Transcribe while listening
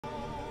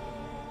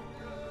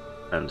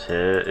And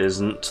here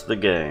isn't the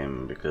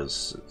game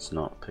because it's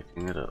not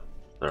picking it up.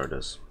 There it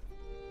is.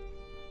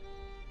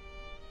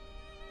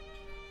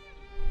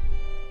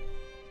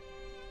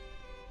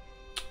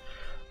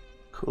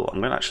 Cool,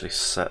 I'm gonna actually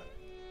set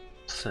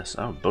this.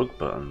 Oh, bug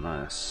button,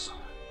 nice.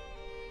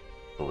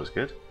 Always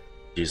good.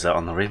 Use that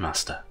on the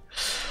remaster.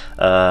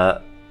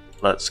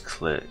 Let's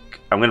click.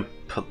 I'm gonna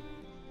put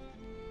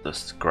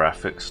this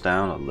graphics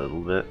down a little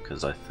bit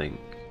because I think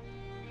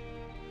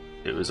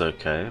it was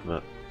okay,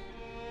 but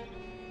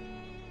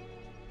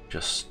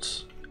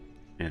just,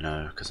 you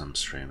know, because I'm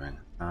streaming.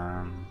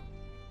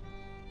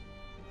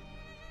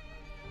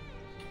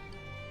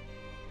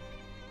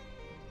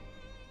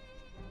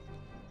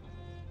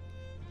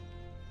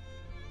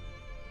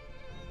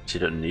 You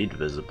don't need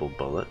visible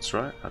bullets,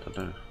 right? I don't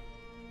know.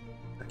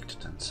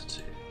 Effect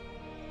density.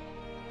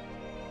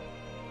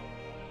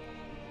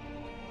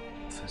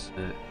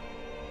 Physics.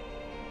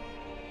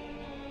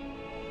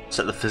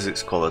 Set the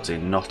physics quality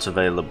not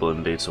available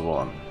in beta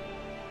 1.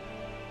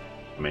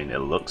 I mean, it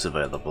looks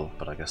available,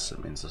 but I guess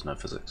it means there's no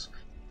physics.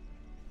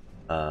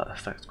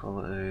 Effect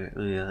quality.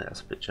 Yeah,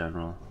 that's a bit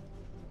general.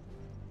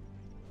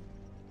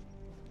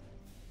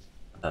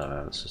 I don't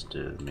know, let's just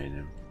do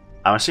medium.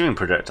 I'm assuming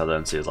projectile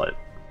density is like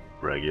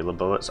regular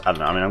bullets. I don't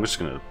know, I mean, I'm just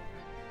gonna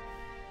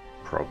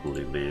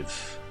probably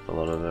leave a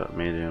lot of it.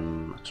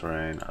 Medium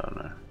terrain, I don't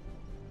know.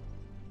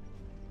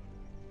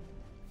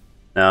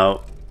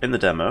 Now, in the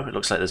demo, it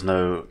looks like there's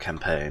no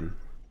campaign.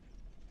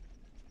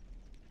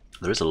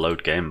 There is a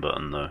load game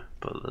button though,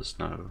 but there's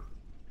no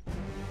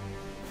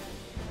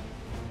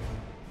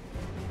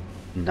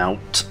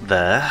nout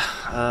there.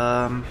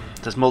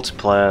 There's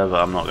multiplayer,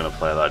 but I'm not going to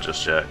play that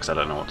just yet because I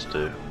don't know what to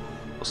do.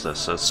 What's this?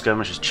 So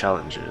skirmishes,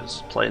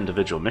 challenges, play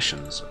individual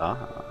missions.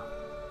 Ah.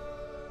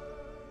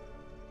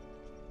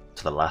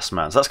 To the last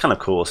man. So that's kind of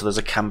cool. So there's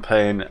a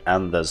campaign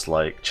and there's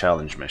like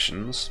challenge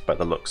missions by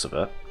the looks of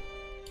it.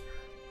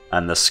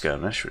 And there's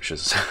skirmish, which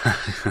is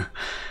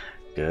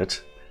good.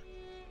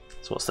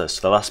 So what's this?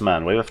 The last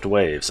man, wave after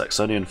wave.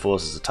 Saxonian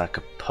forces attack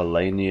a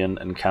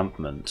Polanian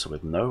encampment.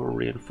 With no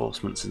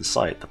reinforcements in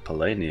sight, the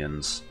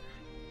Polanians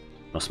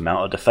must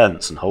mount a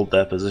defense and hold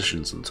their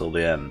positions until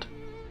the end.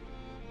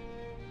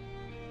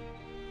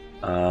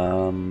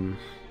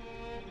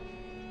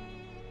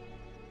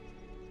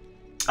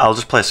 I'll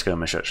just play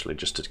skirmish actually,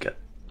 just to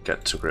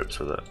get to grips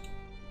with it,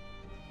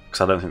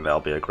 because I don't think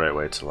that'll be a great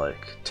way to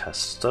like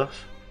test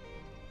stuff.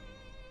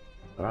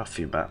 There are a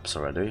few maps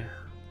already.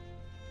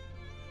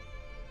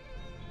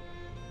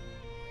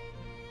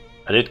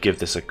 I did give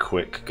this a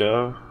quick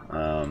go,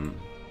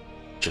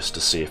 just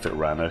to see if it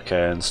ran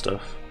okay and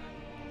stuff.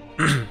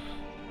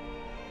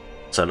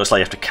 So it looks like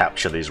you have to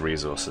capture these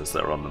resources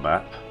that are on the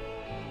map.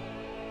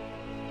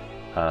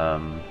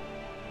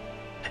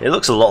 It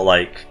looks a lot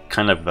like,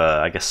 kind of,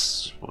 I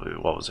guess,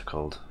 what was it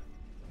called?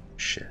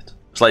 Shit.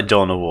 It's like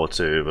Dawn of War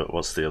 2, but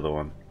what's the other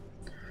one?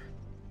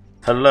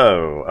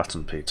 Hello,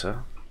 Atom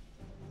Peter.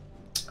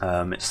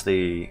 It's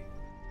the,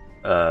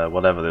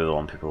 whatever the other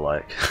one people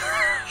like.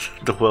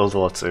 The World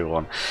War 2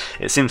 one.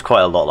 It seems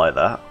quite a lot like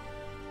that.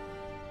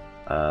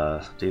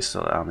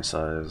 Diesel army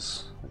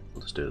size.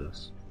 Let's do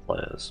this.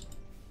 Players.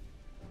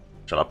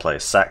 Shall I play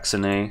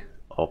Saxony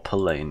or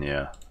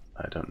Polania?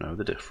 I don't know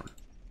the difference.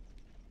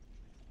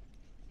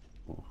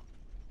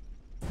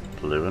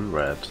 Blue and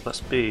red. Let's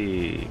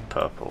be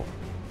purple.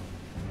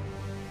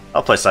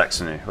 I'll play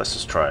Saxony. Let's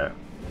just try it.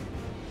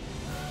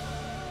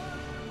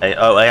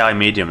 Oh, AI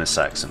medium is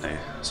Saxony.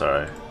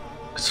 Sorry.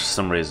 Because for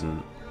some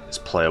reason it's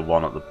player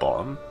 1 at the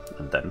bottom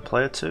and then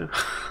player 2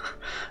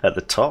 at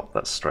the top.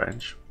 That's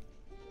strange.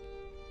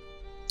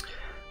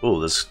 Oh,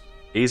 there's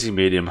easy,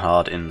 medium,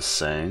 hard,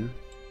 insane.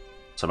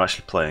 So I'm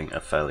actually playing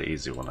a fairly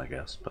easy one, I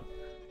guess. But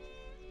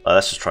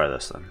let's just try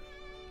this then.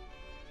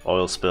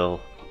 Oil spill.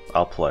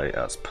 I'll play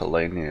as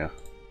Polania.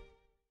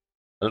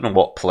 I don't know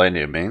what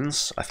Polania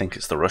means. I think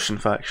it's the Russian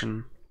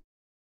faction.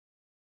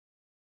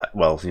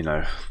 Well, you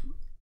know, in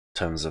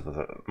terms of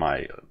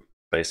my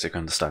basic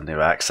understanding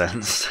of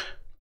accents,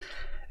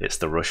 it's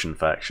the Russian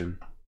faction.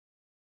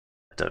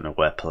 I don't know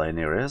where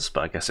Polania is,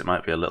 but I guess it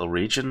might be a little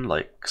region,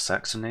 like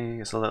Saxony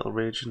is a little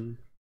region.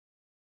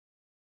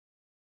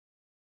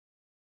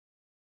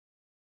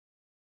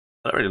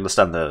 I don't really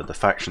understand the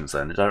factions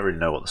then. I don't really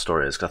know what the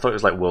story is, because I thought it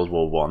was like World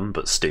War 1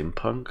 but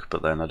steampunk,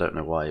 but then I don't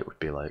know why it would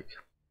be like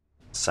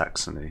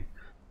Saxony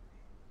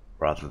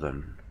rather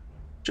than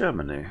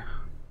Germany.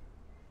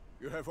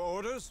 You have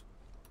orders?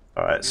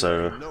 Alright,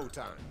 so No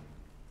time.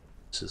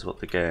 this is what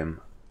the game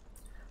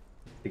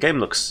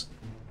looks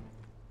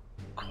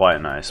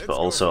quite nice, but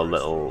also a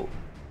little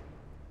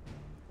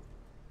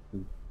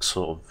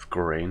sort of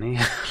grainy.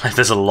 Like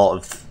there's a lot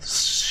of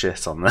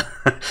shit on the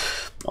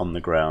on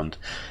the ground.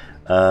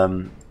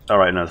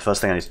 Alright, no, the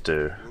first thing I need to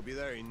do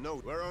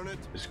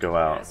is go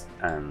out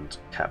and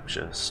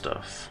capture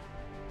stuff.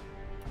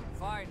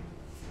 Fine.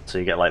 So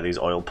you get like these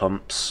oil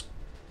pumps,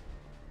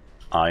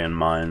 iron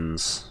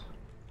mines,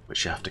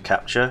 which you have to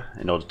capture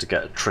in order to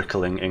get a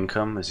trickling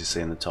income, as you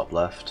see in the top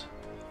left.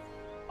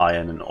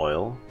 Iron and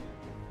oil.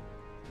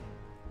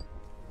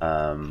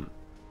 And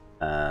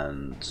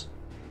And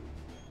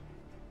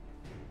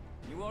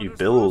New you orders,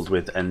 build boss?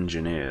 with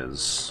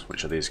engineers,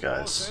 which are these More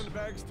guys.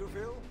 sandbags to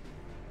fill?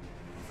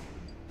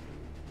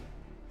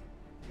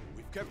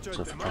 We've captured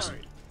So the if I press-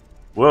 mine.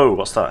 Whoa,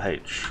 what's that?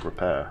 H,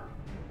 repair.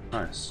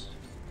 Nice.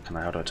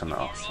 How do I turn that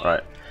off?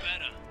 Right.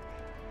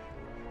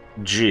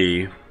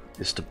 G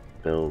is to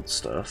build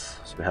stuff.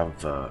 So we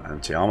have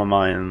anti-armor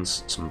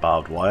mines, some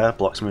barbed wire,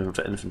 blocks movement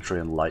for infantry,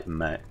 and light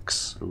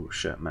mechs. Ooh,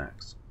 shit,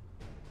 mechs.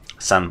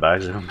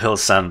 Sandbags, we can build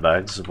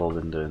sandbags. We've all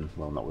been doing,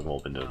 well, not we've all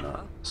been doing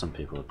that. Some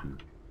people have been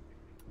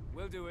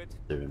We'll do it.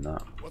 doing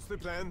that What's the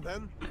plan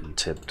then? in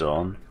Tib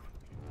Dawn.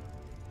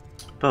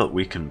 But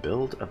we can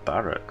build a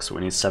barracks. So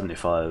we need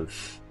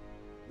 75.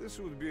 This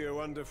would be a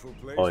wonderful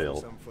place Oil.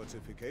 for some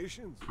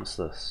fortifications. What's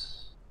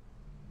this?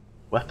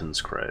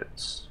 Weapons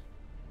crates.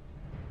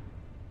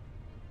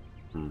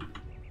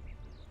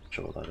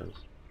 Sure what that is.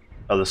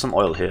 Oh, there's some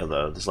oil here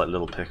though. There's like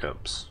little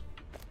pickups.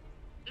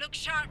 Look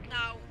sharp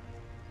now.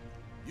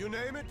 You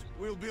name it,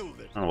 we'll build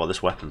it. I don't know what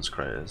this weapons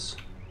crate is.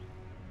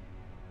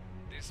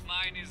 This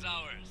mine is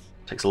ours.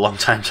 Takes a long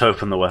time to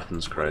open the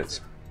weapons crates.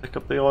 Pick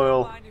up the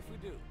oil. Mind if we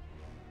do.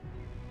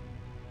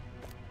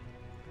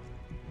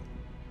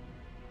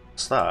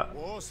 What's that?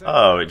 More Oh,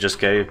 sandbags it just to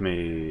fill? gave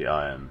me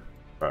iron.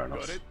 Fair enough.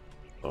 Got it.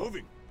 Oh,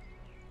 Moving.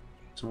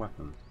 some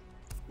weapons.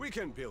 We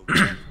can build.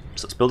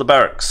 So let's build a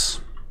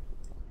barracks.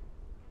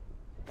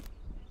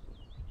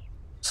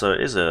 So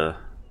it is an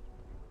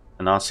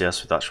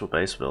RTS with actual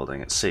base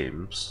building, it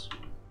seems.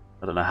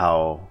 I don't know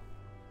how.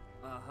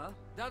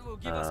 That will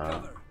give us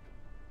cover.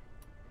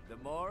 The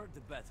more, the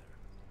better.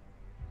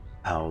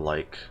 How,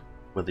 like,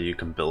 whether you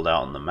can build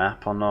out on the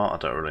map or not, I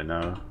don't really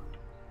know.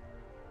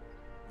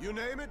 You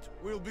name it,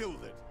 we'll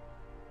build it.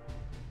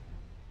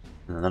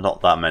 And there are not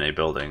that many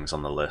buildings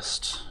on the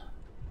list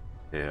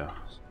here.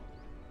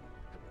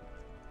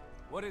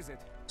 What is it?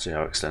 See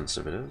how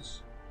extensive it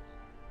is.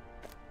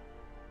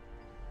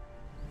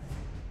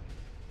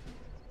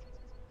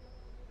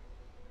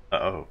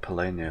 Oh,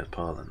 Polania at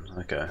Poland.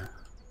 Okay.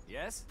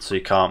 Yes? So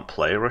you can't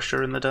play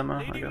Russia in the demo,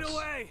 I Leading guess. the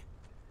way.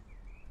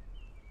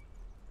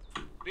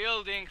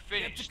 Building Get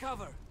to finished.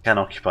 cover. Can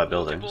occupy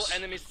Multiple buildings.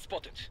 enemies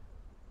spotted.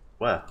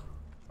 Where?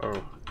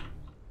 Oh,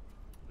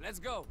 Let's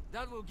go.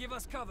 That will give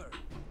us cover.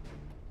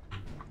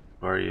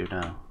 where are you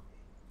now?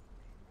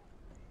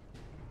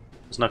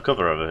 There's no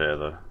cover over here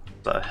though.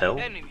 Is that a hill?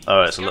 Enemy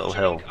Oh, it's a little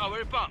capturing hill.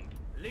 Our bump.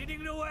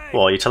 Leading the way.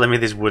 What, are you telling me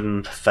these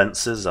wooden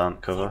fences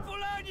aren't cover?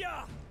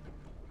 Polania!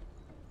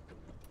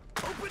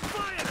 Open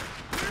fire!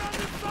 We're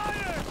under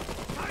fire!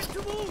 Time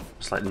to move!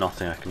 It's like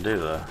nothing I can do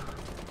there.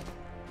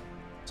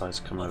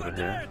 Besides come over here.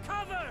 There,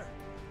 cover!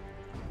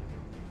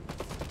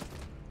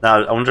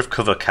 Now, I wonder if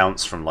cover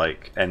counts from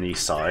like any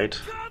side.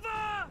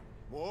 Cover!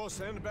 More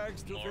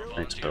sandbags to fill. I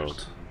need to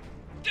build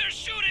They're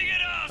shooting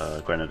at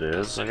us.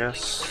 grenadiers, I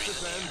guess. What's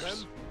the plan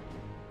then?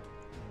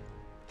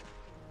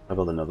 I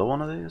build another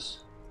one of these?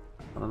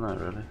 I don't know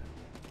really.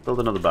 Build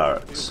another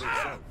barracks. Build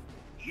itself.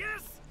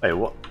 Yes! Wait,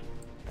 what?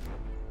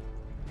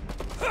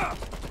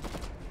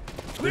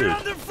 We're Dude,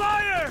 under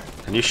fire!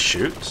 can you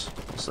shoot?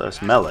 So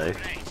it's melee.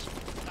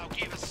 Now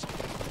give us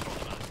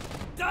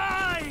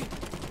Die!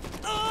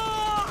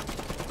 Ah!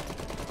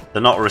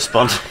 They're not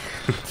responding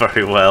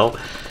very well.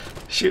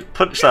 Shoot,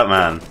 punch that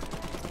man.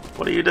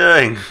 What are you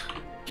doing?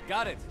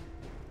 Got it.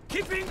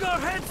 Keeping our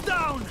heads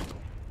down!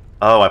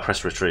 Oh, I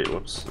pressed retreat.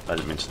 Whoops. I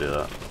didn't mean to do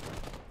that.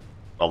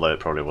 Although it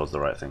probably was the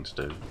right thing to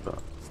do. But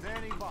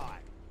Standing by.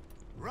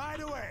 Right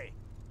away.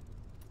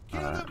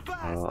 Kill them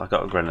fast. well, I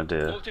got a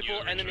grenadier.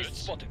 multiple enemies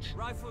spotted.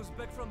 Rifles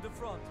back from the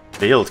front.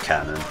 Field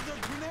cannon. Order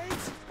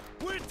grenades.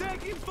 We're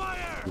taking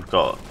fire. We've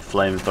got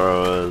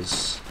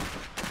flamethrowers,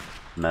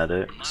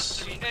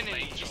 medics. The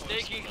enemy is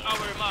taking our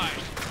mine.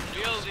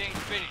 Building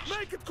finished.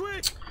 Make it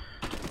quick.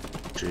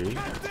 G.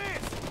 Cut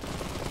this.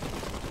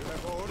 You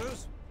have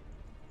orders?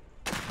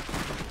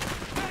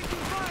 Taking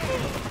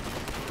fire.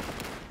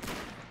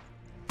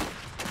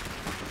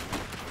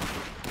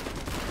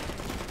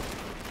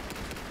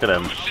 Look at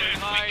them.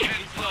 Mine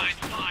is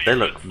lost. They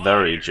look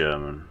very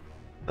German.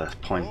 Their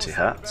pointy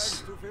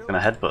hats. Gonna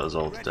headbutt us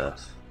all to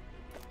death.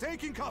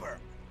 Taking cover.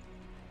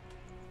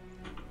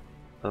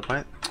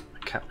 They're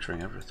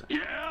capturing everything.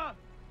 Yeah?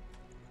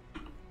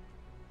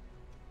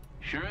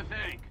 Sure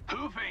thing.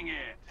 Hoofing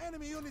it.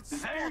 Enemy units There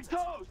spotted.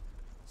 toast.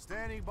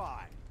 Standing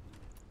by.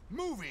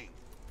 Moving.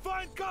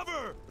 Find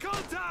cover.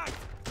 Contact.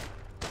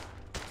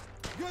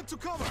 Good to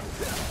cover.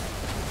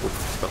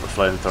 Got the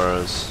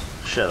flamethrowers.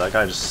 Shit, that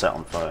guy just set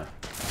on fire.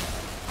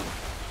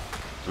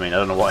 I mean, I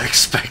don't know what I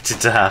expected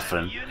to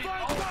happen Unit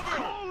Find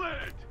cover. hold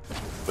it.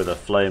 with a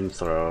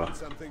flamethrower.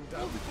 Something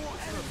done before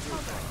it's not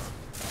too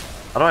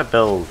late. How do I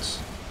build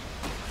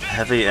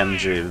heavy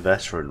MG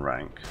veteran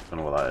rank? I don't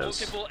know what that is.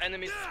 Multiple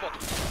enemies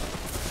spotted.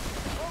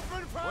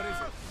 Open fire. What is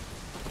it?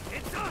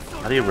 It's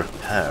us! How do you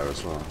repair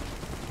as well?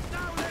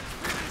 Now let's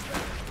finish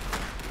them.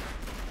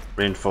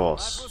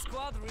 Reinforce. Rifle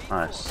squad reinforced.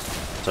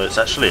 Nice. So it's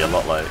actually a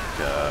lot like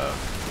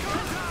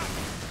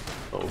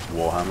sort of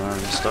Warhammer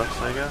and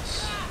stuff, I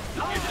guess.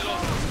 Get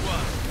lost,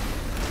 squad.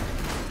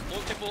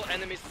 Multiple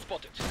enemies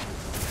spotted.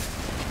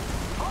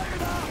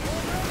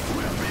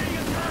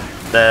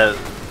 They're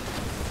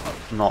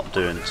not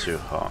doing too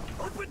hot.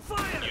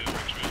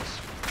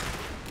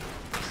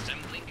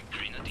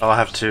 Oh, I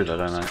have two though,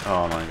 don't I?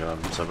 Oh my god,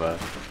 I'm so bad.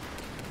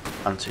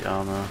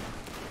 Anti-armor.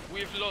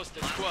 We've lost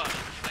a squad.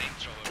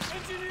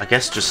 I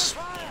guess just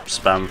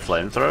spam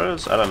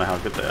flamethrowers? I don't know how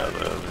good they are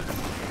though.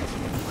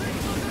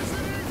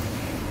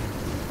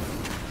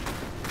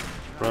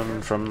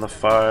 Run from the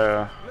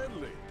fire.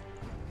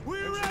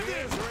 We're ready.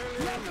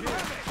 The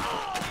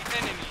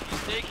enemy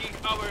is taking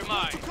our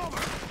mine.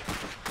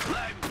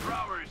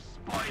 Flamethrowers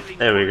spoiling.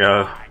 There we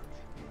go.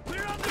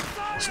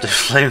 Let's do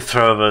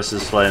flamethrower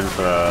versus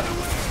flamethrower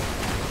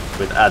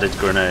with added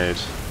grenade.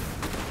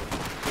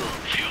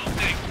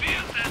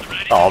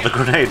 Oh, the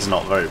grenade's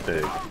not very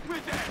big. Our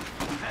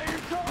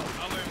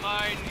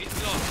mine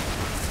is lost.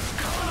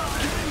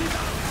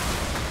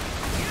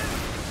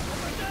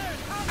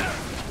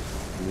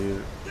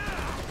 You-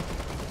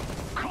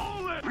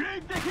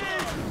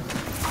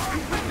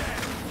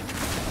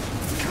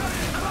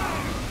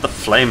 The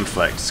flame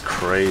flex is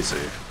crazy.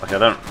 Like, I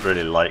don't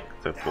really like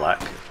the black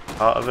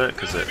part of it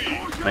because it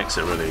makes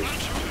it really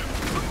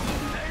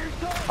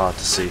hard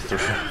to see through.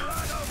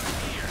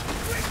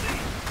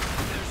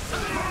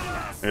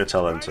 I'm gonna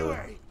tell them to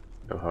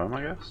go home,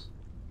 I guess.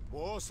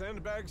 More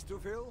sandbags to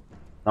fill?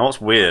 Now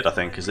what's weird, I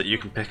think, is that you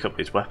can pick up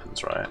these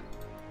weapons, right?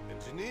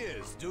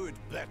 Engineers do it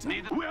better.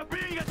 We're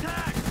being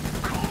attacked.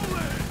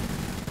 Coleman.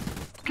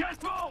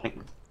 Careful.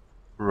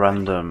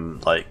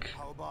 Random, like,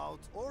 How about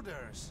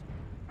orders?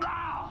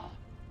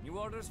 New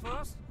orders for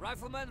us?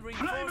 Riflemen I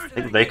reinforced.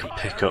 think they could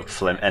pick up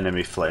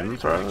enemy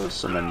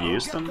flamethrowers and then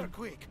use Get there them.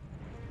 quick.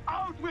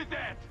 Out with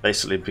that.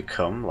 Basically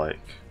become, like,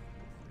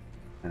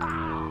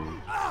 enemy...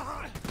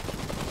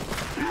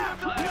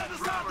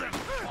 Flamethrowers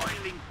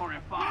spoiling for a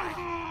fight.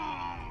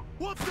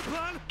 What's the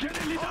plan? Get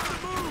it on the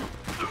move.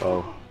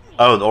 Oh.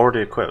 Oh, they're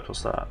already equipped,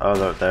 what's that?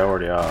 Oh, they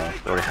already are.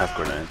 They already have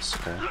grenades,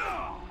 okay.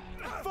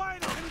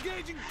 Final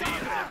engaging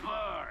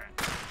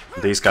target.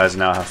 These guys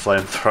now have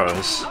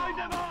flamethrowers. Light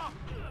them up.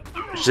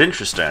 Which is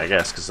interesting, I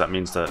guess, because that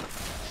means that...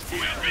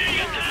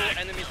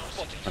 Enemy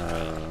spotted.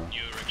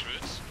 New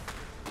recruits.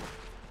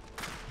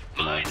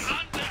 You know,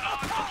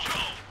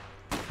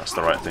 that's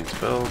the right thing to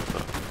build,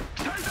 but...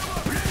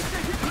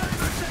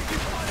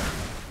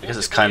 I guess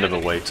it's kind of a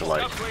way to,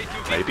 like,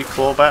 maybe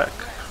claw back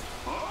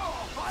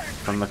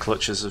from the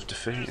clutches of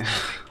defeat.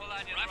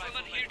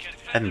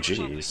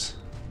 MGs.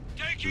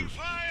 Taking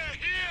fire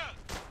here.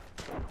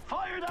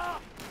 Fired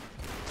up.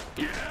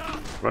 Yeah.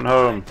 Run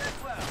home.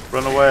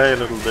 Run away,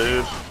 little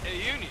dude. A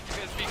unit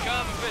has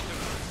become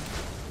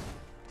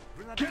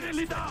veteran. Get it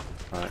lit up.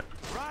 Right,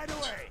 Right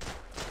away.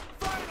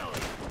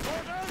 Finally.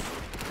 Orders?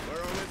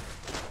 We're on it.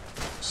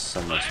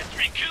 send those.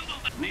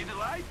 Need a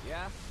light?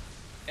 Yeah.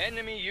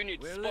 Enemy unit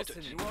We're spotted.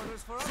 listening. New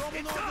orders for us?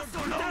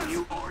 No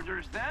new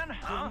orders then,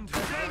 huh?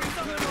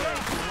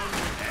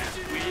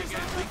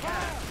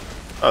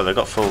 Oh, they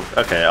got full...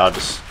 Okay, I'll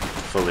just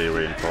fully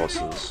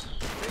reinforces.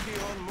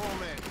 Taking on more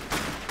men.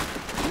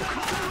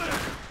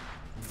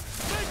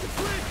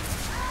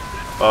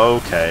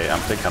 Okay, I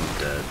think I'm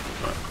dead.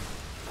 But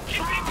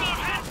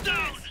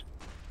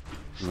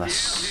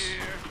unless...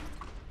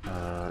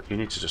 you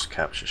need to just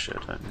capture shit,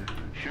 don't you?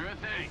 Sure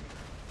thing.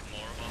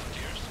 More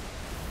volunteers.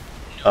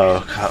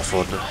 Oh, can't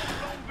afford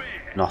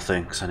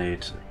nothing, because I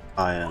need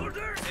iron. A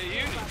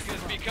unit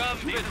has become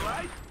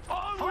veteran.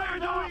 Fire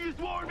noise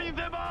warming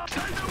them up.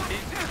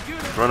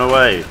 Run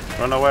away!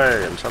 Run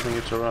away! I'm telling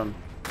you to run.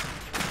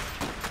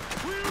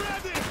 We're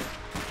ready.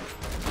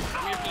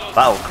 We've lost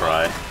Battle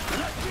cry.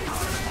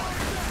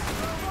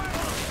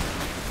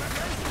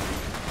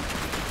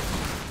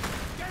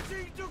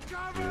 Getting to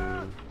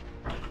cover.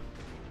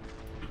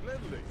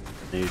 Gladly.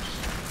 Need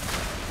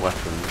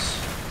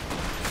weapons.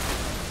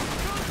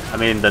 I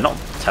mean, they're not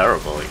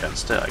terrible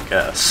against it, I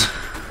guess.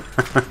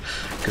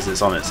 Because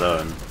it's on its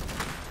own.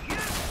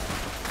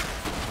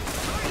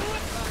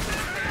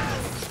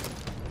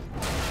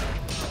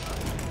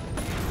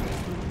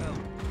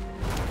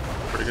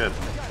 Pretty good.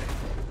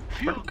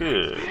 Pretty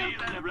good.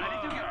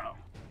 Ready to go.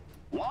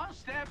 One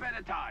step at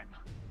a time.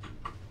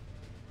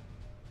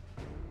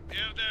 If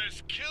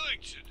there's killing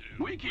to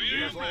do, We can we're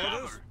use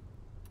orders.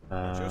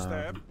 Just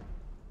that.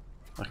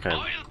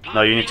 Okay.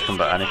 No, you need to come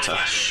back. I need to...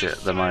 shit,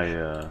 they're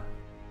my...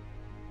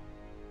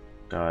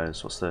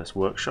 guys, what's this?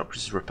 Workshop?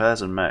 This is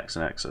repairs and mechs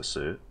and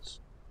exosuits.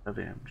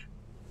 Heavy MG.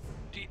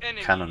 The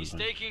enemy Cannon is gun.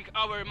 taking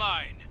our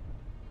mine.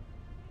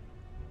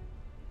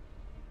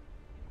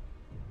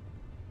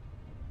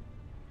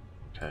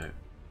 Okay.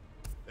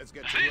 Let's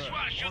get to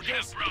work.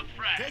 Orders.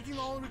 Taking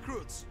all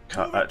recruits.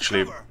 Can't Move to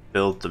actually cover.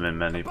 build them in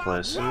many About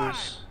places. one.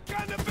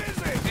 Kinda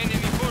busy.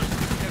 Enemy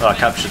forces. Oh, I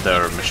captured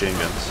their machine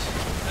guns.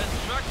 The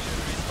structure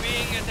is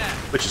being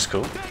attacked. Which is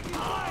cool. Taking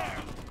fire.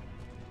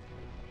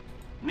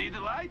 Need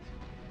a light?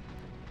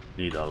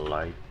 Need a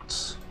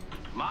light.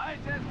 Might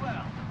as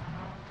well.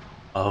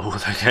 Oh,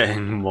 they're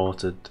getting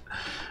mortared.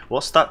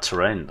 What's that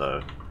terrain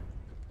though?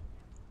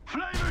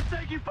 Flamers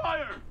taking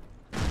fire.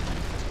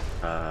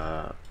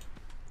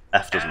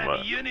 F doesn't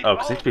work. Oh,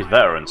 because they need to be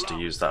veterans to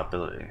use that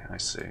ability. I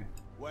see.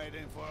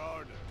 Waiting for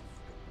orders.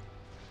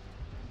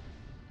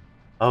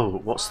 Oh,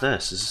 what's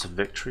this? Is this a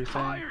victory thing?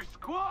 Fire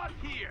squad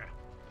here.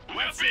 We're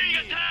being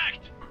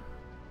attacked!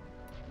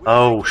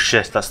 Oh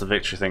shit, that's the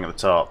victory thing at the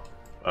top.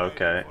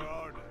 Okay, For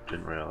orders.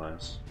 didn't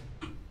realise.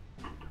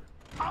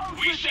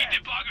 We see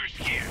the buggers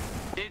here!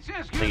 It's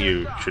as I good think you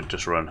as done. should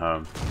just run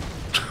home.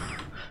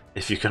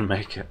 If you can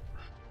make it.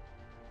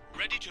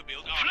 Ready to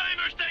build our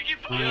flamers taking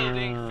fire!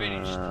 Building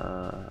finished.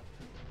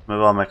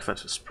 Mobile make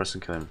effective suppress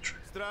and kill infantry.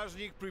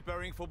 Strażnik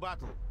preparing for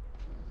battle.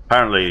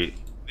 Apparently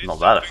not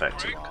that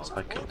effective because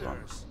I killed one.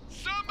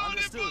 Somebody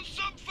Understood. put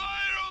some fire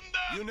on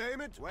them! You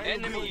name it.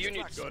 Enemy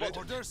unit Got spotted. it.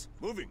 Orders.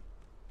 Moving.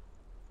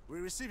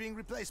 We're receiving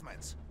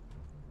replacements.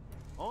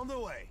 On the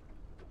way.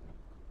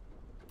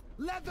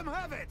 Let them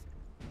have it.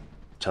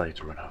 Tell you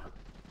to run over.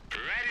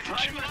 Ready to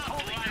shoot up!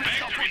 Ready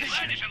to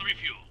replenish and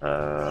refuel!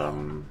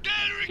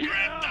 They'll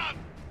regret that!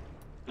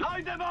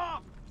 Light them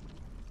up.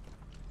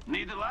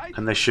 Need the light?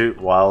 Can they shoot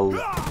while?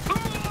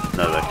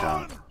 No, they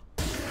can't.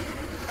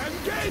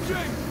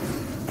 Engaging.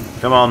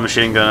 Come on,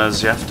 machine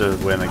gunners! You have to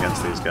win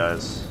against these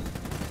guys.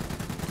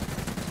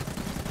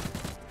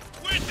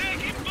 We're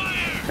taking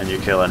fire! Can you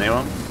kill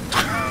anyone?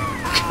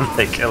 Can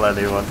they kill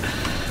anyone?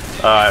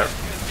 Alright,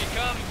 Can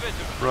become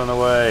veteran. run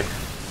away.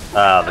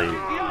 Ah, the. The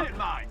iron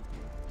mine.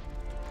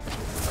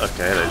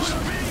 Okay, they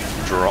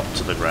just drop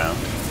to the ground.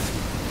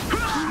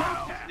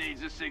 Smoke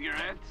needs a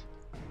cigarette.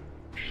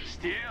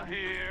 Still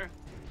here.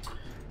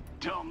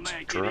 Don't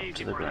make it Drop easy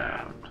to the for them.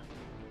 ground.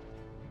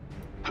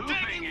 Hooping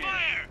Taking it.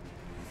 fire!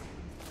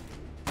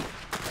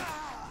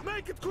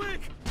 Make it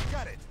quick.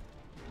 Got it.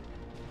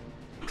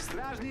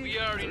 We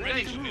are in Ready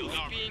range to build of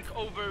armor. being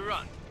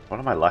overrun. What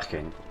am I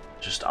lacking?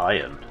 Just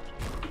iron.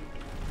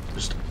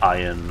 Just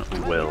iron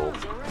will.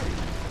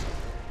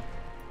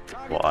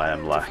 What I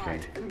am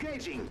lacking.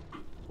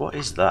 What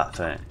is that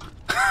thing?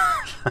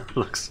 That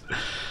looks.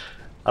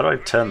 How do I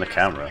turn the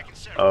camera?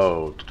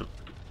 Oh,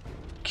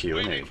 Q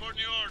and E. Waiting for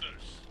new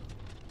orders.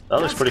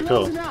 That looks pretty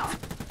cool.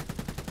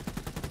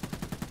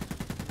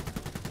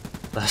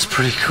 That's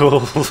pretty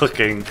cool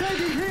looking,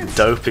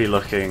 dopey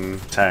looking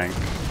tank.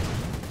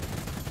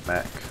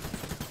 Mech.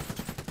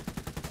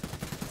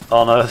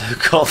 Oh no,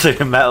 they've got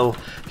the metal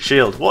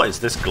shield. What is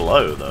this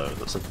glow though?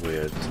 That's a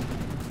weird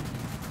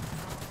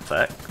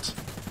effect.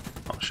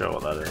 Not sure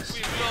what that is.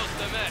 We've lost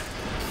the man.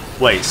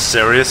 Wait,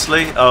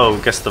 seriously? Oh,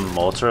 guess the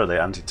mortar or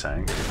the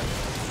anti-tank?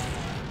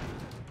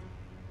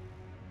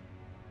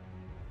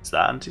 Is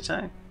that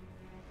anti-tank?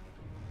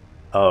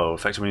 Oh,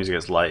 effective when used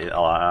against light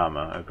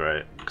armor. Oh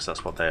great, because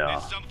that's what they are.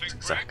 That's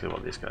exactly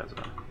what these guys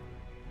are.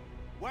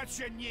 What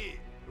you need?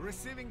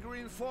 Receiving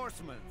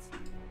reinforcements.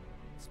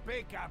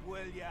 Speak up, will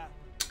ya?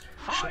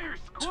 Fire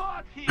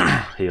squad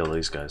here. Heal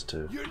these guys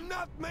too. You're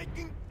not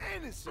making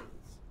any sense.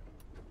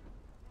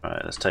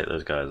 Alright, let's take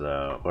those guys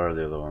out. Where are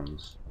the other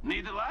ones?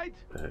 Need the light?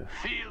 There.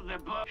 Feel the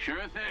blood.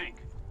 Sure thing.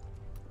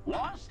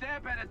 One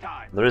step at a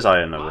time. There is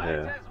iron over Light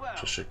here. as well.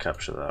 Just should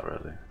capture that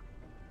really.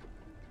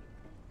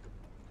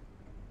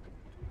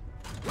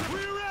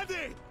 We're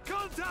ready.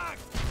 Contact.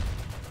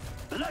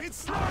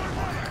 It's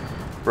fire.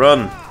 Run!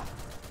 And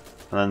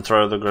then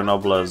throw the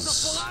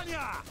Grenoblas.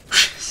 Polania.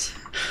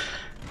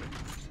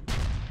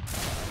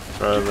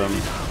 Throw them.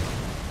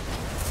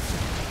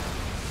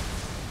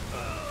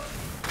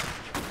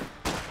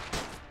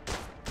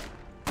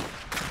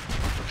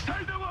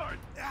 Say the word.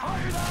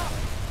 Fire up.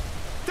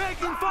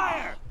 Taking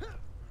fire.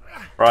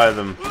 Fry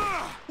them.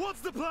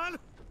 What's the plan?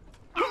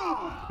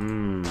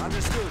 Mmm.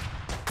 Understood.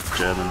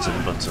 Germans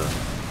in butter.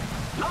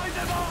 Light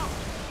them up.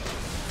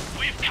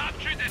 We've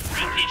captured the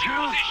strategic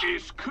Juice position.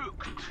 is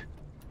cooked.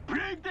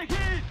 Bring the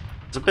heat.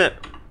 It's a bit,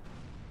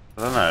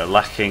 I don't know,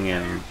 lacking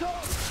in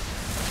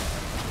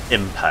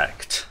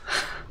impact.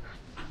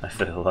 I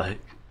feel like.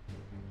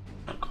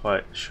 Not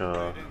quite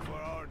sure. Waiting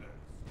for orders.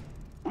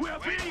 We're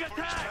being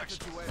attacked.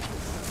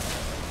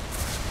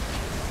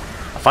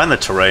 I find the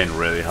terrain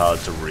really hard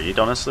to read,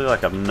 honestly. Like,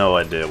 I have no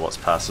idea what's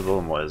passable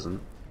and what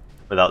isn't.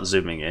 Without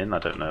zooming in, I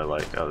don't know,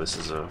 like, oh, this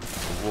is a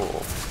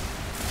wall.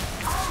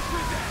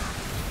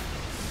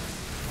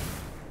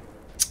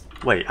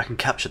 Wait, I can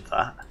capture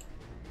that?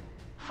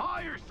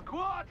 Fire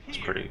squad It's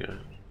here. pretty good.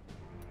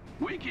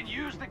 We can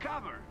use the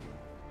cover.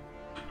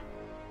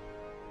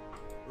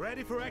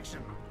 Ready for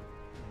action.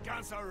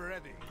 Guns are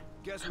ready.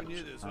 Guess we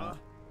need this, huh?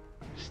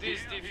 This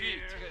defeat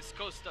has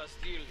cost us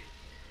dearly.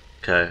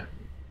 Okay.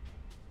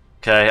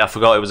 Okay, I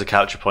forgot it was a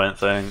capture point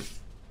thing.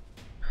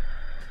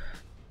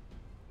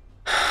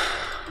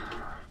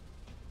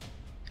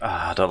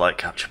 I don't like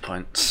capture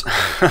points.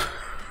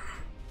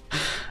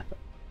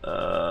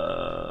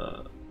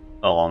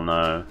 Oh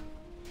no.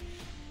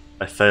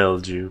 I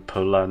failed you,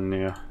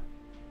 Polania.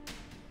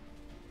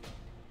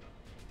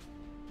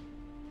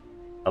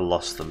 I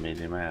lost the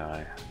medium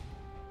AI.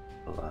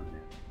 Polania.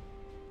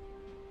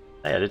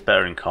 Hey, I did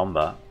better in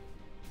combat.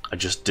 I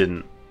just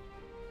didn't.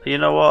 You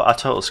know what? Our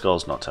total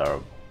score's not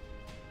terrible.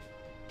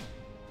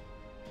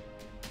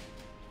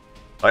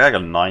 Like I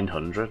got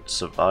 900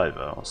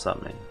 survivor. What's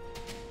that mean?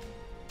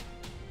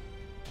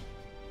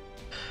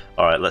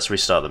 Alright, let's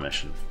restart the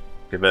mission.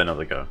 Give it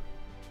another go.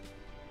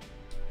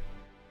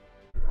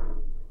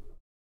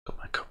 Got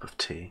my cup of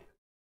tea.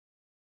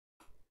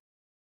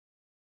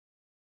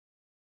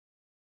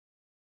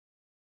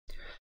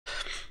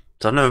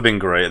 So I've never been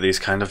great at these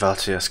kind of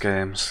RTS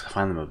games. I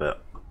find them a bit,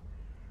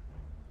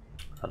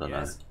 I don't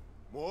know,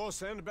 More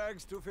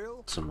sandbags to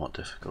fill? somewhat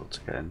difficult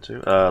to get into.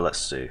 Let's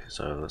see.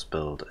 So let's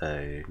build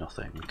a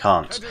nothing. We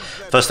can't.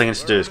 First thing I need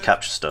to do is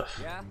capture stuff.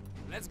 Yeah,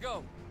 let's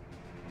go.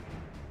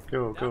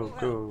 Go, go,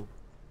 go.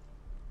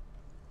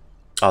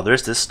 Oh, there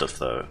is this stuff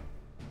though,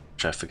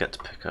 which I forget to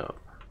pick up.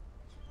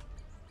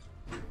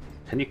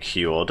 Can you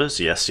queue orders?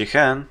 Yes, you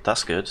can.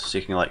 That's good. So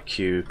you can like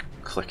queue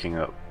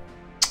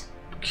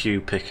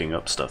picking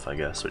up stuff, I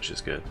guess, which is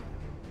good.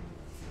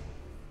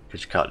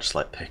 Because you can't just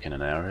like pick in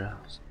an area.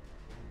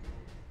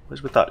 What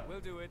is with that We'll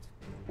do it.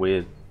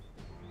 weird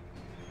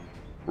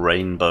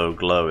rainbow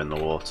glow in the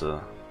water?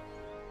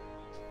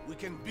 We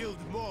can build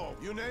more.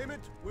 You name it,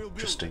 we'll build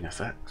Interesting it.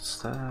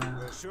 effects there.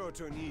 We're sure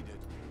to need it.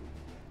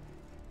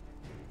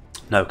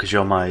 No, because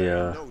you're my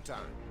No time.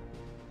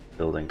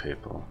 building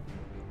people.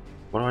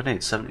 What do I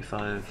need?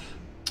 75?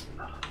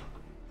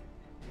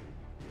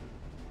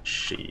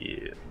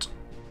 Shit.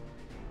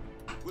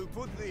 We'll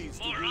put these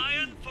to More good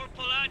iron use. for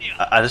Palladium.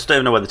 I just don't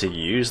even know whether to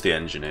use the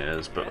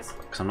engineers, but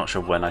because I'm not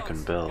sure when I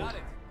can build.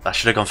 I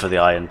should have gone for the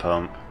iron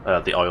pump,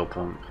 the oil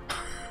pump.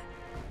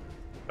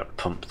 Gotta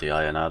pump the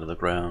iron out of the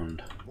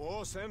ground.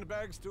 More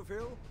sandbags to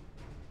fill?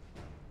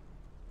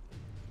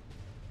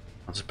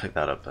 I'll just pick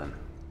that up then,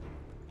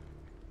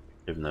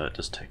 even though it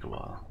does take a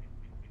while.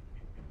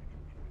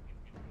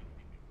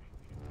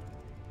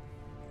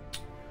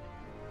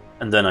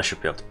 And then I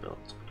should be able to build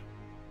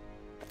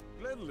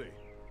Gladly.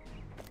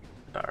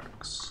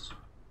 barracks.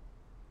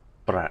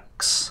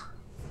 Barracks.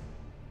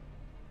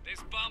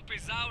 This pump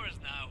is ours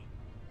now.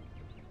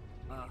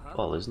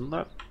 Well, isn't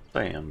that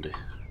dandy?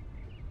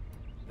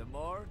 The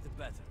more, the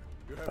better.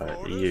 You have Right,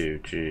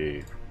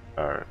 orders? UG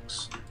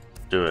barracks.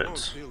 Do it.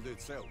 Won't build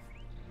itself.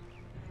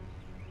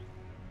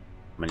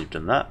 When you've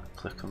done that,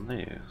 click on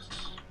these.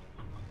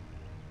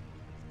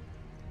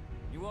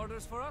 New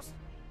orders for us?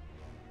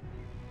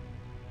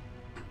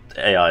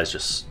 The AI is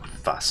just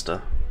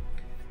faster,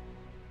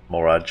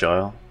 more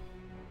agile.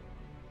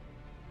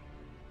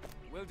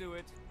 We'll do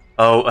it.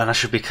 Oh, and I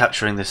should be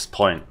capturing this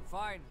point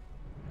Fine.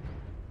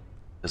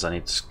 because I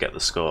need to get the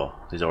score.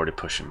 He's already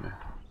pushing me.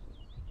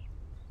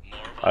 More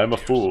I'm a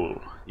volunteers.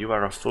 fool. You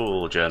are a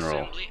fool,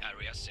 General. Assembly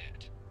area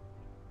set.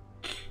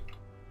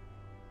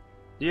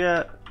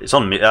 Yeah, it's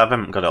on me. I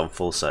haven't got it on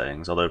full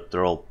settings, although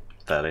they're all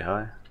fairly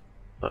high.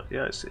 But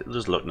yeah, it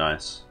does look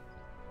nice.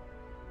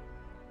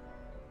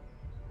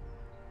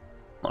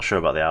 Not sure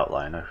about the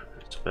outline.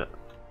 It's a bit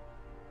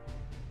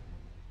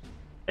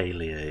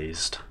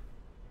aliased.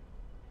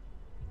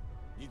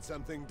 Need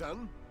something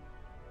done?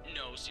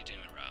 No sitting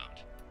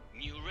around.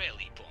 New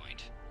rally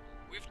point.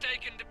 We've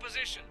taken the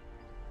position.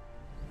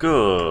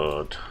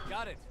 Good.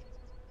 Got it.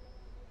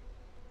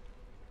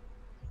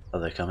 Are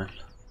they coming?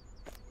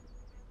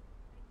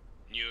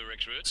 New This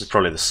recruits. is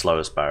probably the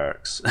slowest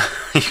barracks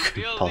you could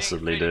Building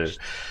possibly do. finished.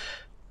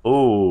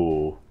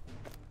 Ooh,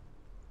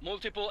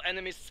 Multiple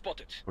enemies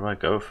spotted. what do I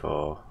go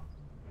for?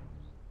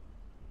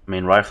 I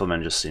mean,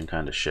 riflemen just seem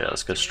kind of shit.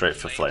 Let's go straight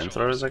for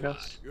flamethrowers, I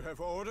guess. You have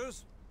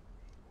orders?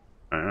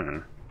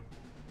 Mm.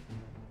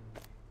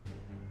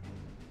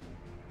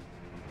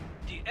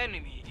 The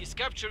enemy is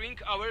capturing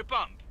our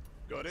pump.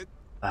 Got it.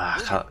 Ah,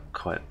 I can't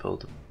quite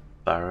build a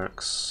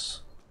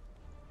barracks.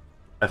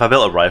 If I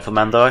built a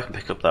rifleman though, I can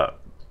pick up that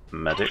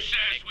medic Says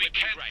we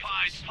can't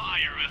fight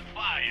fire with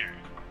fire.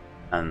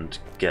 and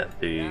get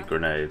the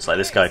grenades. Like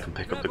this guy can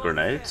pick up the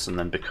grenades and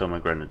then become a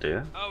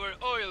grenadier, Our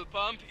oil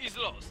pump is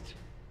lost.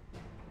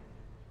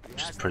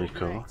 which is pretty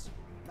cool.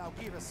 Now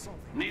give us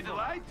something. Need a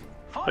light?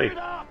 Fire Hey. it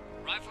up!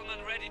 Rifleman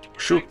ready to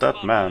protect Shoot the that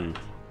pump. man.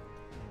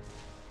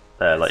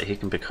 There, like he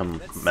can become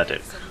Let's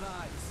medic. save some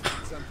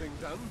lives. Something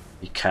done?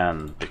 He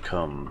can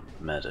become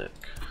medic.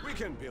 We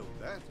can build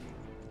that.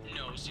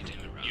 No sitting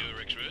around. New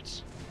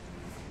recruits.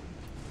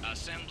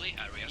 Assembly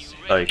area set.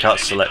 Oh, you can't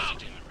select.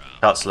 Sitting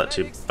around. Can't select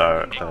two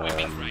barracks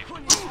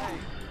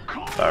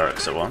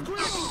at once. Get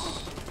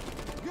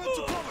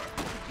to cover.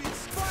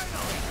 It's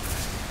final.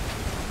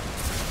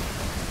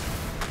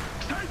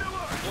 Stay the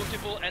work!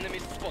 Multiple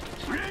enemies spotted.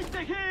 Break the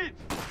heat!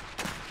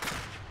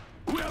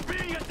 We are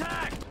being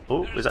attacked!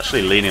 Oh, he's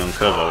actually leaning on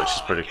cover, which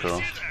is pretty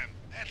cool.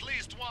 At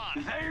least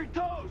one. They're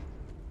toast!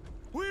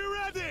 We're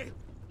ready.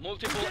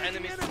 Multiple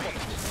enemies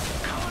spotted.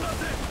 Cover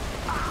us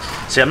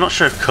in! See, I'm not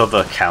sure if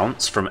cover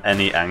counts from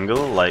any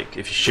angle. Like,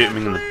 if you shoot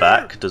me in the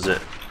back, does it?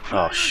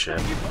 Oh shit.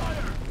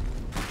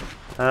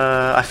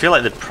 I feel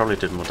like they probably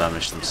did more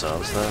damage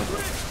themselves there.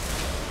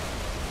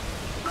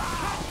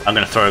 I'm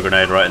gonna throw a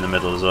grenade right in the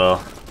middle as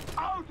well.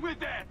 Out with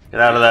that!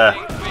 Get out of there!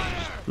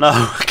 No!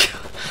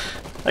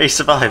 Oh, you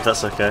survived.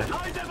 That's okay.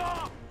 Light them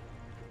up!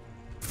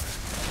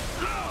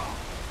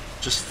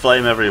 Just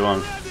flame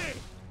everyone. Ready.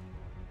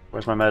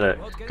 Where's my medic?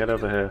 What can Get we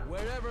over do? here.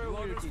 Wherever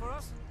orders for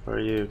us? Where are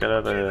you? Get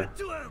over here.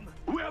 To him.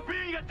 We are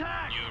being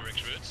attacked! New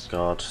recruits.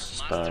 God,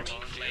 it's bad. Master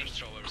of flames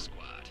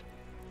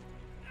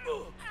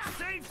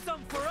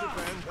some for us.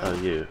 Oh,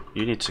 you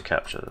need to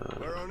capture.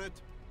 We're on it.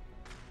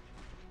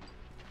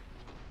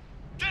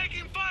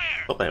 Taking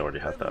fire! Oh, they already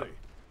had that.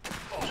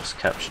 Just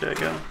captured it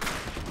again.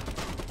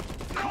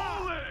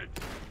 Call it!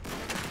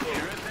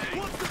 Here it is.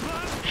 What's the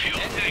plan? Fuel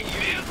tank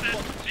filled and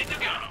ready to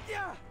go.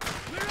 Yeah.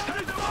 We're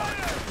under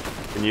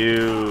fire. Can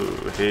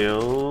you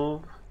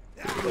heal?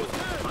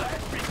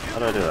 How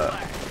do I do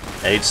that?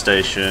 Aid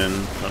station.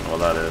 Don't know what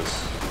that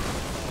is.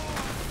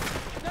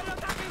 They're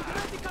attacking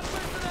critical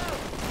personnel.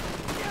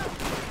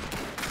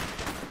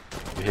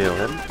 You heal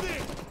him? A unit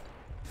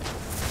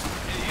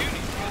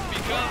has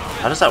become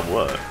How does that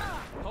work?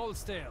 hold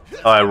still.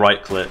 Oh, I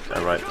right click.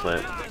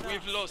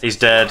 We've lost. He's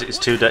dead. He's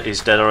too dead.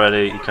 He's dead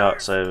already. You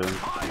can't save him.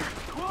 Fire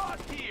squad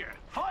here!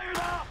 Fired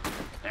up!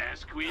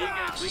 As quick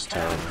as we It's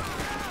can.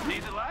 terrible.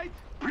 Need the light?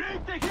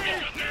 Bring the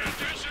hit!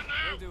 Attention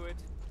now! We'll do it.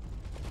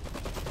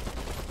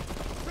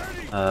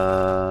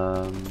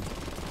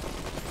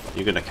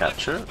 You gonna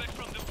capture it? Back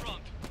from the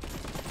front.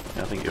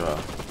 Yeah, I think you are.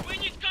 We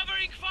need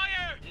covering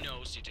fire!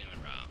 No sitting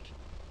around.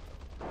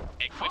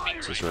 Equipping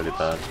This is really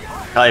bad.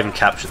 Can't even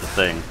capture the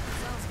thing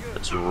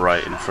that's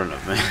right in front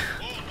of me.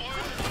 Enemy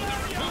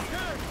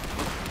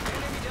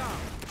down.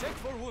 Check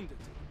for wounded.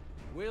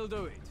 We'll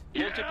do it.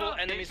 Multiple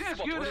enemies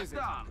spotted.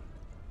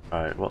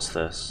 Alright, what's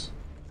this?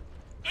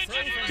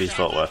 Engineer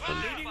Default weapon.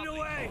 Leading the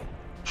way.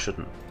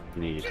 Shouldn't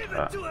need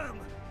that. him.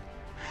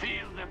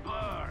 Feel the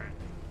burn.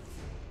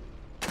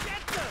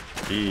 Get them.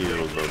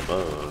 Feel the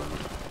burn.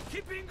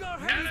 Keeping our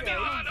Enemy hands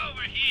down. on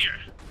over here!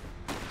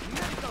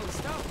 Medical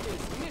staff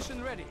is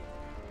mission ready.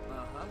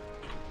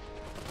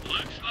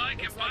 Looks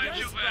like a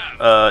bunch of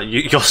them.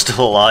 You're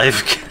still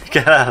alive.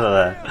 Get out of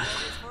there.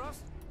 For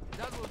us,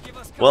 that will give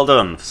us Well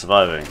done for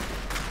surviving.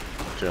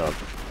 Good job.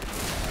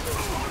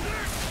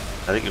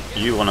 I think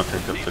you want to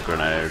pick up the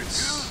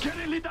grenades. Get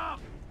it lit up!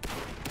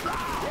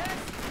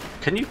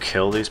 Can you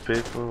kill these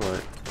people?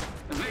 Like,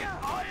 The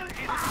oil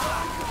is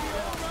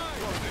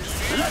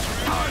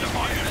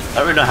I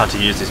don't really know how to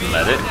use these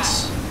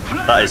medics.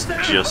 That is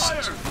just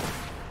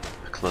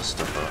a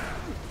clusterfuck.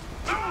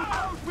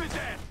 out with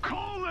it!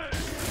 Call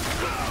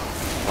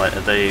it! Like,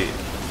 are they?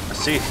 I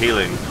see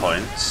healing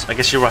points. I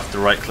guess you'll have to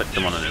right click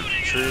them on an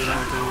infantry, maybe?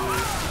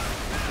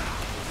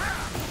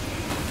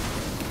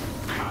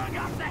 I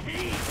got the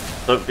heat!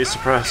 Don't be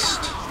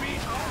suppressed.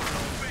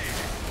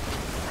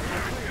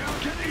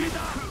 Get it lit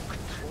up!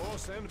 More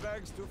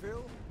sandbags to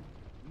fill.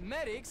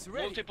 medics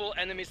ready. Multiple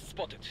enemies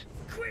spotted.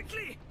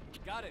 Quickly.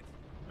 Got it.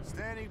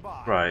 Standing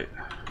by. Right.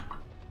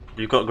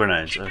 You've got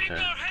grenades, Keeping okay.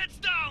 our heads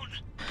down!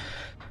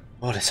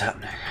 What is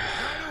happening?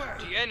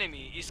 The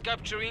enemy is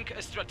capturing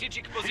a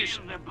strategic Feel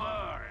position. the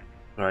burn!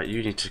 Right,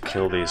 you need to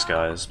kill these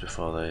guys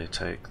before they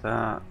take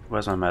that.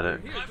 Where's my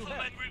medic? Riflemen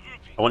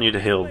regrouping. I want you to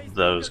heal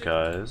those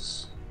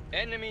guys.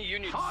 Enemy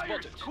unit Fire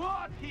spotted.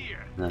 squad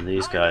here! And then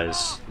these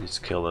guys need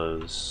to kill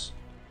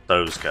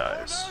those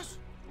guys.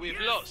 We've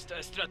lost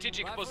a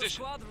strategic Rifle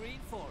position. squad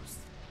reinforced.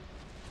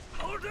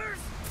 Orders.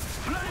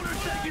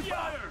 Flamers taking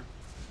fire!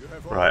 You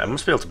have Right, I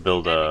must be able to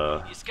build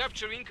a Is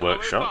capturing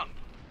workshop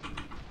our bomb.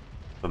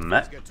 for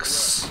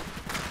mechs.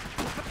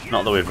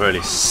 Not that we've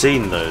really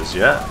seen those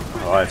yet.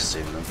 Oh, I've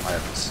seen them.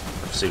 I've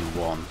seen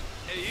one.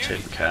 A Tin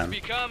unit has can.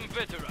 become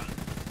veteran.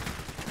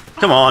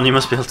 Come on, you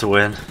must be able to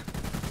win.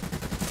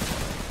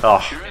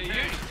 Oh, A unit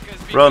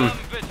has run! become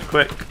veteran.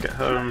 Quick, get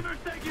home. Flamers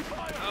taking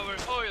fire!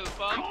 Our oil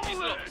pump is Call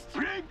lost. it!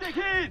 Bring the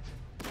hit!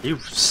 You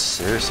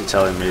seriously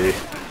telling me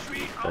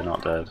they're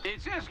not dead?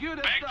 It's as good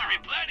as Back to done!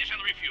 replenish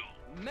and refuel.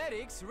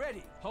 Medics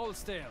ready. Hold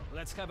still.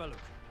 Let's have a look.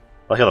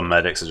 I like how the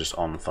medics are just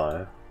on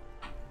fire.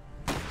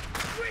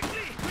 Quickly.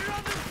 We're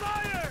under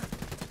fire.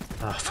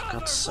 Oh, for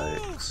God's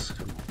sakes.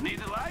 Come on.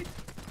 Need a light?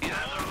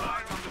 Another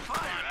light on the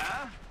fire,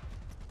 huh?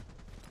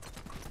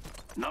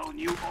 No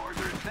new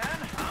orders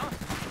then, huh?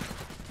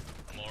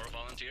 More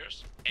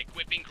volunteers.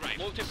 Equipping rifles.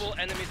 Multiple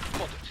enemies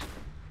spotted.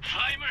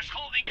 Timers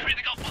holding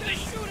critical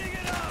position. Shooting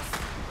at us.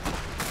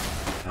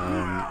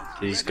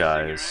 These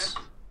guys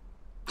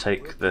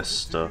take this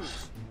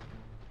stuff.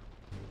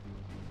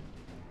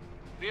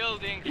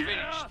 Building Yeah.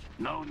 finished.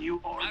 No new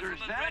orders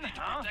Riflemen then, ready to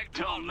huh? protect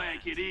Don't the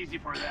make it easy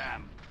for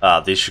them. Ah,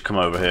 these should come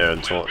over here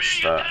and We're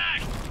torch being that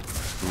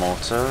attacked.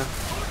 mortar.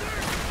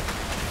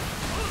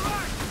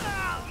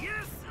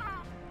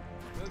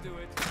 We'll do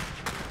it.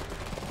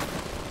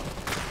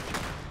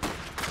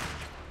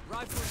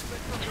 Rifle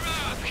spectrum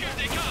Grab, here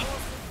they come.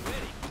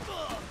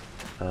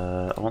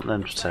 ready. I want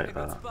them to take Good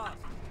that. spot.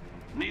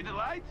 Need a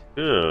light?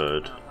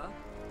 Good.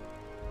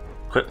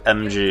 Equip No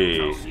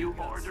MG. new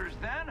orders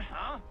then,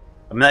 huh?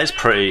 I mean, that is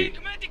pretty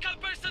Medical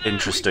personnel.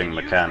 interesting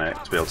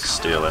mechanic to be able to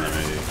steal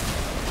enemy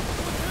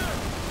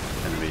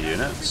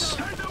units,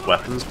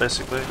 weapons,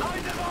 basically. Machine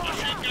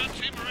gun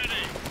team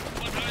ready.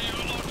 What are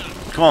you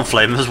orders? Come on,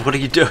 flamers! What are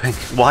you doing?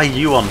 Why are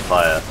you on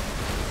fire?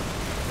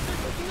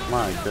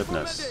 My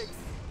goodness.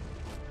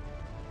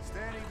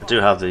 I do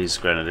have these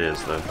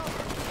grenadiers though.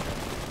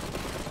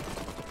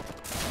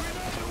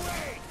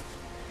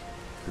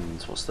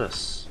 And what's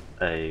this?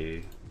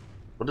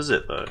 What is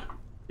it though?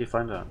 You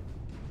find out.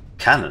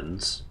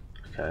 Cannons?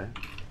 Okay.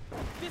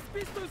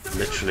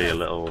 Literally a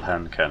little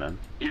hand cannon.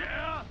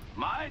 Yeah,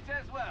 might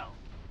as well.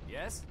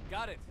 Yes,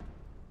 got it.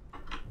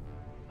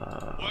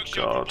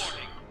 God.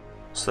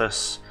 What's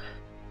this?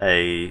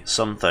 A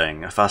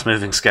fast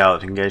moving scout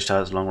that can engage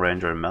targets long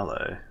range or in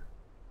melee.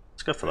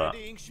 Let's go for that.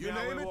 You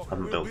name it, I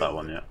haven't built that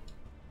one yet.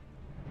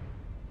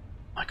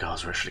 My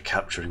God, we're actually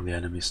capturing the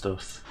enemy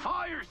stuff.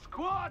 Fire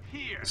squad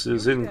here. This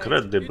is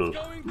incredible.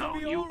 No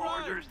new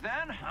orders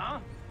then, huh?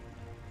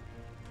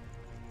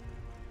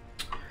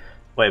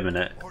 Wait a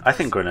minute. I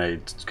think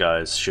grenade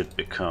guys should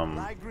become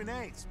like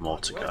grenades.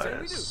 mortar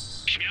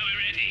guys. Now we're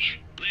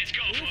ready. Let's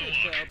go for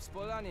a walk. Helps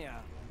Polania.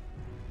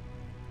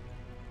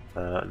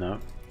 No.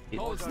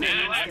 Hold on,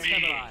 Stand by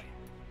stand me. by.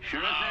 Sure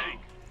thing.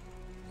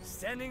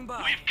 Standing by.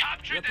 We've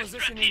captured Your the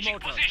position is strategic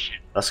mortar. position.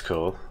 That's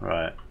cool.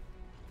 Right.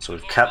 So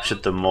we've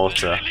captured the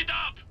mortar. Fill it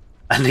up.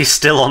 And he's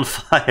still on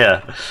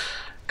fire.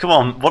 Come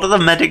on, what are the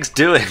medics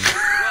doing?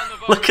 One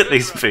of Look our at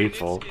these veteran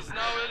people. units is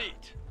now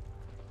elite.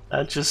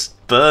 They're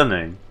just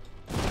burning.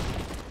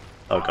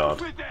 Oh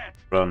God. With that.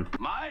 Run.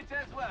 Might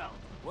as well.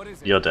 What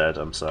is it? You're dead,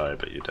 I'm sorry,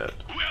 but you're dead.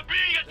 We are being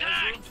There's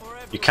attacked. room for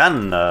You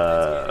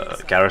everyone.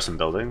 can garrison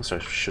buildings, so I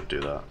should do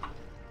that.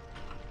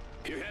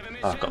 You have a Oh,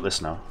 mission? I've got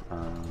this now.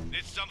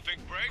 Did something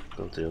break?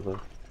 Build the other.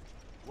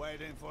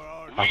 Waiting for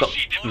orders. I've got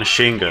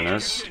machine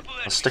gunners.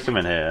 I'll stick them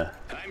in here,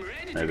 I'm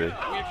ready maybe. to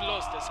go. We've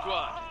lost a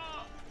squad.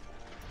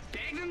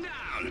 Take them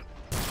down.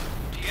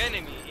 The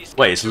enemy is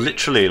Wait, it's capturing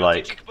literally a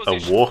like strategic a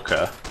position.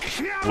 walker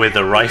with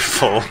a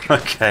rifle.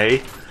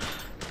 Okay.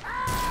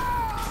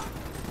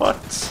 What?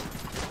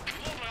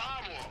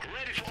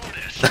 Ready for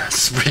orders.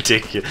 That's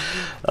ridiculous.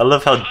 I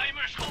love how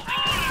Timers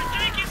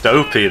holding. Take it.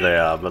 dopey they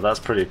are, but that's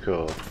pretty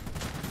cool.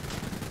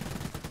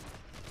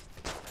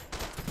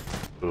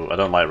 Ooh, I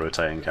don't like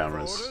rotating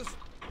cameras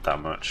that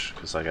much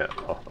because I get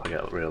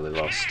really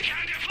lost.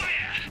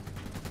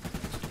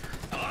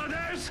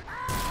 Orders.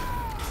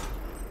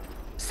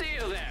 See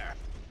you there.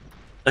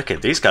 Okay,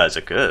 these guys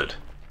are good.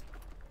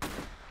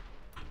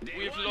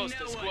 We've lost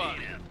a squad.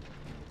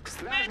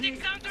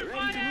 Medics under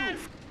fire.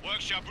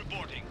 Workshop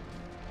reporting.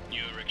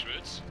 New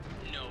recruits.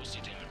 No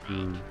sitting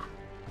around.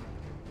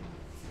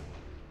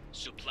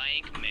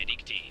 Supplying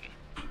medic team.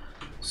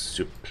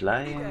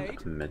 Supplying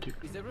medic.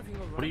 Is everything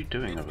all right? What are you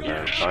doing over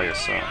there by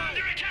yourself?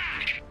 Under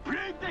attack.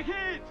 Break the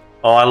hit.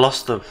 Oh, I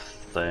lost the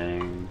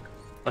thing.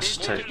 Let's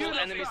just take Multiple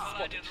enemies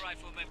spotted.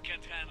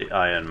 the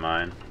iron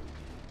mine.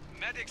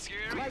 Medics here.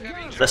 We have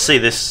injured. Let's see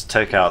this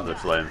take out the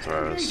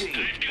flamethrowers.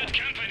 I've got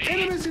company.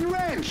 Enemies in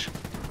range.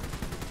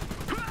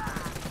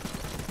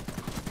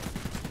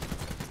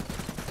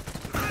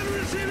 I'm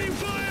receiving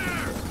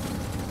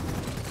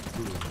fire.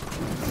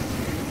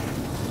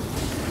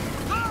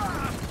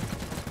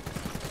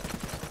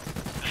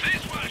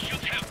 This one should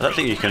help. I don't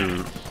think you can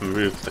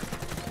move the.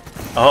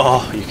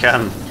 Oh, you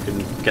can.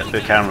 You can get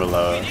the camera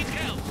lower. Need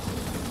help.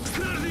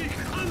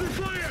 Under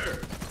fire.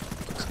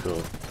 Looks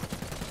cool.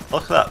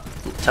 Look at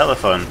that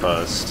telephone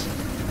post.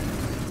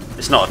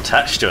 It's not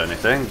attached to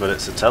anything, but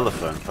it's a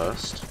telephone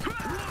post.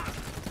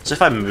 So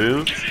if I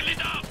move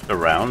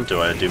around,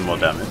 do I do more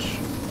damage?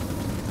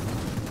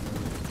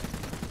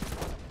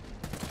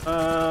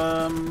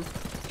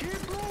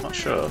 Not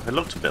sure. It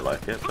looked a bit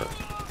like it, but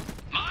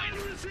Mine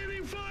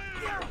receiving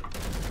fire.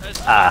 A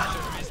Ah.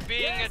 structure is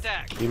being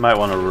attacked. you might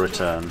want to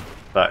return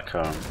back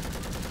home.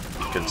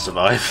 You can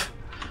survive.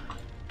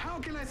 How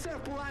can I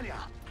serve Polania?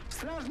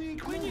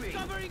 Stражник moving.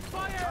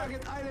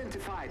 Target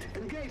identified.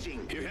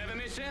 Engaging. You have a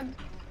mission?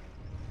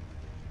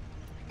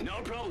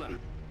 No problem.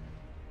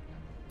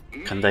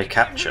 Can they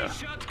capture?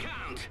 Shot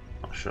count.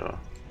 Not sure.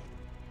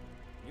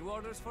 New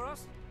orders for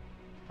us?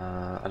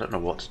 I don't know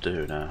what to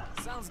do now.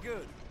 Sounds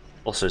good.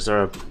 Also, is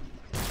there a...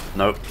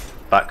 Nope.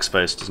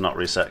 Backspace does not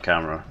reset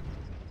camera.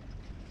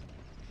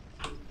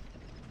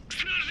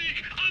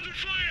 Straznik under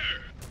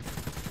fire.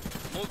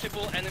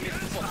 Multiple enemies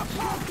spotted.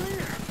 All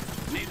clear.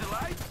 Need a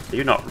light? Are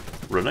you not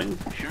running?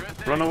 Sure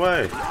thing. Run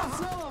away.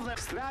 That's all of them.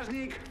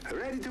 Stражnik,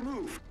 ready to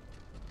move.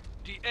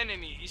 The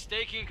enemy is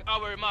taking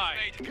our mine.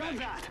 Got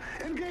that.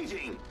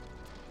 Engaging.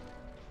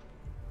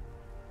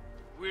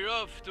 We're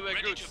off to a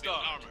Ready good to build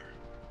start. armor.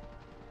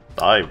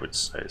 I would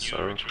say so.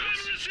 I'm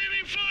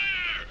receiving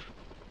fire.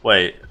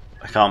 Wait,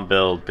 I can't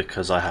build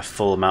because I have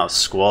full amount of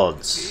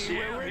squads.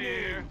 We're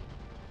winning.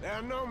 They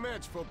are no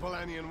match for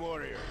Polanian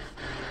warriors.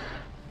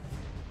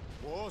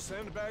 More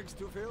sandbags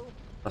to fill?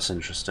 That's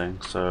interesting.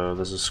 So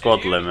there's a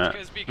squad unit limit.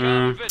 has become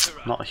Mm,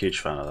 veteran. not a huge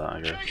fan of that,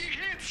 I guess. Taking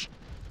hits.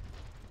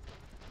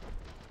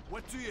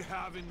 What do you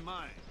have in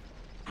mind?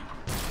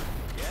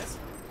 Yes?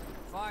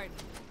 Fine.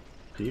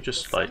 Can you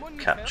just Someone like need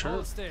capture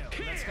help? it? Hold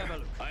still. Let's have a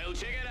look. I'll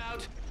check it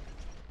out.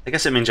 I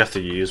guess it means you have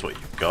to use what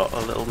you've got a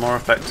little more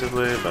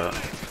effectively, but...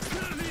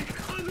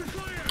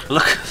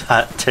 Look at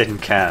that tin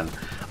can.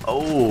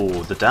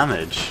 Oh, the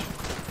damage.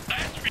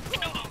 Let's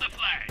rebuild the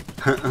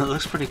flag. It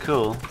looks pretty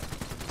cool.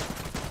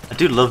 I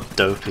do love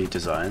dopey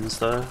designs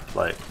though.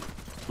 Like,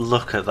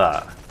 look at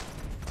that.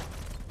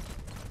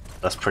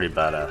 That's pretty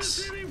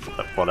badass.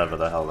 Whatever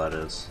the hell that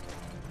is.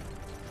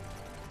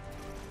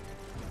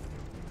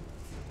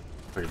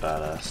 Pretty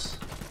badass.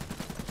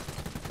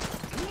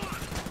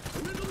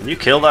 Can you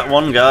kill that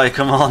one guy?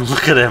 Come on,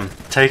 look at him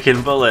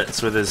taking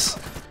bullets with his.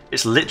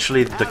 It's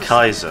literally the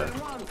Kaiser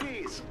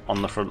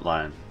on the front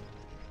line.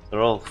 They're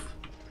all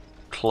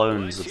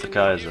clones of the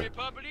Kaiser.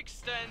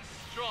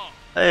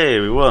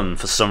 Hey, we won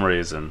for some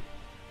reason.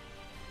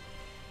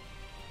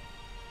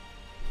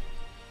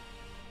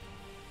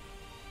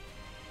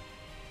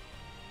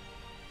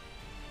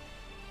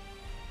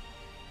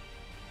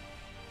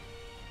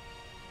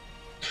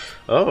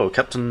 Oh,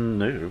 Captain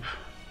Noob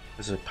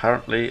is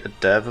apparently a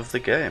dev of the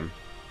game.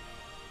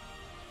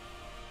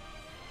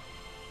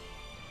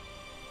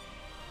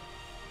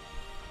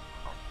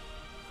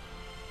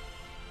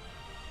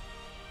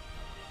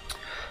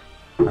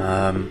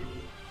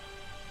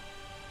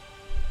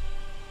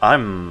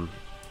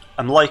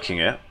 I'm liking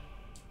it.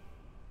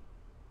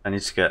 I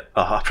need to get.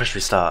 Oh, I press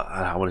restart.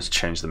 I wanted to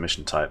change the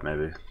mission type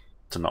maybe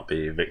to not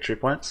be victory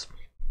points.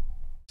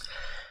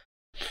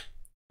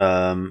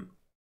 Wait,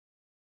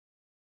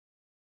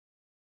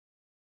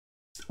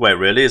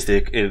 really? Is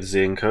the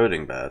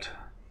encoding bad?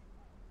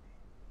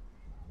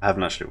 I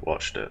haven't actually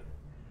watched it.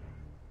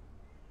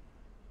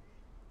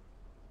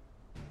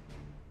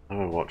 I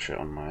will watch it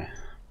on my.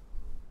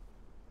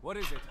 What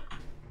is it?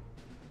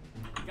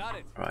 Got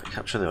it. Right,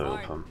 capture the oil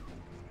Fine. pump.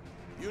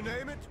 You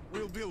name it,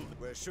 we'll build it.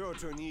 We're sure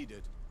to need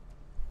it.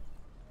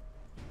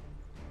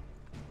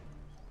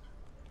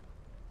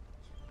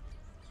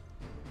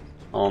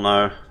 Oh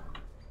no.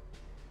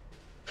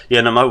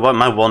 Yeah, no,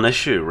 my one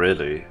issue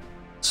really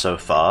so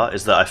far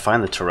is that I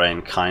find the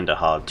terrain kinda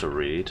hard to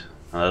read.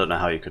 And I don't know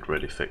how you could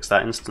really fix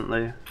that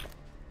instantly.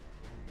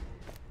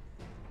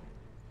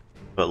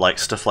 But like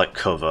stuff like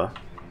cover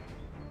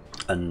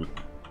and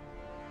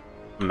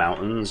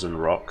mountains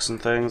and rocks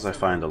and things I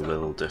find a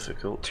little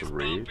difficult to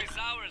read. It's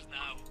ours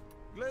now.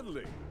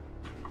 Gladly.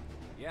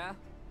 Yeah.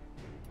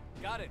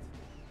 Got it.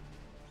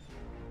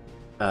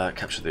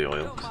 Capture the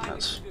oil,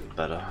 that's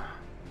better.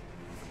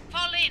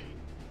 Fall in.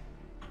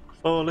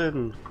 Fall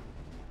in!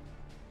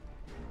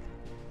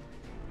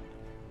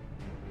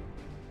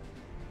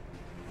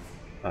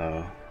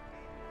 Oh.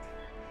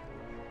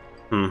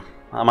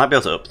 I might be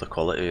able to up the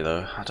quality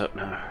though, I don't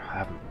know.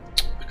 I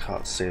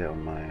can't see it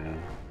on my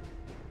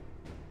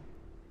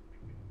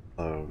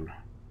phone.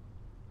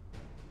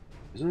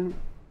 Isn't it?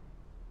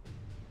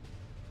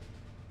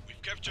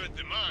 We've captured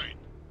the mine.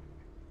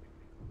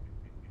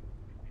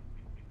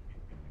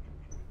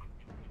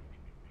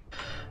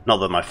 Not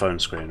that my phone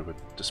screen would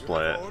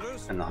display it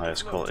in the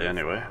highest quality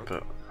anyway,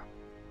 but...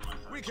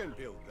 We can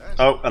build that.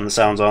 Oh, and the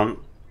sound's on.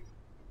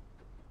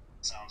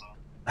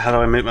 How do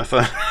I mute my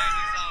phone?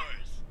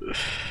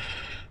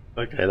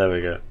 Okay, there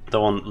we go.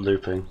 Don't want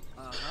looping.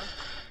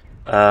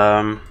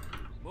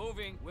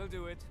 Moving. We'll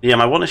do it. Yeah,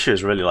 my one issue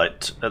is really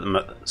like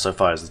so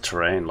far is the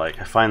terrain. Like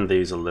I find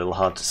these a little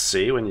hard to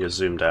see when you're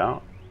zoomed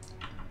out.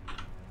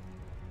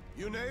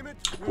 You name it,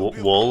 we'll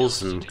build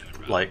Walls and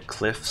like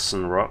cliffs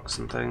and rocks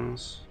and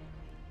things.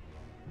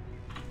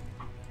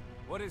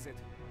 What is it?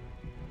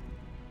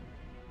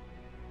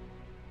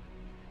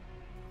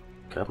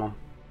 Come on,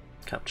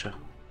 capture.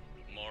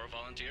 More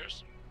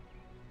volunteers?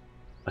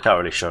 I can't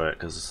really show it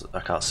because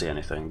I can't see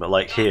anything. But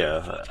like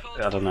here,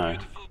 I don't know.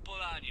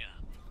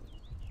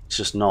 It's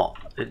just not.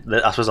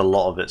 I suppose a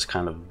lot of it's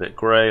kind of a bit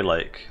grey.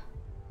 Like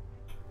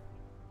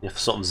you have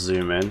to sort of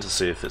zoom in to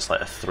see if it's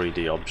like a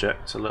 3D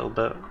object a little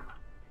bit.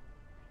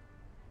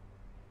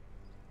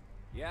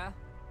 Yeah.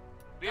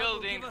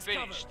 Building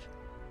finished.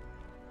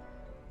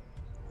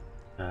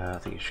 I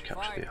think you should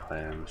capture the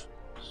IMs.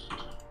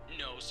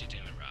 No sitting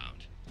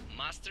around.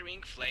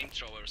 Mastering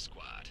flamethrower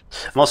squad.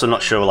 I'm also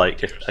not sure.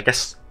 Like, if I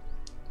guess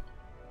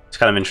it's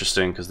kind of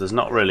interesting because there's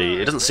not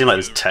really. It doesn't seem like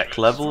there's tech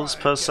levels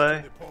per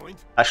se.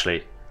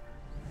 Actually,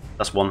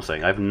 that's one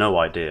thing. I have no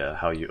idea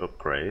how you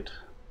upgrade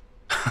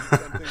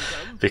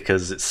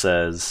because it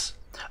says.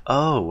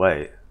 Oh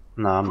wait,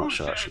 no, I'm not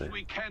sure actually.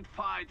 We can't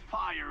fight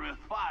fire with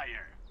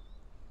fire.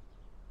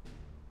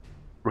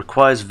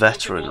 Requires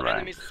veteran Multiple rank.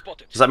 enemies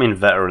spotted. Does that mean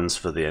veterans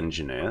for the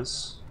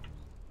engineers?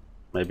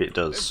 Maybe it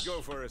Let's does. go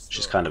for a Which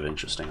is stroll. kind of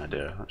interesting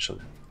idea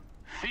actually.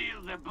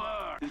 Feel the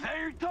burn.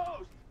 There it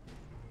goes.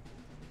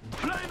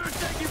 Flamers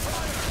taking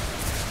fire.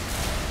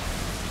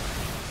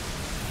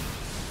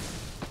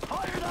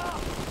 Fired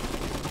up.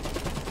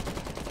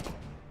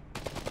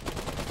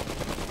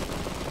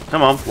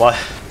 Come on, why?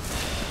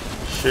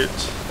 Shoot.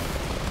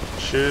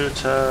 Shoot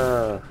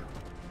her.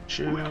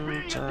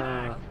 Shoot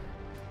her.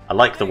 I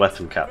like the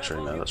weapon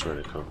capturing though, that's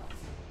really cool.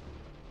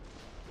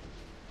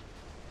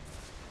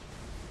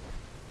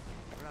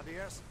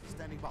 Grenadiers,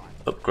 standing by.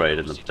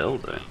 Upgrading the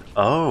building.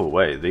 Oh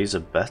wait, these are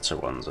better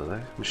ones, are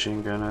they?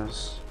 Machine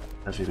gunners,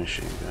 heavy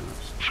machine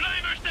gunners.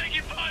 Flamers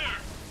taking fire!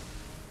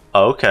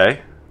 Oh,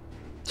 okay.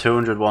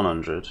 200,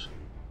 100.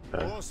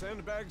 Okay. More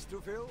sandbags to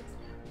fill?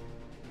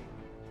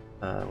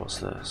 What's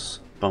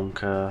this?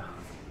 Bunker.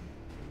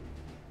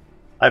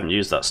 I haven't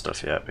used that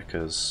stuff yet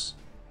because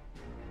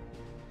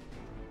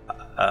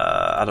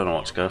I don't know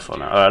what to go for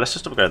now. Alright, let's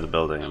just upgrade the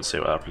building and see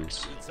what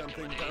happens. Did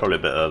something done? Probably a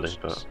bit early,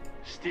 but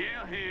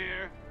Still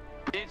here.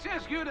 It's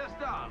as good as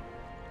done.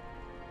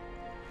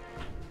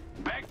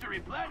 Back to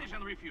replenish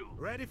and refuel.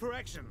 Ready for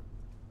action.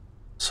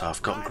 So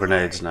I've got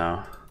grenades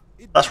now.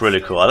 That's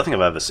really cool. I don't think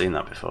I've ever seen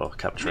that before,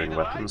 capturing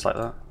weapons like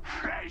that.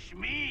 Fresh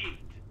meat.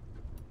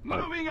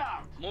 Like, Moving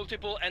out.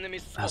 Multiple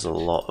enemies has a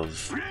spotted. lot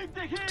of Bring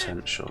the hit.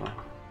 potential.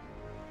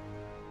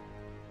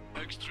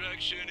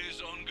 Extraction is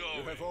You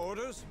ongoing. have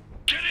orders?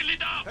 Get it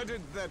lit up.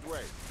 Headed that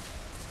way.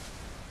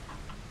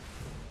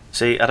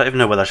 See, I don't even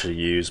know whether I should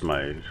use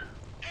my Enemy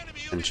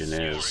units.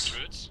 engineers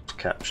Recruits. to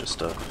capture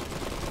stuff.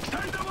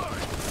 Send the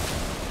word.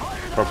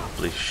 Fire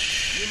Probably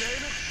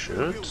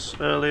should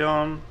early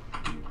on.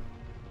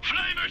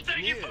 Flamers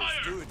taking Yes,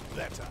 fire. do it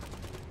better.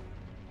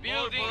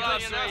 Building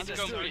lioness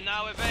company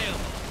now available.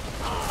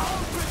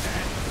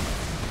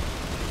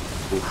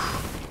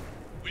 Oof.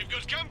 We've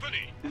got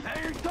company.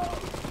 There it goes.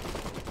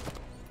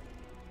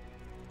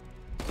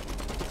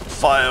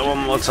 Fire one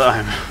more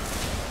time.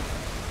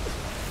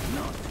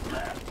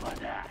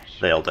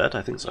 They all dead?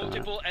 I think so.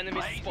 Multiple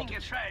enemies Blazing spotted.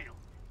 a trail.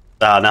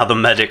 Ah, now the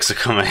medics are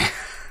coming.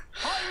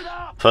 Fired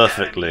up.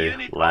 Perfectly.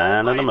 Enemy unit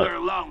Landing them operator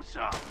up.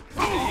 alongside.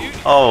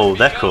 Oh,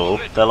 they're cool.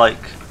 They're like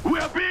We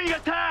are being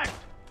attacked.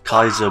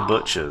 Kaiser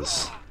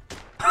Butchers.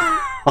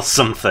 Or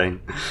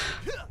something.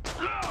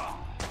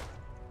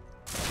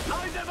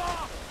 Line them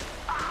up.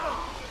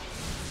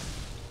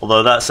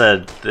 Although that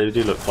said, they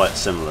do look quite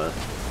similar.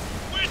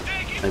 We're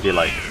taking Maybe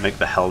like fire. make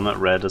the helmet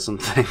red or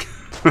something.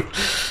 But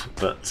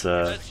 'cause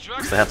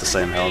they have the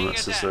same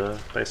helmets as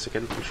basic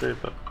infantry,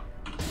 but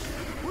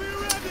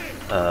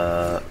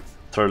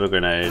throw the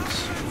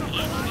grenades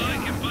Looks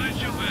like a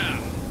bunch of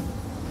them.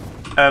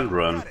 and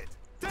run.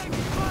 Take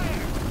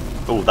fire.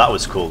 Oh, that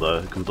was cool though.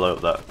 You can blow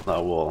up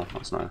that wall.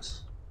 That's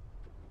nice.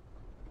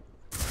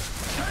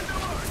 Send the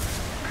word.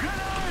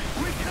 Grenade.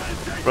 We can't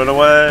take Run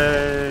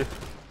away!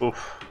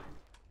 Oof.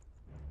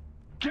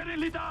 Get it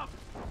lit up.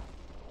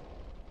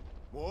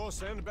 More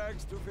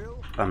sandbags to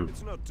fill? I'm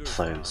It's not too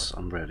playing. far.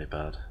 I'm really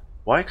bad.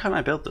 Why can't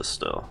I build this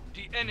still?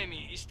 The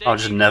enemy is I'll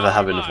just taking never our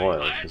have enough line.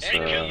 oil because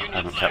I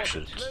haven't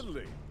captured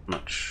Deadly.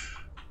 much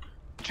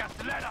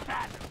Just let us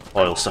at.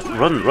 oil stuff.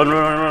 Run! Run! Run!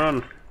 Run!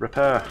 Run!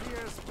 Repair.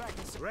 Here's back.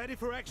 Ready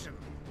for action.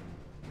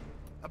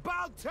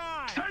 About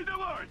time. Send the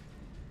word.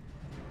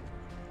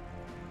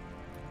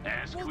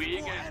 As quick Multiple as we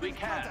enemy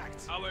can.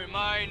 contacts. Our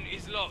mine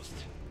is lost.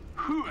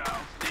 Who else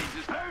needs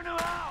this? Burn them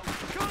out.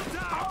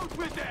 Contact. Out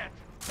with that.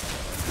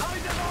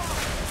 Line them up.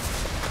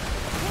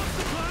 What's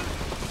the plan?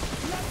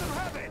 Let them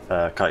have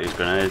it. Can't use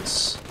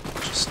grenades.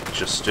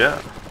 Just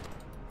yet.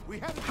 We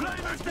have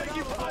Flamers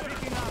taking fire.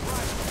 picking up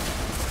rifles.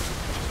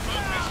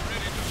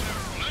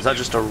 Is that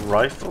just a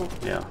rifle?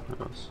 Yeah, it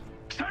was.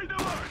 Send the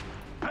word.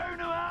 Burn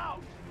them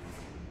out.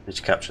 Need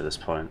to capture this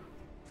point.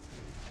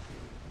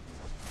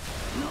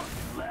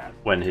 Left.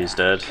 When he's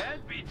dead.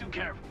 Can't be too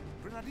careful.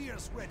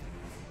 Grenadiers ready.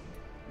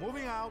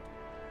 Moving out.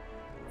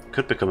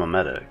 Could become a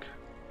medic.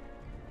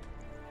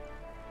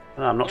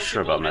 I'm not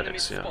sure about Multiple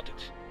medics enemies yet.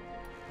 spotted.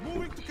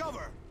 Moving to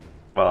cover.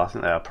 Well, I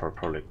think they are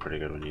probably pretty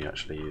good when you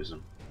actually use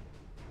them.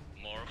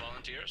 More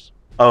volunteers.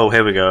 Oh,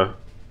 here we go.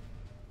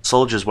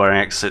 Soldiers wearing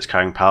X6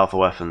 carrying powerful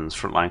weapons,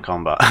 frontline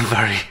combat.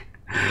 very,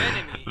 The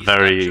enemy is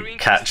very capturing a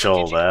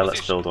catch-all strategic there. Let's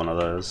position. build one of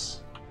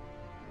those.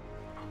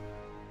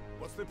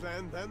 What's the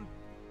plan then?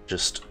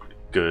 Just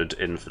good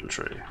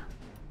infantry.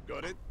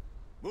 Got it.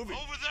 Moving.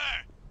 Over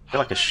there. I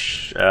feel like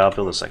yeah, I'll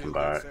build a second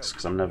barracks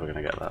because I'm never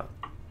gonna get that.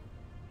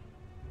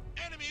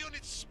 Enemy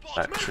units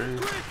spotted. Factory.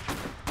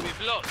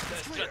 We've lost a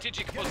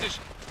strategic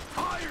position.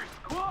 Fire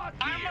squad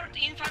here. Armored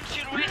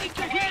infantry ready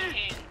to kill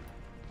him.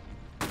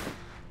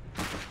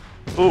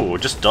 Ooh,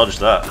 just dodged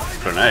that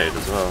grenade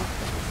as well.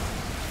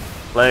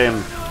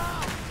 Flame.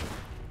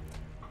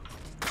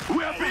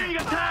 We are being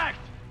attacked.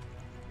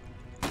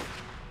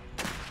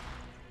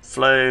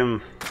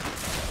 Flame.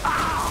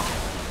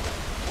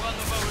 One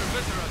of our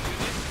veteran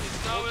units is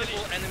now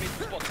multiple enemies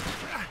spotted.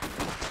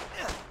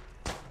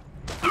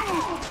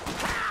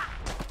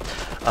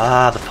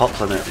 Ah, the pop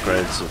limit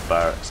upgrades of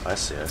barracks. I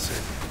see, I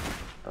see.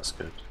 That's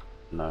good.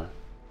 No.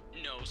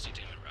 No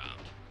sitting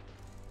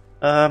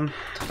around.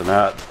 I don't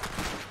know.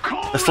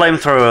 The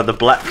flamethrower, the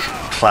black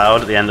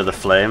cloud at the end of the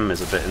flame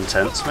is a bit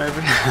intense, maybe.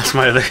 That's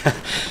my other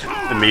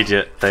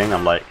immediate thing.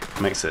 I'm like,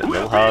 makes it a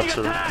little hard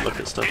to look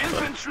at stuff,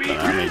 but I don't know,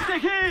 I mean,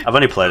 I've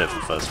only played it for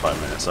the first 5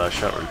 minutes, so I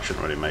shouldn't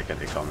really make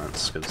any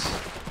comments, because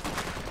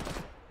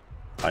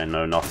I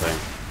know nothing.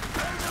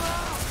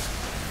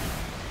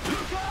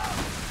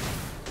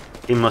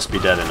 He must be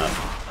dead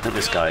enough. I think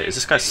this guy, is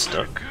this guy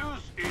stuck?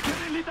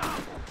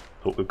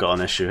 Oh, we've got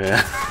an issue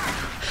here.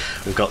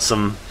 We've got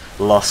some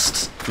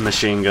lost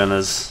machine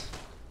gunners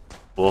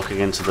walking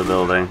into the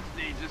building.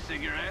 Needs a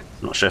cigarette.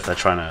 I'm not sure if they're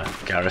trying to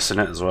garrison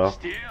it as well.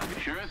 Still,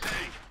 sure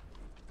thing.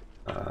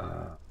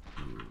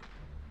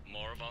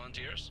 More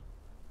volunteers.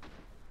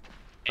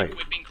 Wait.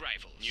 Equipping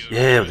rifles.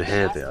 Yeah,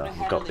 here they are.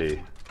 We've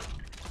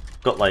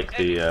got like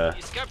the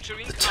Is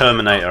capturing the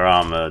Terminator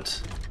armored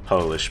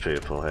Polish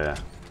people here.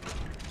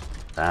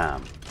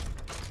 Damn.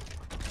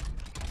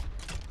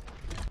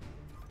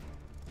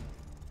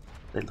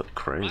 They look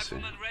crazy.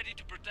 Riflemen ready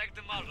to protect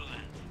the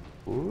motherland.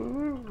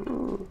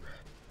 Ooh.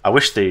 I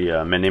wish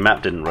the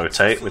mini-map didn't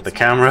rotate with the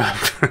camera,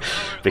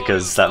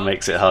 because that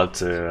makes it hard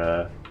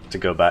to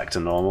go back to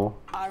normal.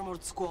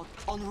 Armored squad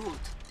en route.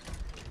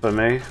 For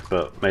me,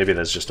 but maybe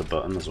there's just a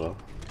button as well.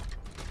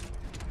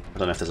 I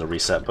don't know if there's a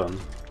reset button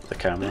for the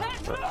camera,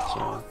 but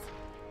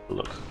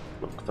look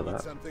for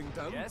that. Something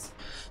done? Yes?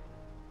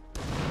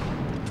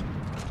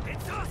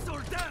 It's us or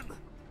them!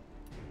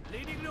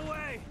 Leading the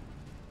way!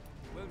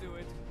 We'll do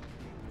it.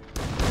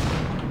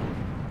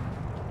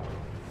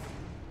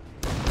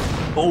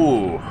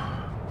 Oh!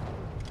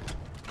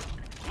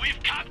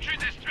 We've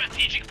captured a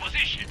strategic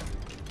position.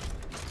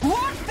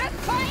 What's the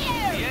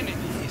fire? The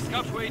enemy is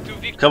halfway to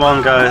victory. Come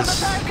on, guys!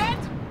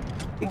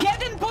 Target!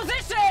 Get in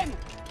position!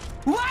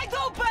 Wide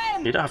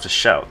open! You don't have to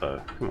shout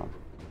though. Come on.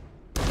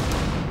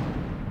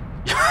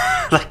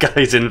 That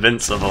guy's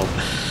invincible.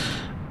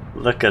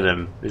 Look at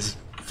him. His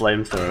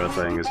flamethrower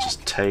thing is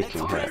just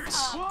taking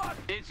hits.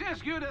 It's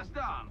as good as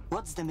done.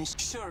 What's the mission?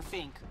 Sure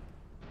thing.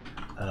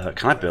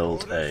 Can I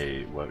build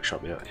a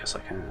workshop yet? Yes, I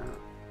can.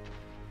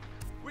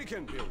 We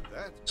can build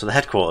that. So the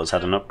headquarters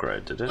had an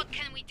upgrade, did it? What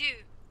can we do?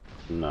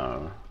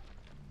 No.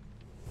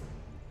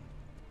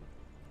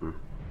 More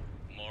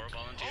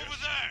volunteers. Over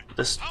there.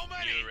 This How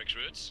many? New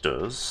recruits.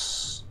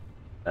 does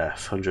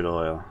F 100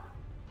 oil.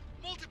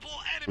 Multiple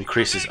enemy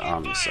Increases taking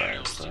army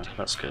fire. size though.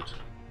 That's good.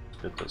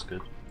 That's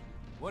good.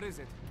 What is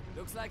it?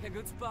 Looks like a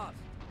good spot.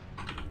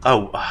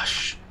 Oh,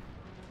 shh.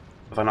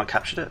 Have I not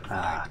captured it?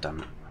 Ah, damn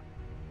it.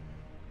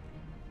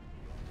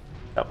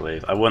 Can't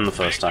believe I won the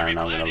first time.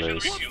 Now I'm gonna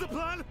lose. What's the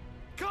plan?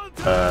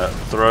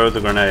 Throw the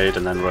grenade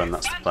and then run.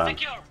 That's the Ban plan.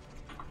 secure.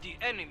 The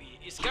enemy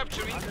is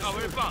capturing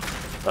our bomb.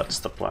 That's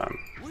the plan.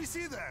 We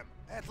see them.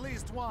 At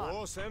least one.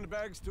 More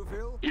sandbags to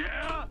fill?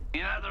 Yeah?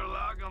 Another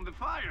log on the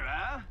fire,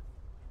 huh?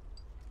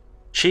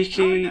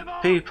 Cheeky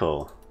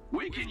people.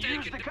 We can use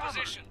Taking the the cover.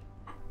 position.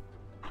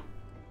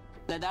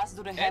 Let us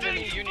do the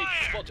Enemy heavy. unit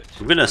spotted.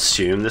 I'm gonna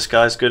assume this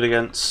guy's good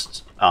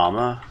against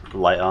armor,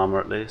 light armor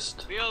at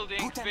least. Building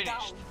Put them down.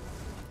 finished.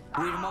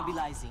 We're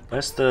mobilizing.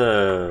 Where's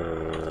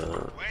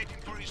the Waiting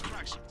for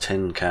instructions.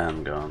 tin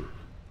can gone?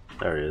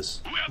 There he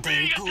is. We are They're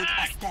being good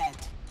as attacked. dead.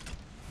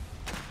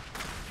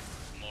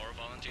 More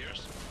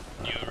volunteers.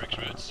 New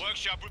recruits.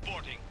 Workshop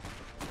reporting.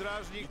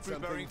 Strażnik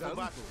preparing for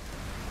battle.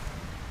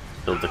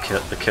 Build the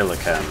killer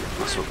can.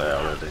 That's what they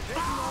are already.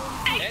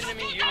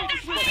 Enemy unit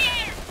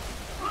spotted.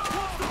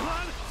 What's the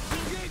plan?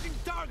 Engaging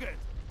target.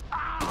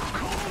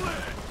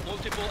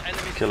 Multiple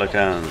enemy Killer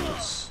spotted.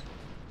 cans.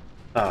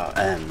 Ah,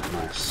 N.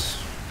 Nice.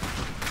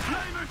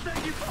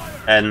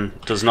 N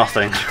does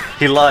nothing.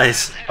 He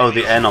lies. Oh,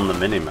 the N on the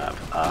minimap.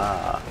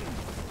 Ah.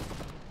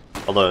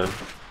 Although. Is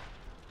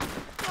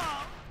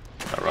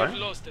that We've right?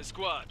 lost a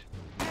squad.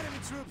 Enemy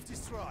troops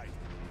destroyed.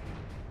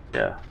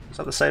 Yeah. Is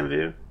that the same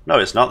view? No,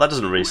 it's not. That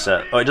doesn't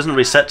reset. Oh, it doesn't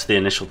reset to the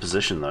initial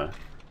position though,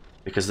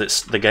 because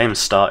the game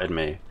started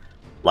me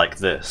like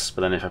this,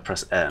 but then if I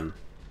press N,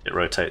 it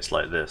rotates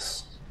like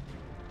this,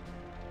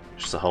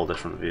 which is a whole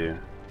different view.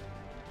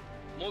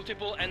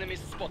 Multiple enemies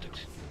spotted.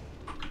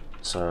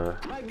 So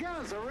My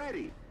guns are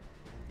ready.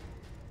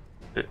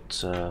 it.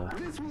 This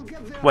will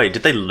get their Wait,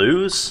 did they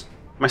lose?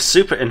 My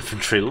super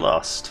infantry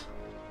lost.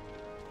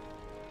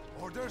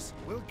 Orders.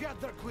 We'll get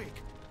there quick.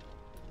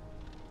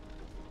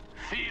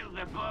 Feel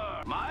the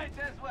burn. Might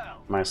as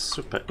well. My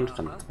super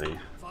infantry.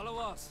 Follow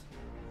us.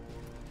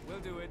 We'll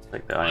do it.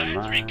 Take the Iron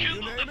Let's Mine. rekindle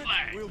You the name it,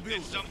 flag. we'll Did build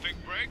it. something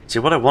break? See,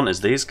 what I want is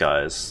these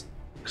guys,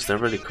 because they're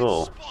really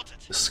cool. Spotted.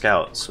 The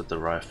scouts with the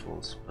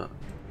rifles, but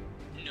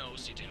No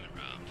sitting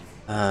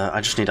around.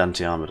 I just need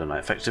anti-armor tonight.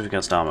 Effective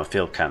against armor,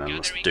 field cannon.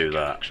 Let's do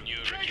that. New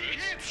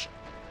recruits.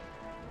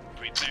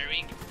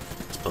 Preparing.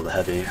 Let's build a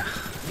heavy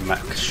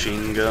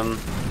machine gun.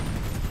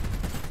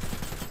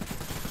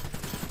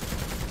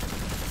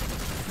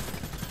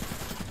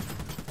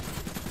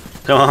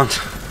 Come on.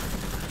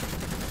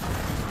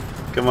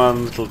 Come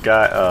on, little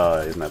guy.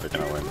 Oh, he's never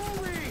gonna win.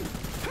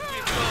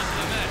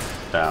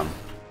 Damn.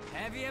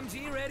 Heavy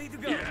MG ready to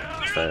go.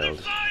 Failed.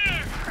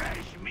 Fire! Fresh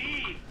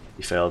meat.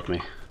 He failed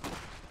me.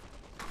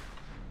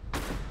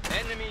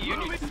 Enemy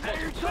unit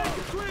spotted.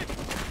 Quick.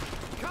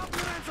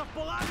 Compliments of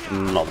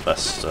Polania. Not the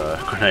best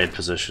grenade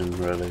position,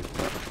 really.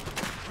 But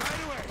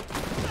Right away.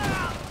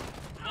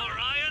 More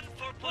iron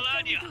for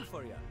Polania. Do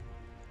for ya.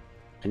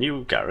 can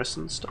you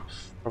garrison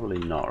stuff? Probably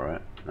not,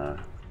 right? No.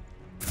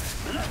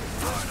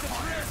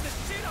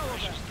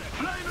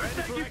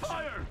 Flamers taking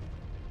fire.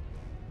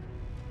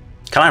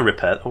 Can I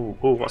repair? Oh,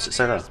 what's it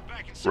say there?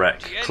 Wreck.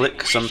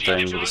 Click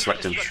something with a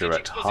select infantry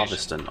wreck to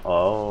harvest an.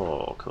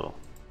 Oh, cool.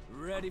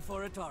 Ready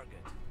for a target.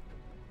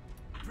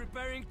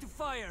 Preparing to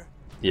fire.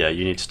 Yeah,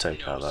 you need to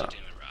take No out that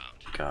sitting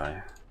around.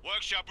 guy.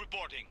 Workshop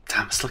reporting.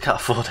 Damn, I still can't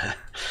afford it.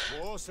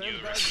 More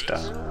sandbags.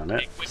 Darn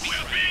it. We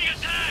are being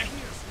attacked.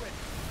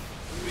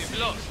 We've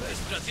lost a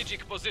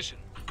strategic position.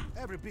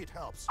 Every bit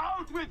helps.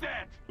 Out with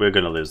it. We're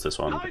gonna lose this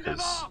one Light them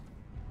because up.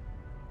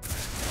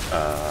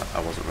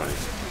 I wasn't really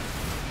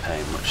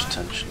paying much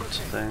attention to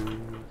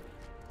things.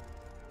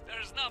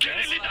 There's nothing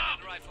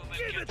like rifleman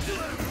can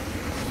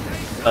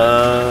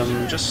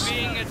do. Just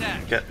Being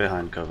attacked. get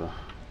behind cover,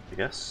 I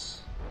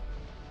guess.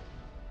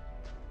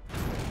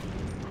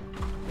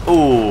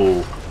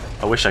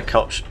 wish I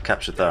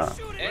captured that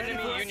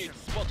Enemy unit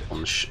spotted.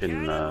 on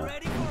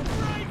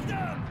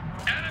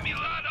Enemy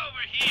lot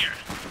over here.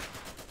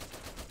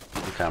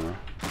 the camera.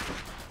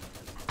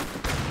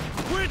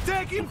 We're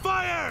taking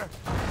fire!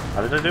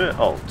 How did I do it?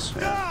 Alt.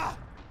 Yeah.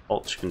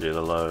 Alt. You can do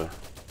the low.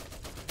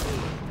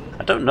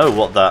 I don't know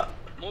what that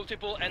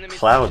Multiple enemies.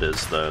 cloud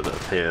is though that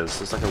appears.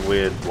 It's like a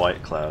weird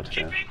white cloud.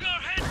 Yeah. Keeping our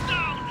heads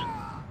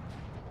down.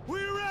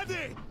 We're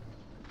ready!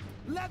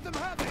 Let them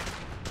have it!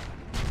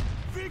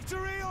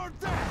 Victory or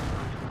death!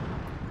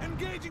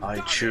 Engaging I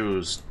target.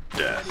 choose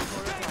death.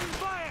 Taking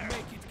fire!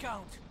 Make it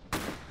count.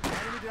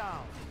 Enemy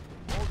down.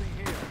 Holding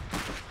here.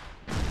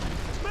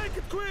 Make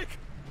it quick!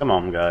 Come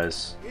on,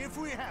 guys. If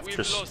we have We've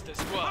to. Just- lost a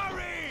squad.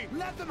 Hurry!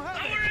 Let them have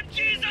Our it!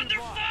 MG's under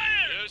fire.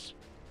 Yes.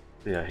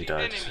 Yeah, he The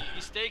died. enemy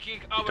is taking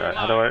He our died.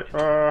 How mine. do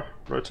I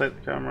rotate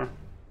the camera?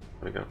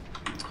 There we go.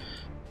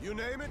 You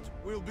name it,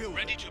 we'll build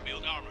Ready it. to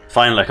build armor.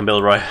 Finally, I can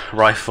build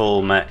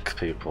rifle mech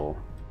people.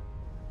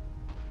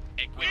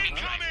 Equipment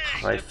coming.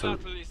 The Rifle.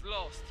 battle is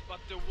lost, but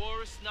the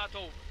war is not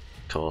over.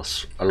 Of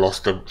course, I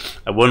lost a.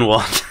 I won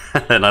one,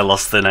 and then I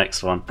lost the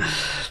next one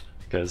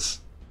because.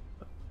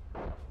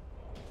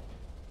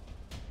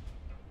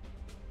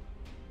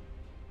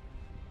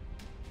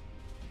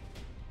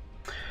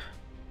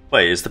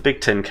 Wait, is the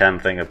big tin can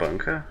thing a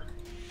bunker?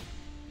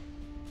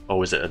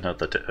 Or is it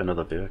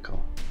another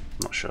vehicle? I'm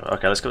not sure.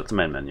 Okay, let's go to the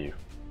main menu.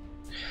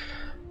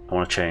 I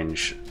want to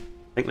change.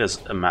 I think there's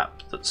a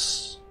map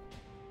that's.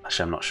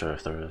 Actually, I'm not sure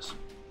if there is.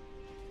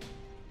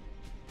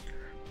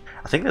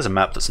 I think there's a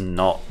map that's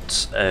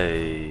not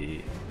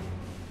a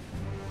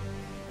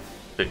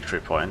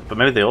victory point, but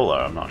maybe they all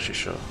are. I'm not actually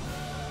sure.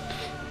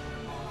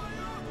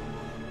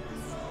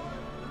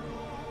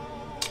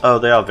 Oh,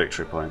 they are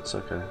victory points.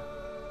 Okay.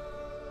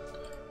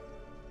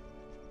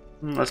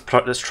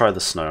 Let's try the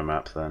snow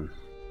map then.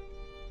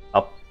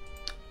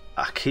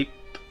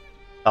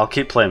 I'll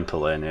keep playing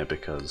Polania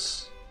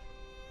because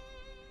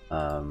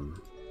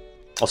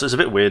also it's a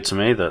bit weird to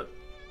me that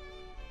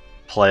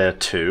player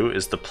 2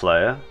 is the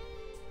player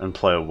and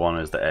player 1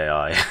 is the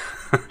AI.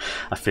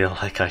 I feel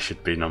like I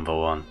should be number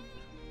 1.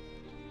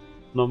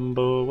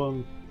 Number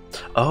 1.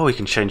 Oh, we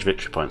can change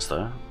victory points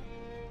though.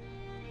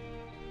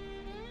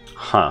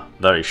 Huh,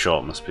 very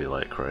short must be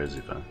like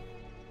crazy though.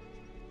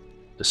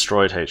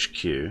 Destroyed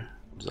HQ.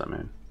 What does that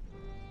mean?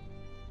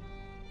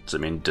 Does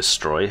it mean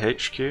destroy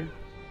HQ?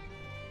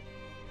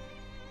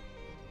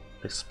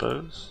 I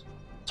suppose.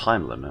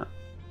 Time limit.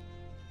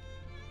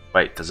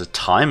 Wait, there's a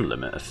time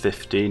limit of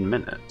 15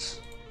 minutes.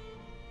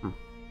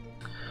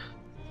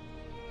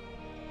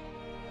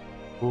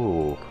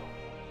 Ooh,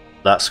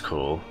 that's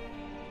cool.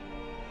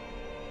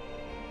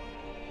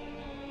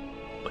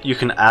 But you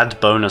can add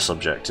bonus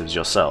objectives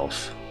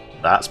yourself.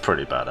 That's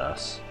pretty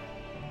badass.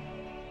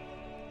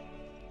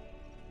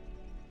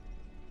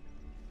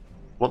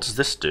 What does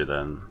this do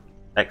then?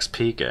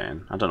 XP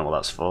gain? I don't know what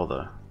that's for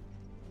though.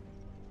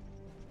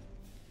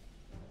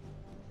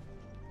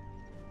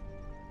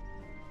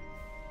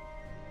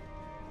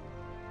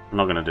 I'm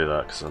not gonna do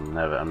that because I'm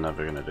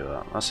never gonna do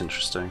that. That's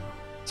interesting.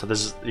 So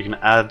you can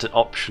add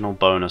optional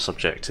bonus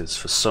objectives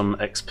for some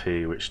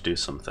XP which do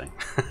something.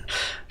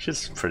 Which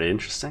is pretty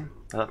interesting.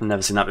 I've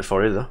never seen that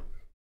before either.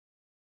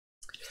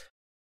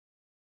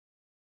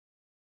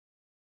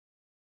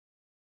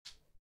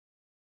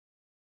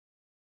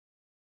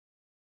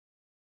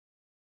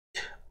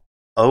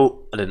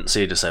 Oh, I didn't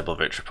see disable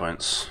victory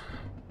points.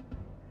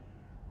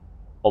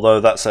 Although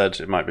that said,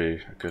 it might be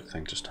a good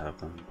thing just to have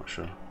them, I'm not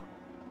sure.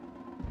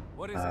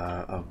 What is it?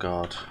 Oh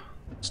god.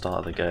 Start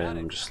of the game,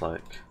 I'm just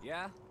like,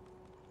 Yeah?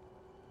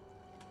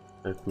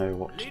 don't know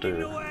what to Leading the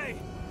do. way.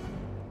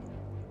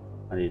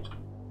 I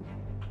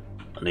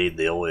need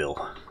the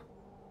oil.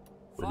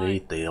 We Fine.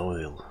 need the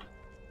oil.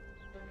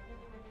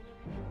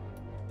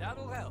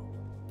 That'll help.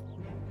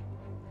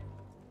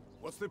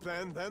 What's the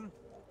plan then?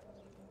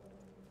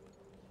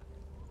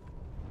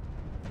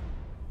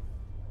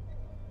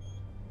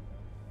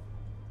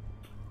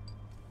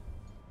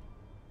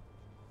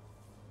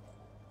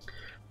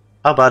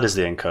 How bad is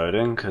the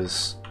encoding?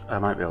 Because I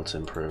might be able to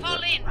improve Fall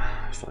it in.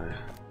 if I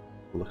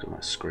look at my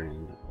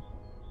screen.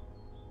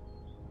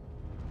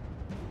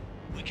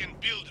 We can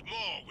build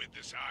more with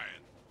this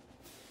iron.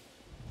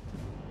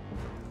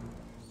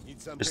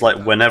 Need some It's like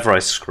paper. whenever I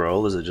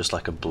scroll, is it just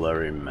like a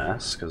blurry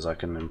mess? Because I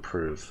can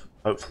improve,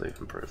 hopefully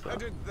improve that.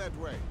 Headed that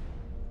way.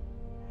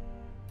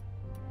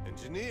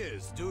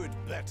 Engineers do it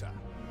better.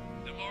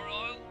 The more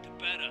oil, the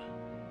better.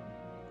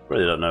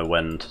 Really don't know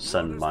when to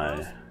send my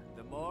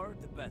The more,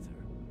 the better.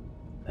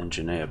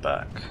 engineer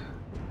back.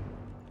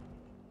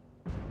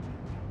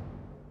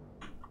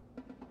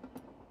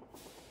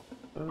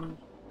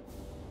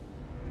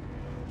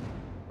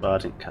 Well, I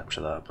didn't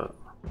capture that, but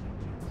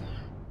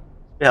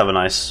we have a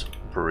nice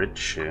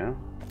bridge here.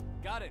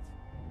 Got it.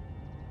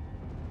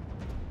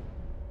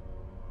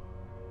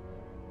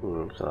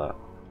 Ooh, look at that.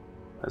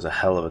 There's a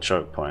hell of a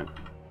choke point.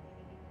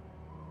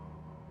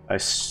 I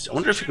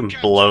wonder if you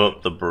can blow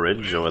up the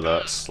bridge or whether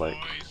that's like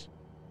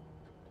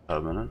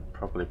permanent.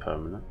 Probably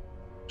permanent.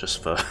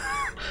 Just for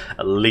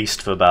At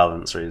least for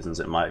balance reasons,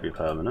 it might be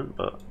permanent,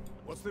 but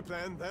What's the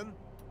plan then?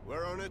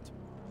 We're on it.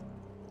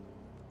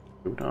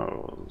 who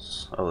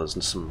knows? Oh,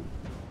 there's some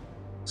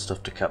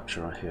stuff to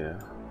capture right here.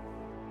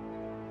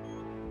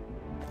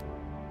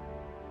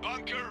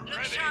 Bunker Look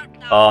ready. sharp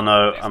now. Oh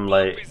no, This I'm pump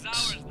late. is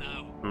ours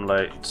now. I'm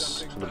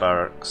late for the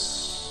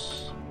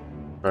barracks.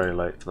 Very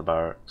late for the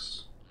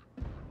barracks.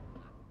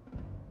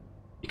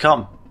 You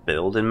can't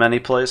build in many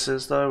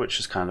places though, which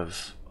is kind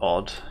of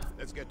odd.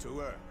 Let's get to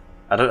work.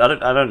 I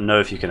don't know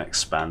if you can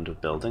expand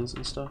with buildings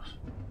and stuff.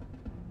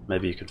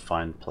 Maybe you could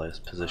find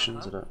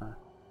positions. I don't know.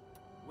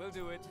 We'll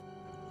do it.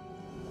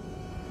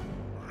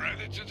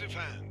 Ready to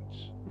defend.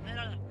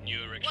 New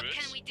What recruits.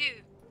 can we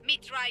do?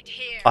 Meet right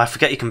here. I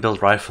forget you can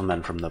build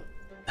riflemen from the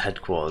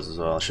headquarters as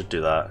well. I should do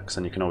that because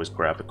then you can always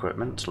grab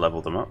equipment to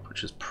level them up,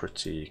 which is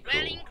pretty cool.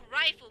 Rallying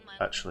rifleman.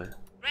 Actually,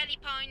 Rally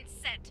point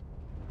set.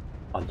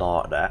 I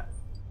like that.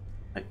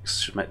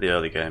 Should make the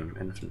early game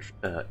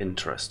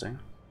interesting.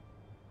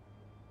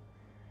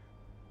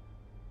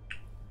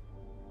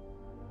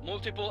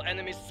 Multiple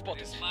enemies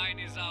spotted. This mine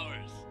is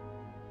ours.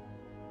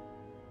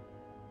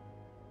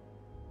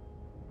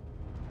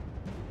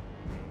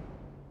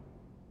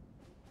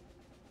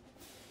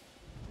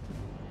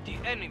 The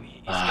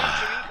enemy is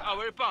capturing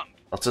our pump.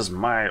 That is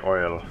my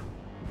oil.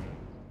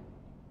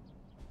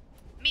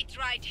 Meet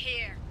right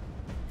here.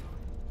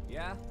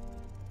 Yeah?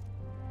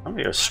 I'm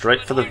gonna go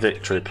straight for the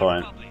victory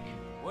point.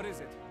 What is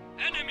it?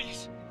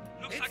 Enemies!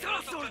 Looks like a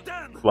lot of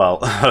them. Well,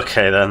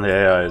 okay then, the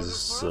AI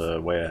is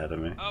way ahead of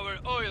me. Our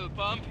oil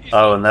pump is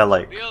Oh, and they're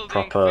like building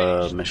proper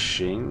finished.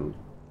 machine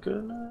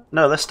gunner?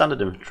 No, they're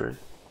standard infantry.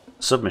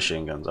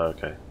 Submachine guns,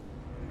 okay.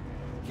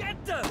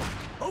 Get them!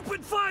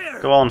 Open fire!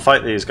 Go on,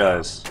 fight these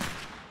guys.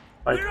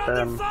 Fight We're under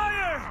them.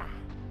 fire!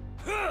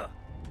 Huh.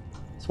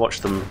 Let's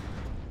watch them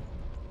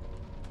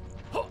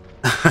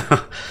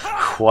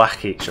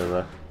whack each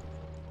other.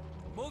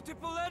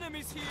 Multiple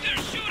enemies here! They're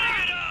shooting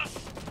at us!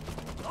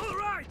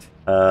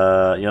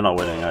 Alright! You're not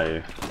winning, are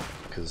you?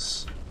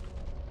 Because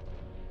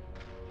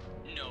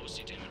No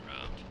sitting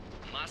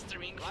around.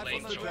 Mastering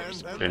Rifleman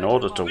flamethrowers. Then in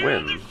order to We're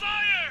under win,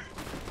 fire!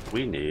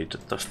 we need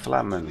the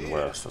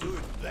Flammenwerfen. do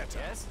it better.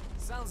 Yes?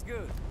 Sounds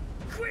good.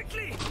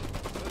 Quickly!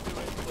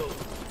 We'll do it.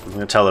 I'm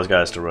gonna tell those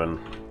guys to run,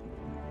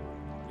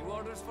 New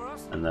orders for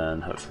us? and then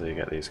hopefully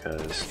get these guys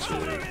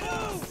to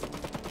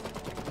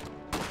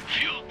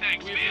Fuel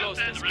tanks We've filled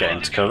lost and this get ready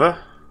into to go.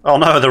 cover. Oh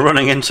no, they're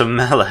running into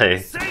melee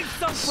Save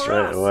some for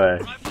straight us! away.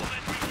 Riflemen,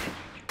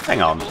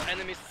 Hang on, Multiple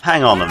enemies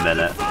hang on a We're under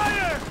minute.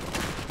 fire!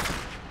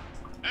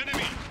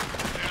 enemy.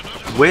 They are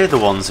not We're the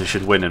ones who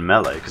should win in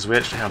melee because we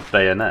actually have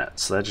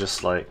bayonets. They're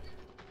just like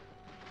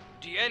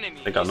The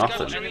enemy They got is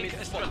nothing. capturing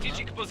a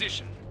strategic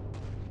position.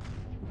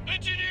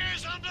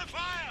 engineers under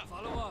fire.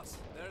 Follow us.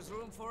 There's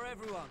room for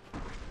everyone.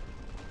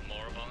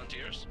 More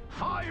volunteers?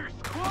 Fire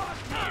squad!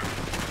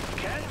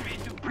 Can we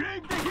to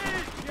bring the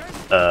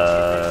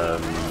heat?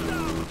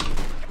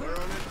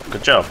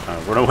 good job.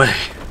 Run away.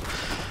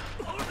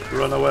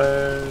 Run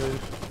away.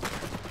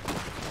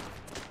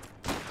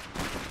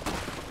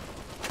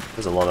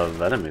 There's a lot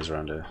of enemies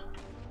around here.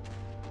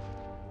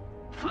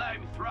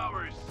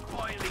 Flamethrowers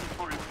spoiling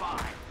for a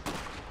fire.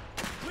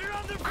 We're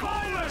under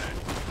fire!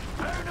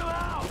 Burn them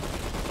out!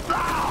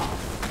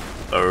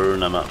 Burn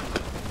them up.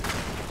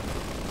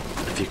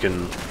 If you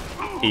can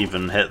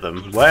even hit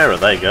them. Where are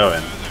they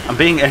going? I'm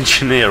being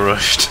engineer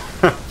rushed.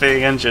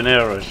 Being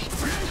engineer rushed.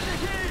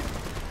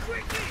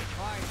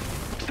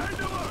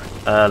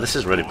 This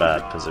is really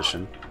bad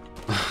position.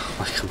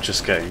 Like I'm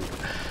just getting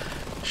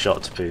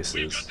shot to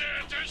pieces. Got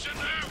their attention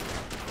now.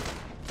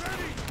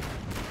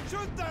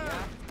 Shoot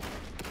them!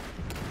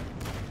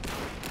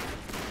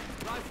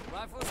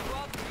 Rifle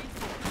squad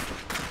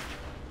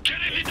reinforced. Get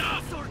it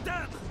up. Sort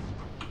them!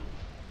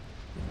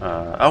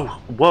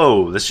 Oh,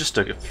 whoa! There's just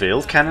a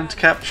field cannon to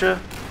capture.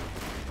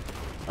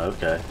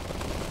 Okay.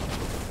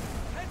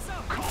 Heads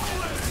up!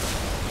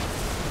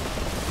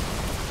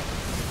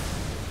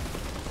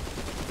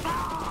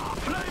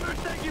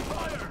 Flamers taking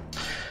fire!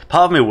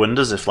 Part of me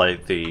wonders if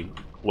like the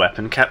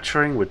weapon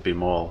capturing would be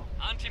more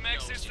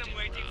Anti-mech system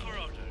waiting for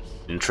orders.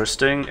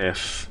 interesting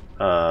if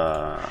Feel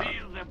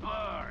the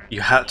burn!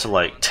 you had to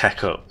like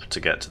tech up to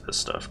get to this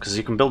stuff, because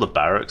you can build a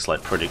barracks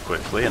like pretty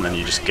quickly and then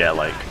you just get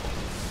like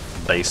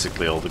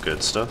basically all the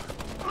good stuff.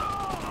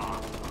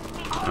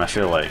 And I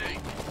feel like,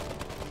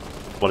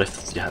 what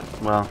if you had,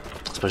 well,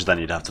 I suppose then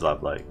you'd have to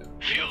have like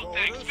Fuel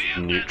tanks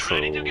filled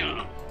neutral and ready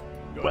to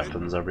go.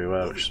 weapons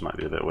everywhere, which might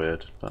be a bit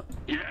weird, but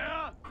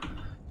Yeah!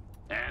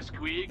 As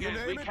quick You as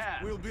we name it,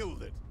 can. we'll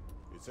build it.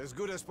 It's as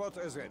good a spot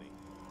as any.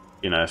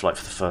 you know, if like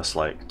for the first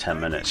like 10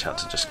 minutes you had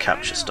to just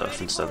capture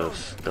stuff instead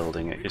of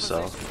building it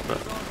yourself,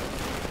 but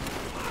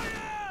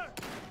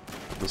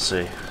we'll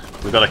see.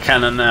 We've got a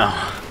cannon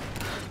now.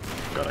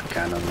 We've got a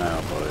cannon now,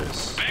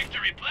 boys. Back to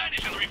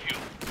replenish and refuel.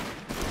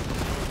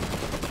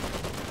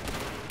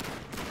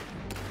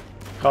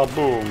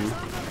 Kaboom!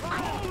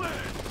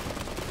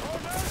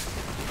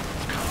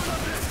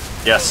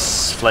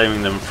 Yes,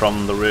 flaming them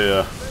from the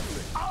rear.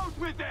 Out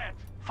with that!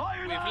 Fire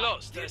We've now!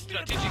 lost a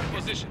strategic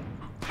position.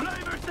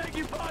 Flamers taking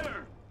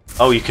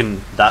Oh, you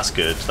can. That's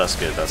good. That's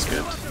good. That's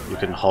good. You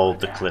can hold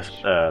the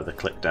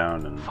click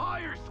down and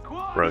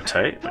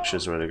rotate, which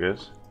is really good.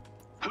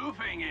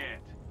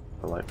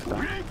 I like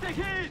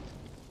that.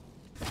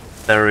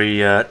 Very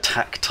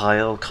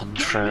tactile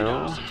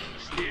control.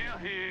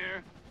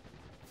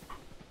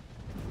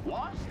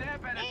 One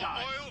step at a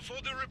time. Oil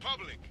for the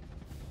Republic.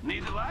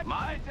 Need a light?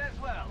 Might as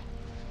well.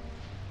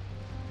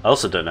 I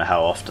also don't know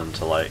how often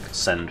to like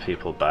send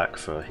people back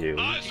for healing.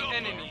 The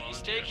enemy is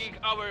taking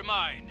our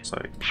mine. It's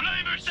like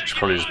should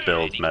probably just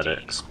build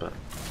medics, but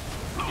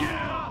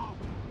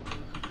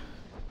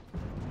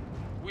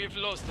We've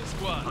lost the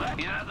squad.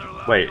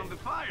 wait,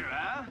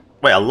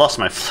 wait, I lost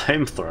my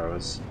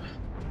flamethrowers.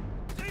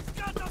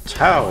 But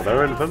how?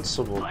 They're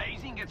invincible.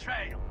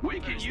 We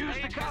can use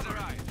the cover.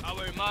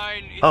 Our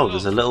mine is Oh,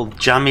 there's a little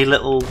jammy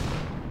little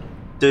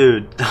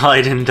dude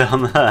hiding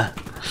down there.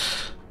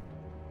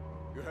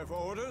 You have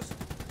orders?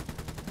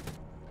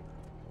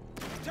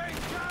 Take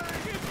cover!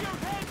 Keep your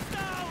heads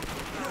down!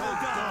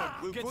 Hold on.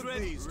 We'll Get put ready.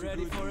 these to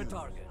Ready good for a use.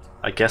 target.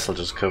 I guess I'll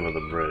just cover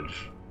the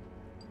bridge.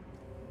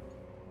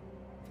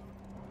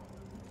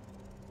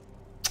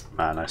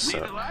 Man, I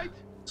suck.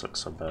 Suck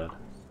so bad.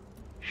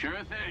 Sure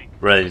thing.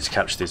 Ready to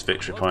capture these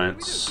victory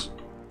points.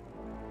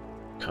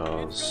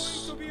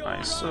 Cause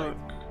I suck.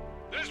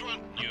 This one.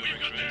 We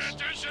got their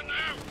attention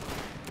now.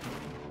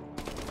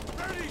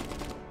 Ready!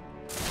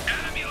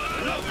 Enemy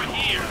line over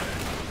here.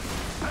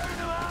 Burn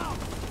them out.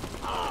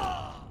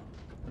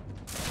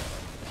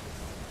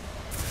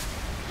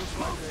 Looks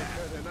like they've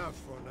had enough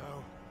for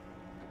now.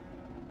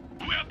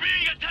 We are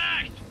being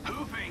attacked.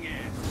 Hoofing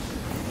it.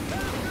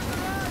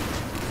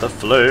 The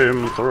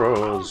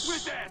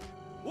flamethrowers.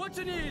 What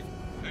you need?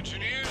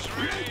 Engineers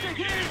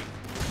ready.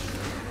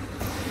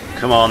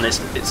 Come on, it's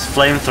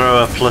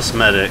flamethrower plus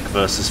medic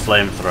versus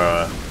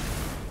flamethrower.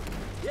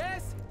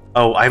 Yes?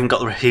 Oh, I haven't got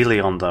the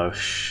Helion though.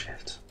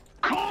 Shit.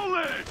 Call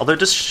it. Although it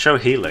does show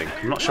healing.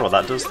 I'm not sure what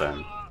that does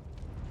then.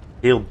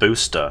 Heal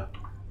booster.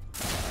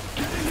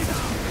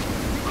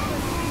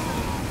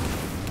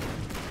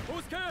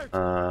 Who's scared?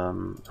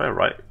 If I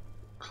right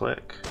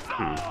click.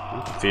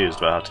 I'm confused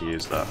about how to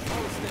use that.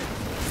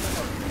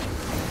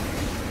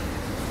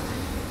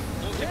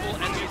 Multiple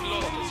enemies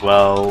lost.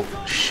 Well,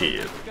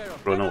 shit.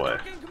 Run away.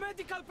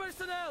 Medical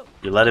personnel!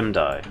 You let him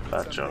die.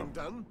 Bad Something job.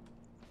 done?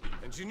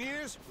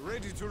 Engineers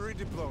ready to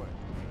redeploy.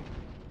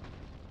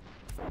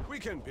 We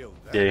can build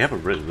that. Yeah, you have a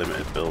really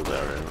limited build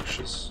area, which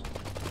is...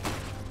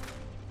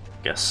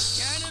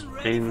 guess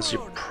means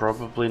you're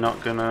probably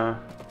not gonna...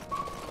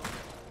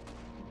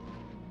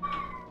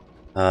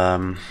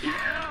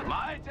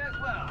 Might as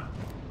well.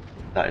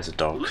 That is a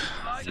dog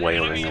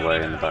wailing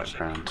away in the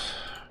background.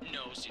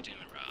 No sitting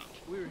around.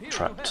 We're here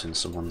Trapped in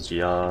someone's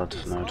yard,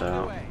 no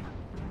doubt.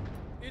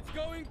 It's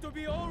going to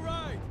be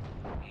alright!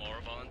 More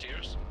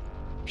volunteers?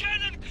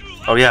 Cannon crew.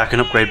 Oh yeah, I can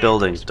upgrade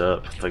buildings,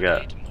 derp,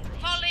 forget.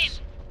 Fall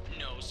in.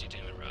 No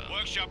sitting around.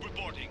 Workshop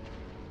reporting.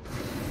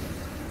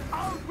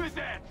 Out with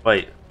it.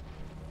 Wait.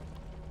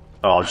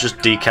 Oh, I was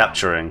just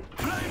decapturing.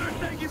 Flavor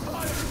taking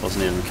fire.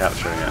 Wasn't even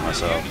capturing it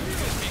myself.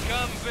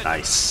 Become veterans.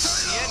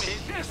 Nice. The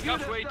enemy is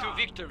halfway to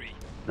victory.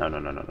 No, no,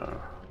 no, no, no.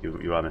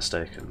 You are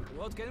mistaken.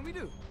 What can we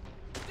do?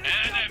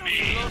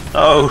 Enemy.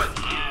 Oh!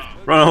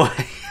 Run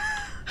away!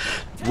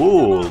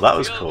 Ooh, that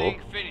was cool.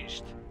 Building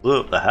finished. Blew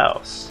up the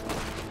house.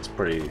 It's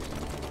pretty...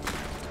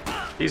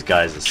 These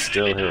guys are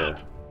still here.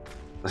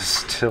 They're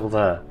still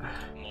there.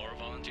 More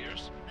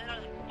volunteers.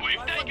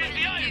 We've taken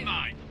the iron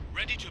mine.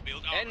 Ready to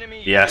build our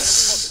Enemy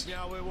Yes!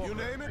 You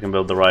name I it? can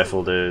build the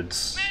rifle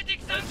dudes.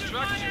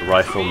 Construction The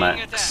rifle being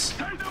mechs.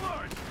 attacked. Turn the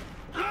word.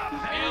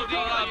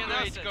 Building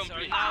upgrade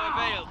complete. Now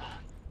available.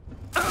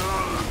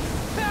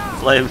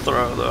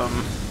 Flamethrower them.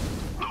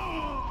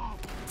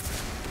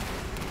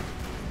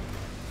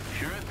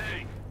 Sure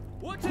thing.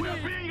 What you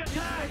need? Being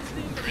attacked.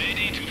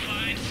 ready to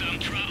find some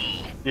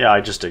trouble. Yeah,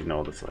 I just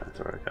ignore the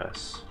flamethrower,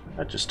 guys.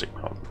 I just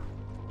ignore them.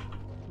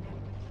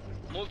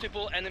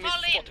 Multiple enemies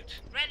Fall in. spotted.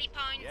 Ready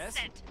point Yes?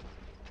 set.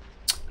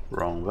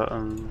 Wrong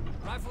button.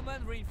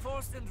 Riflemen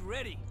reinforced and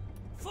ready.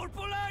 For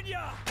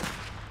Polania!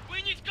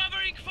 We need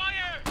covering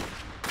fire.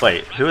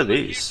 Wait, who are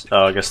these?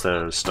 Oh, I guess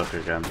they're stuck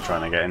again,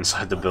 trying to get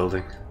inside the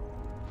building.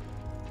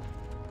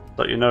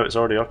 But you know it's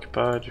already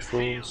occupied, you Feel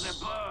the fools.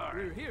 blur.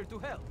 We're here to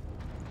help.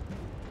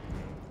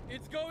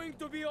 It's going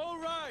to be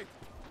alright!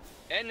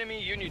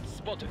 Enemy unit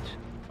spotted.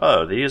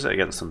 Oh, they use it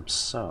against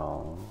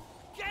themselves.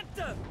 Get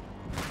them!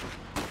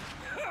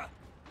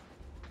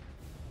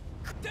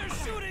 They're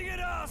shooting at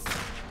us!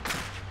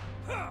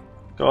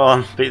 Go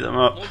on, beat them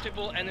up.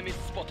 Multiple enemies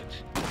spotted.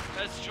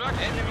 Construct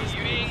enemies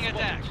being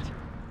attacked.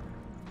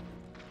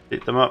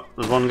 Beat them up.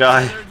 There's one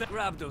guy.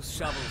 Grab those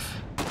shovels.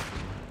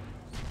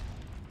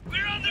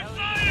 We're under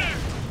fire.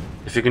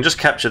 If you can just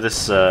capture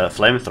this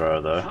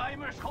flamethrower, though.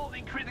 Timers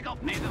holding critical.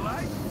 Need the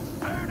light.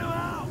 Burn them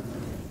out.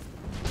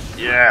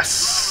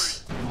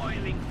 Yes!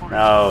 Boiling for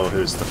Now,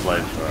 who's the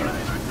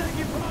flamethrower?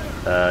 taking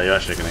fire. You're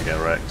actually gonna get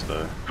wrecked,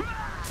 though.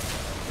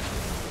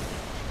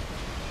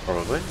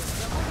 Probably.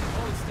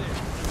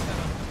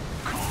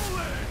 Call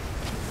it.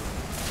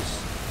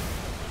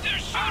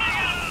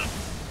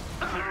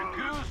 Their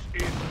goose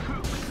is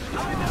cooked.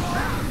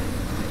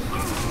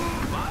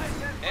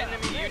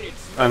 Enemy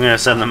units. I'm gonna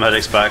send the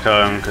medics back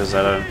home because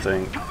I don't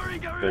think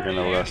they're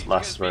gonna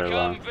last very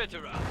long.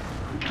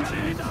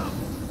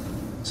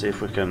 See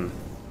if we can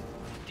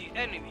The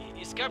enemy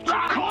is capturing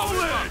our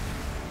front.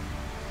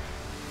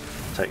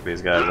 take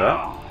these guys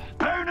out.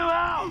 Burn them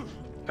out!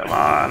 Come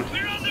on.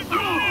 We're on the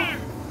floor!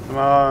 Come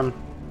on.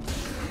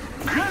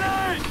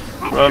 Grenade!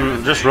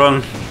 Run, just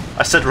run.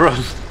 I said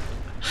run.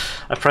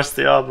 I pressed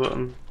the R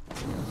button.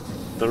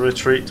 The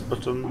retreat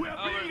button. Our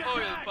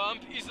oil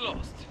pump is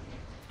lost.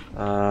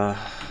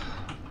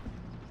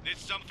 Did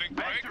something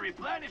break? To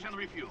replenish and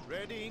refuel.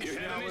 Ready? You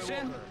have a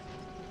mission?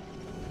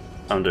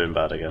 I'm doing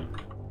bad again.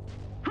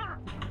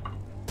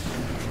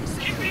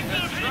 Keeping their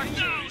heads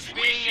down! Is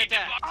being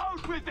attacked.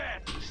 Out with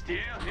it! Still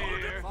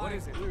here. What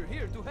is it? We're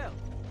here to help.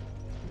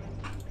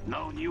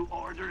 No new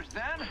orders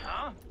then,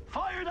 huh?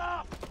 Fired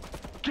up!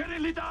 Get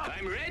it lit up!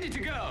 I'm ready to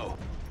go.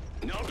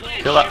 No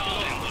place. Kill that.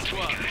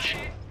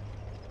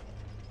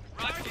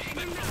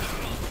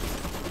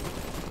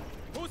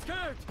 Who's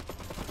hurt?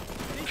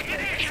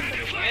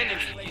 The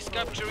enemy is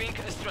capturing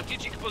a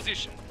strategic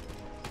position.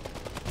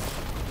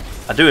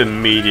 I do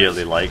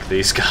immediately like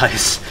these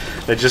guys.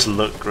 They just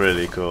look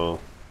really cool.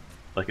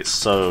 Like it's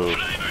so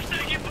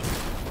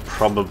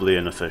probably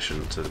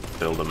inefficient to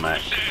build a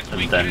mech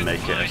and then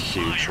make it a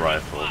huge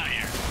rifle.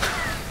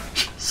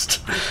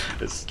 Just,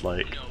 it's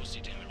like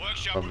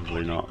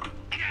probably not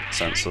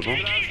sensible.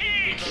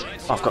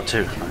 Oh, I've got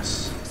two.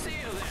 Nice.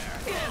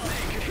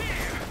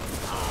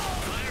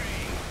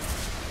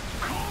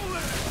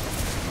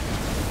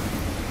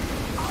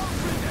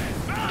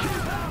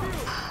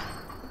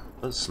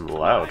 There's some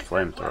loud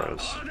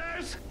flamethrowers.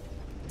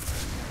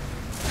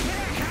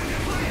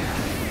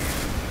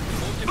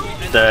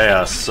 They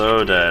are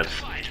so dead.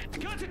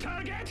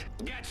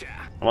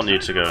 I want you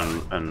to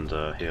go and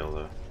heal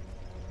though.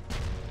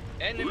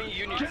 Enemy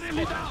units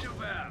lost.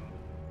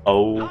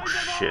 Oh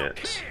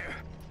shit.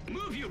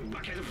 Move, you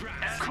bucket of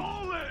rats.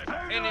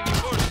 Enemy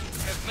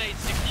forces have made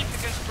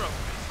significant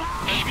progress.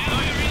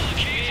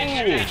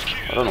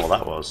 I don't know what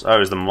that was. Oh, it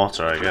was the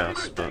mortar, I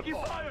guess. But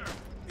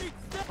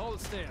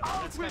Hold still.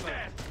 Let's have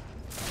a...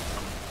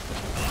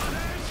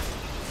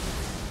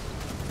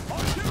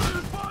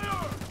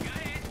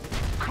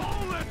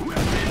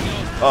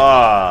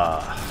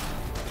 ah.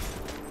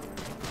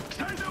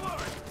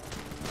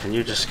 Can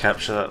you just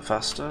capture that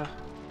faster?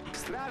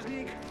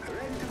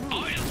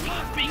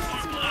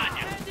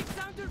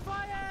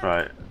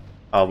 Right.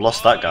 Oh, I've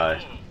lost that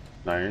guy.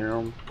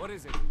 Damn. What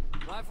is it?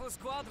 Rifle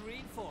squad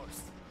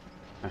reinforced.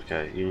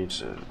 Okay, you need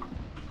to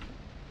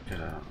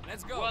get out.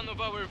 Let's go. One of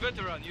our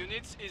veteran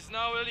units is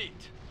now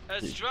elite.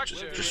 A structure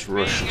Just is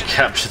rush being and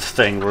attacked. capture the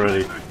thing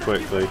really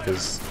quickly,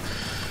 because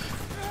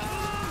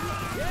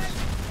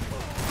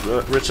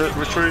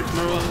retreat,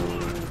 no.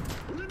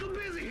 Little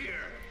busy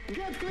here.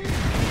 Get clear. No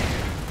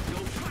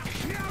fuck.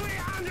 Now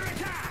we're under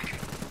attack.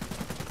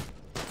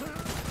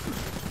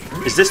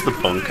 Is this the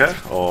bunker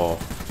or?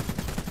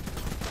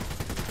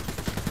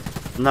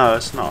 No,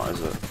 it's not,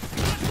 is it?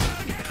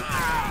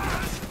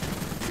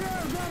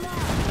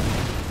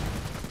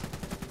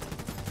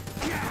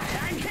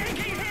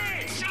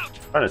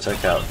 Trying to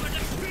take out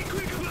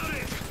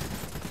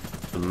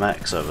the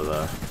mechs over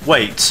there.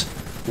 Wait,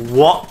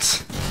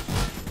 what?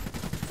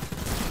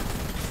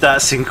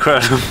 That's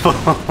incredible.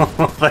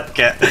 They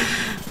get.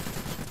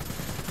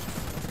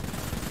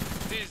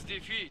 This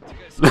defeat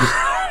has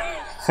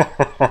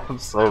I'm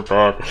so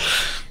bad.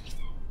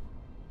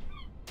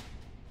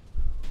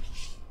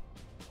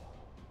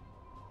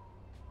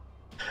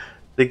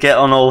 They get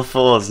on all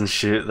fours and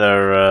shoot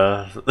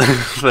their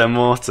their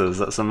mortars.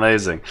 That's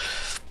amazing.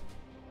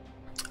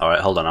 All right,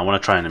 hold on. I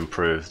want to try and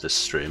improve this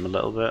stream a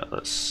little bit.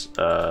 Let's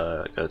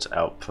go to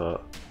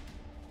output.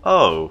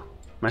 Oh,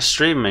 my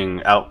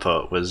streaming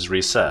output was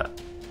reset.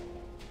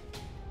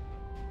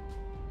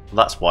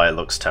 That's why it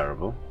looks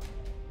terrible.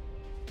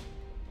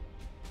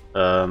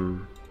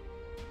 Hang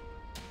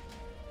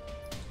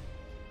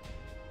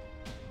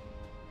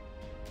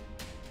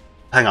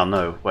on,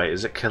 no, wait,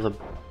 is it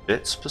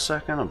kilobits per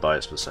second or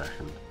bytes per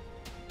second?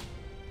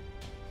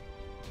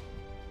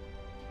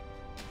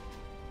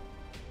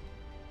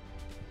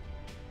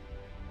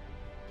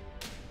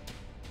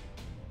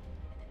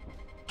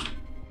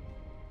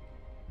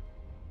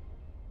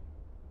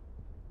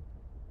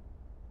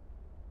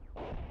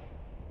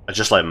 I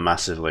just like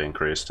massively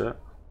increased it.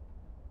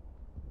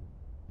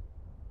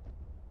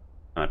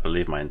 And I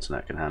believe my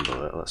internet can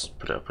handle it. Let's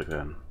put it up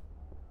again.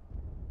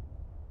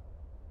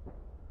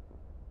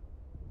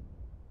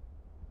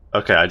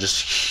 Okay, I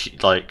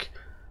just like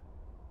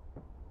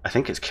I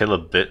think it's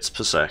kilobits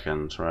per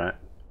second, right?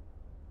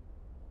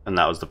 And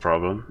that was the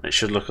problem. It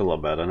should look a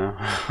lot better now.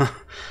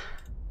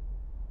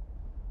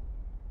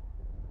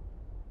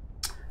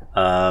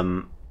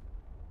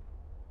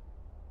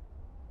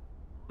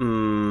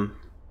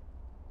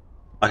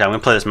 Okay, I'm gonna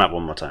play this map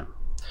one more time.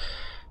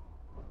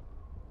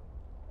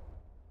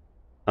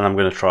 And I'm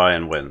gonna try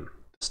and win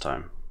this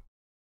time.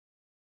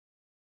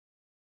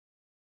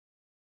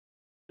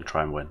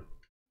 try and win.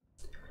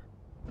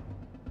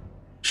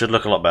 Should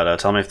look a lot better.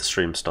 Tell me if the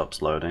stream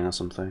stops loading or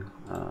something.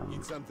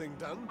 Need something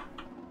done?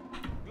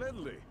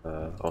 Gladly.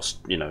 Or,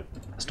 you know,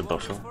 just a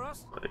buffer,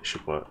 but it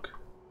should work.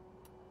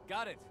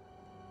 Got it.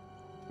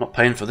 Not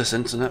paying for this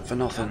internet for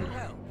nothing.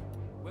 Well,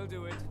 we'll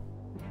do it.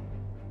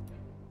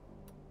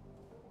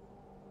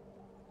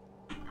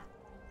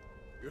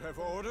 You have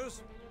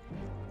orders?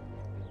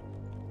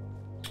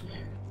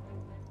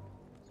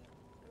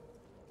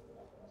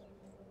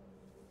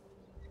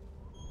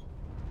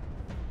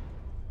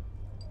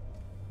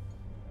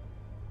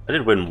 I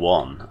did win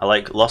one. I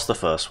like lost the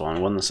first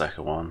one, won the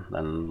second one,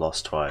 then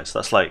lost twice.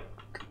 That's like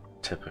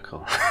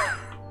typical.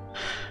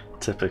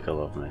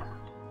 Typical of me.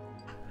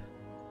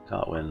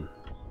 Can't win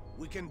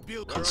We can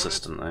build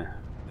consistently.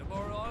 The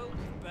more oil,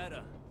 the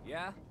better.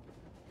 Yeah?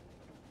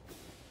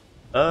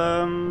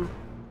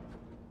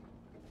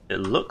 It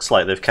looks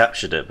like they've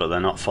captured it, but they're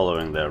not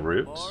following their The more,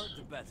 routes.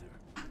 the better.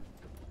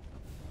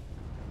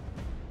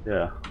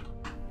 Yeah.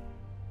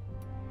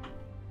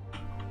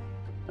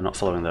 They're not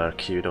following their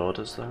queued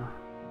orders though.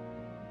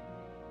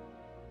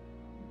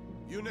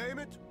 You name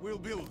it, we'll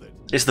build it.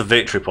 It's the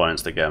victory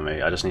points that get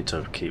me. I just need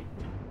to keep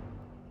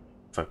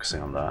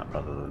focusing on that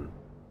rather than...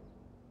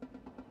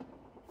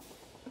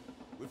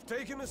 We've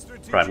taken a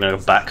strategic Right, I'm gonna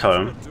go back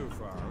home. not too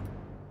far.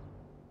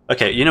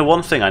 Okay, you know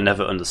one thing I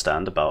never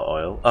understand about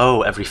oil?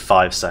 Oh, every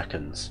 5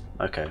 seconds.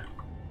 Okay.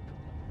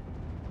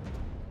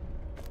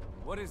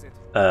 What is it?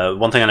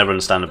 One thing I never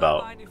understand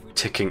about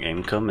ticking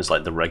income is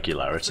like the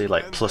regularity.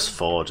 Like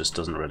 +4 just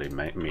doesn't really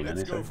mean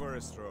Let's go anything. for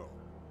a stroll.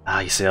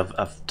 Ah, you see,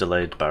 I've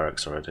delayed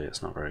barracks already.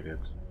 It's not very good.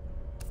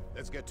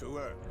 Let's get to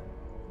work.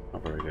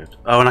 Not very good.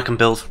 Oh, and I can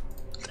build.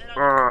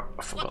 I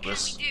What forgot can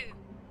this. we do?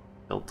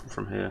 Build them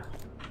from here.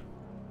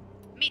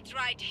 Meet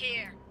right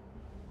here.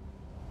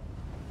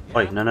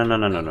 Wait, no,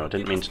 I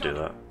didn't mean to do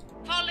that.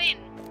 Fall in.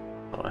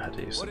 Thought I had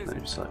to use What is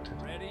something it?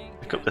 selected. Ready?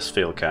 Pick up this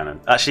field cannon.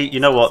 Actually, you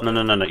know what? No,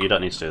 you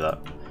don't need to do that.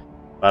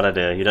 Bad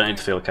idea. You don't need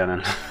the field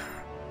cannon.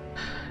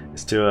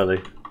 It's too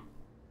early.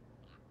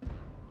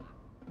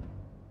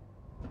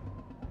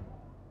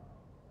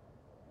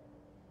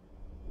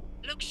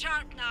 Look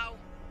sharp now.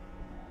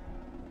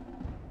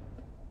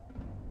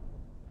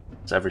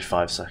 It's every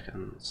 5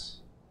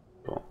 seconds.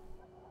 Cool.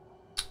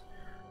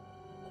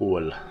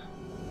 Cool.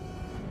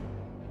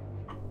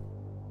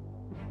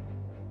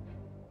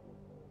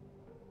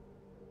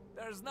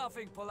 There's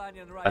nothing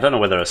Polanian right. I don't know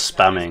whether a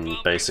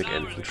spamming basic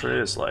infantry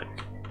is like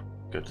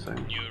a good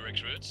thing. New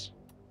recruits.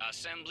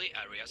 Assembly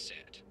area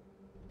set.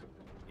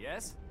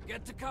 Yes?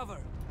 Get to cover.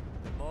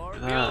 The more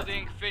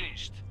Building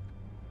finished.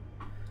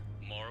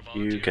 More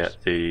volunteers. You get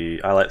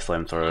the... I like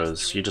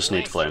flamethrowers. You just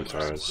need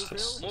flamethrowers.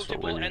 That's what we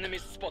Multiple need.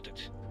 enemies spotted.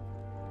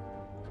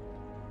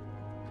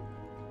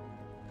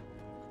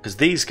 Because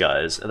these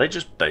guys, are they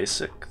just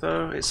basic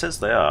though? It says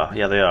they are.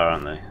 Yeah, they are,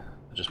 aren't they?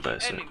 They're just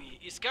basic. Enemy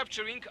is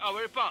capturing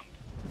our pump.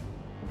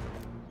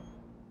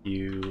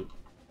 You...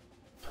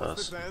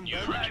 What's the person. plan New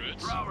then?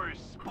 recruits. Throwers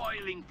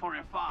spoiling for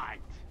a fight.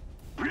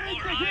 More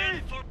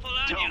iron for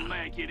Don't Polania.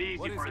 make it easy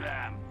What is for it?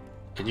 them.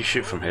 Can you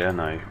shoot from here?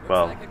 No. Looks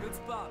Well, like a good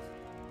spot.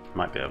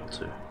 might be able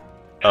to.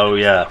 Oh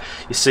yeah.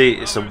 You see,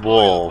 it's a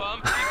wall.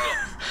 Pump is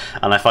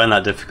lost. And I find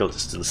that difficult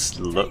just to just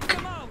look,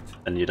 Come out.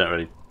 and you don't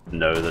really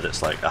know that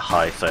it's like a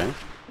high thing.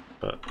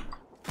 But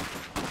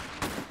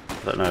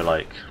I don't know,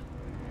 like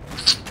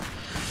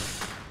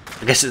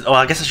I guess it, oh,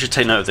 I guess I should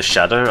take note of the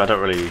shadow. I don't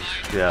really,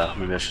 yeah,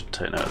 maybe I should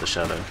take note of the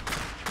shadow. I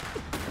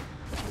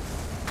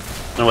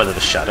don't know whether the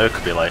shadow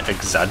could be like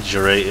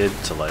exaggerated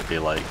to like be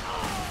like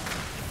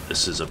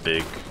this is a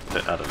big.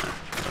 I don't know.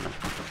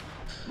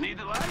 Need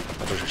the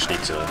light? I just need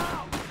to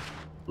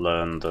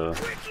learn the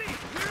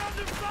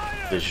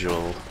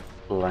visual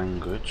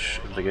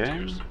language of the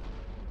game.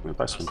 I'm gonna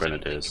buy some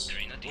grenadiers.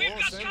 We've More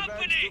got sandbags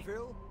company. to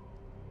fill?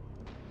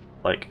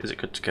 Like, is it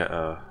good to get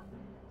a...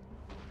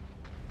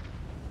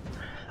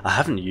 I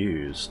haven't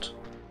used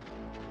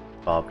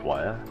barbed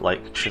wire.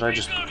 Like, should I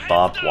just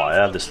barbed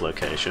wire this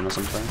location or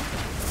something?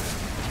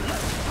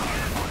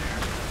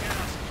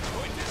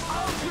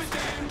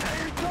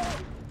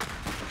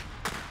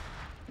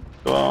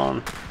 Go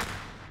on.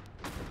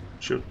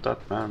 Shoot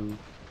that man.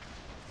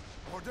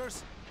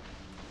 Orders?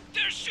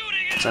 They're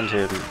shooting at Send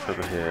him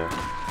over here.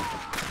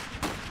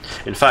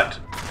 In fact,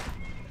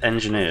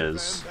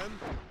 engineers, Plan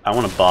then? I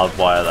want to barbed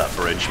wire that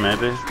bridge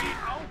maybe.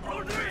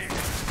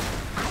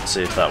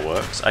 See if that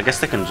works. I guess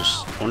they can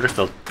just... I wonder if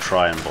they'll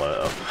try and blow it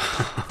up.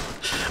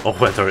 Or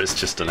whether it's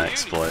just an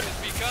exploit.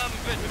 Has become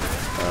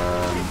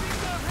veteran.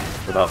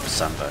 What about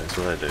sandbags?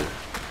 What do they do?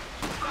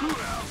 Who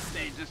else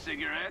needs a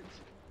cigarette?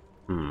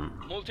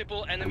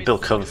 Multiple I can enemies.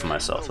 build cover for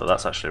myself, though.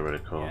 That's actually really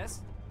cool.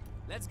 Yes?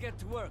 Let's get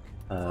to work.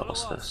 Follow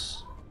What's us.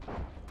 this?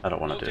 I don't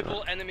want to do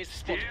Multiple that. enemies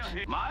spotted.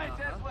 Might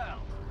as well.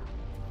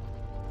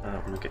 I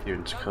want to get you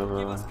into That will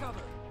give us cover.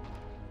 cover.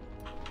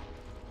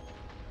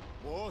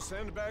 More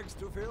sandbags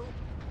to fill?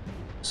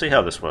 See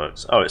how this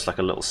works. Oh, it's like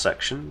a little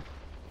section.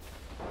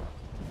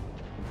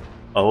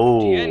 The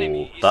Oh,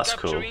 enemy is that's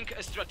cool. capturing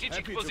a strategic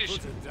Happy to put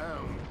position. it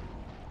down.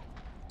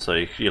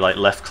 So you like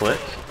left click,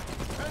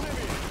 Enemy!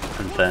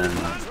 then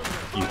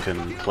you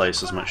can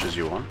place as much as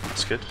you want.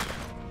 That's good.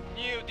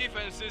 New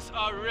defenses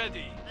are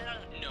ready.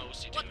 No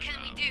What can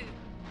we do?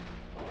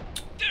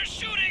 They're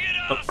shooting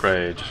at us.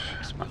 Upgrade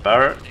my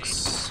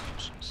barracks.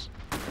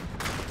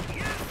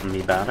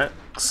 Me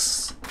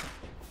barracks.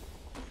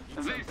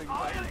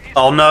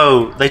 Oh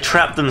no, they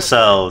trapped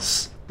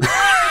themselves.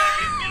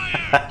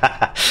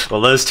 Well,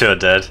 those two are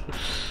dead.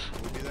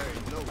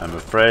 I'm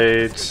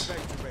afraid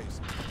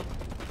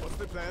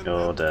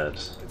you're dead.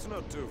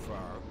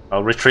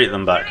 I'll retreat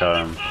them back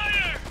home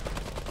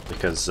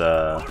because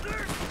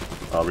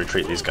I'll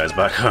retreat these guys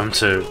back home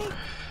too.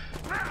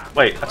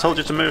 Wait, I told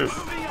you to move.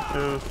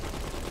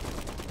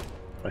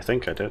 I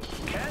think I did.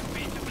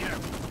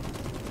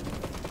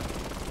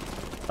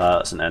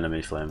 That's an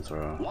enemy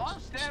flamethrower.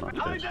 It's not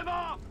good.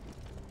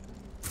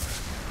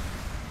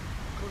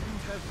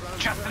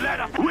 Just let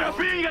us. We are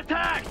being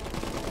attacked.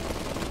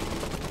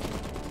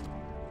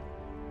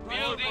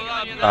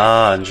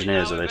 Ah,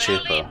 engineers, are they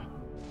cheaper?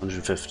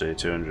 150,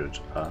 200.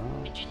 Ah.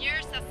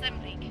 Engineers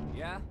assembling.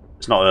 Yeah?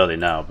 It's not early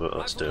now, but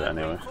let's do it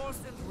anyway.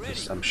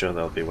 I'm sure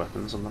there'll be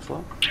weapons on the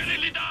floor. Get it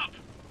lit up.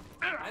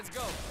 Let's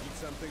go. Need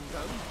something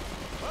done?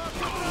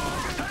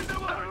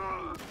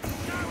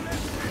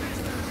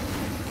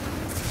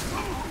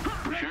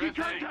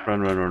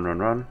 Run, run, run, run,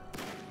 run.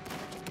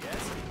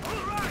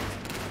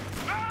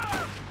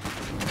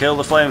 Kill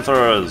the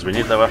flamethrowers, we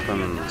need their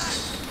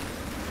weapons.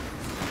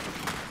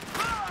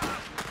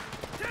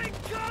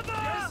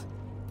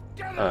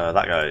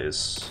 That guy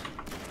is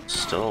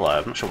still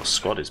alive. I'm not sure what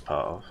squad he's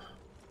part of.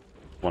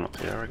 One up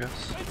here, I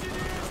guess.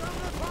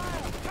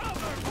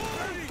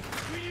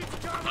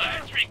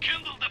 Let's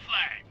rekindle the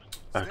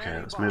flame. Okay,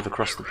 let's move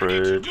across the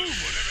bridge.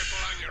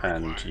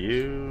 And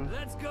you.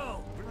 Let's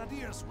go.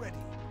 Grenadiers ready.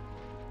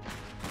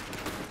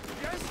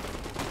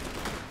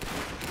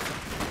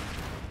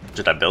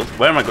 Did I build?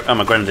 Where am I? Oh,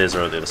 my grenadiers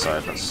are on the other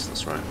side.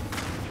 That's right.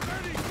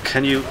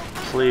 Can you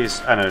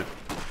please? I know.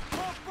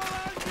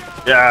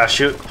 Yeah,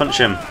 shoot! Punch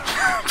him!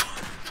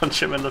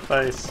 Punch him in the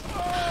face.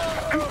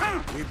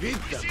 We beat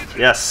them.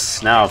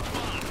 Yes. Now,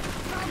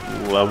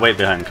 well, wait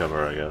behind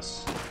cover, I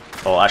guess.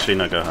 Oh, actually,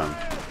 no. Go home.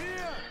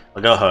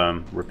 I'll go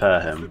home,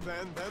 repair him.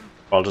 Plan then.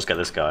 Or I'll just get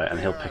this guy, and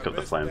he'll pick up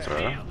the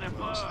flamethrower.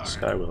 So this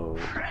guy will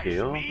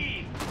heal. The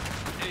unit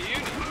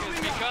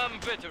has become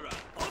veteran.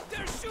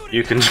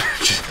 You can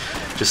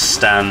just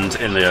stand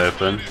in the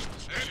open.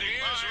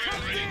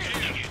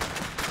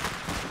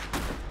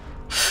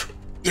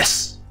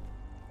 Yes.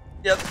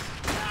 Yep.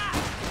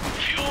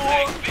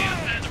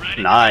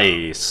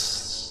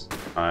 Nice.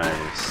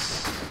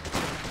 Nice.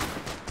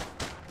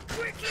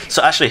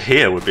 So actually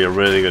here would be a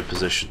really good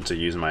position to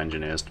use my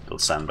engineers to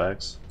build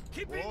sandbags.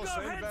 More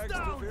sandbags to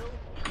fill.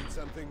 Need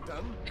something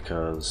done?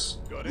 Because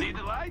Got Need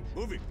the light?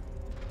 Moving.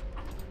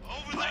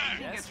 Over there.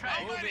 Yes,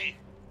 Ready.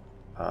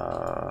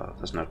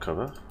 there's no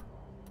cover.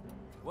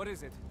 What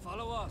is it?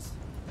 Follow us.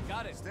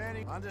 Got it.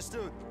 Standing.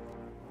 Understood.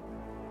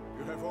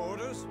 You have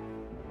orders?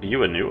 Are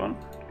you a new one?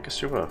 I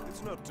guess you were.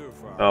 It's not too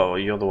far. Oh,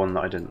 you're the one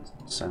that I didn't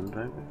send,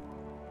 maybe?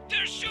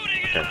 They're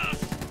shooting at Okay.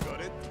 us.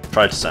 Got it.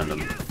 Try to send them.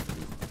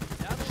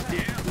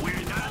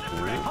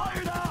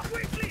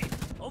 Quickly!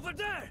 Over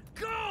there!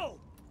 Go!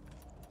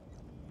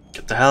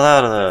 Get the hell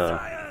out of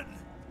there!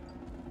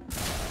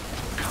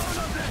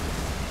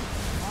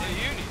 The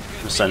unit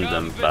has Send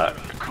become them back.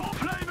 veteran.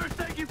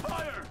 Flamers taking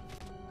fire.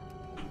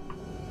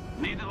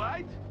 Need the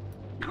light?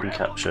 You can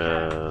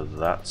capture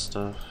that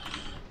stuff.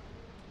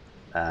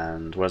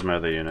 And where's my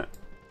other unit?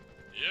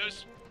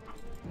 Yes.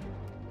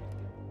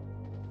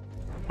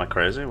 Am I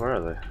crazy? Where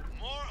are they?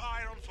 More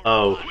iron for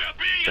Oh, we are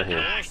being they're here.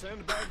 attacked.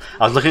 Sandbags.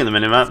 I was looking at the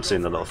minimap,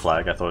 seeing the little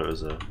flag. I thought it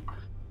was a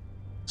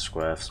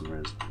square for some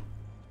reason.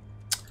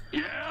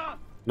 Yeah.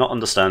 Not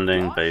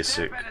understanding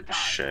basic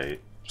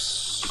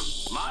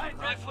shapes. Light.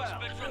 Rifles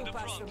back from the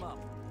Pass front. them up.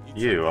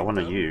 You, I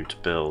want you to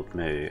build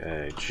me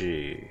a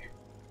G.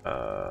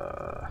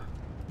 Oh,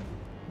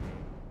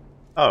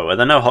 are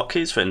there no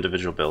hotkeys for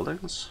individual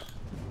buildings?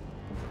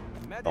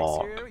 Medics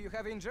Thonk. here, you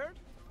have injured?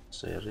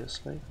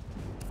 Seriously?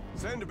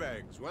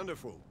 Sandbags.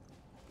 Wonderful.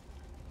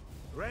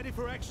 Ready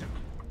for action.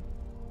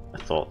 I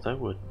thought there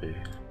would be.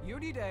 You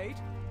need aid.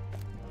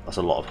 That's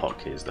a lot of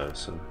hotkeys though,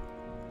 so.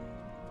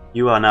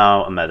 You are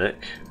now a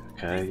medic.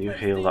 Okay, you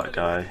heal that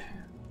guy.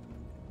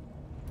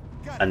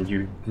 And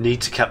you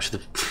need to capture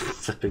the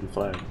flipping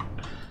flag.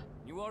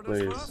 New orders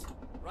for Please. us?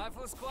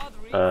 Rifle squad,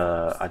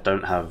 I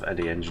don't have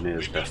any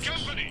engineers Good left.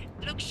 company.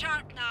 Look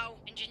sharp now.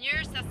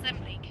 Engineers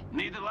assembling.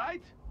 Need the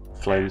light?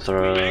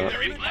 Flamethrower.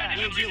 Replenish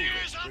the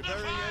reviews on the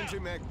Preparing fire.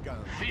 anti-mech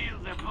gun. Feel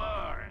the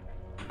burn.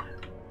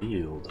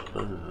 Field.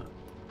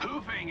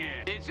 Hoofing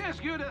it. It's as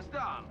good as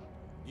done.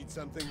 Need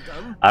something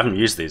done? I haven't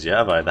used these yet,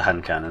 have I? The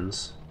hand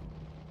cannons.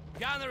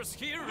 Gunners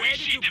here, We ready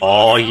see to the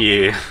Oh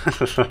yeah.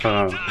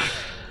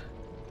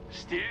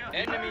 Still.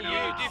 Enemy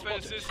unit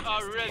defenses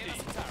are ready.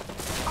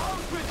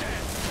 Out with it.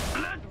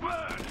 Let's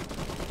burn.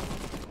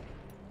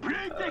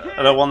 Break the hit.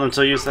 I don't want them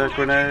to use their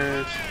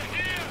grenade.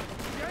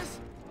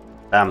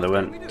 Damn, they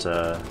went.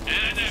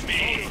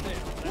 Enemy.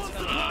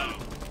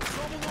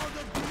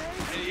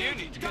 The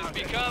unit has has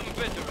become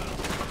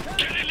veteran.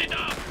 Get it lit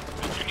up!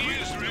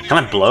 Engineers ready.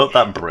 Can I blow up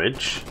that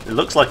bridge? It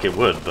looks like it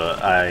would,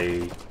 but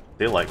I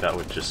feel like that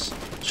would just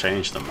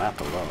change the map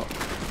a lot.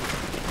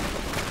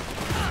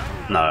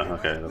 No,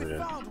 okay, there we go.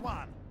 Found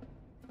one.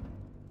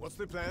 What's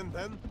the plan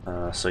then?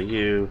 So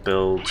you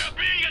build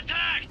We're being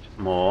attacked!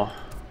 more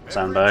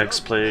sandbags,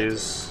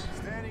 please.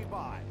 Standing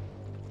by.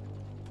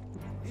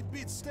 It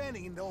beats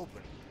standing in the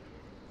open.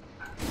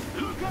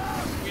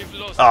 We've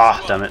lost Ah,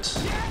 this damn one.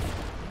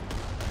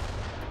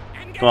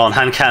 it. Come on,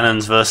 hand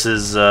cannons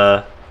versus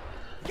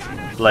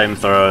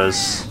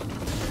flamethrowers.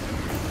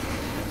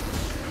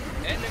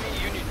 Enemy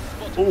unit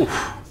spotted.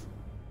 Oof.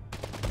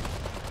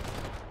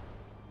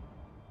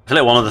 I feel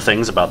like one of the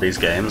things about these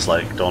games,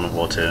 like Dawn of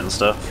War 2 and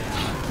stuff,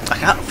 I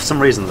can't, for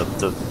some reason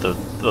the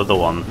other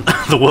one,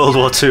 the World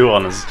War 2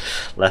 one has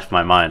left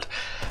my mind.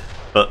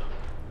 But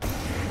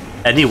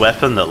any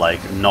weapon that like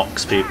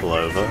knocks people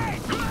over.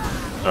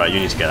 Alright, you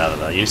need to get out of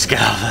there. You need to get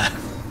out of there.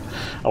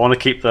 I want to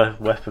keep the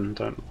weapon,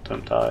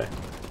 don't die.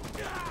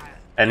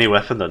 Any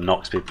weapon that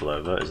knocks people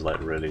over is like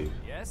really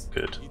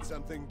good. Need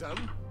something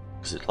done?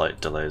 Because it like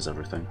delays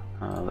everything.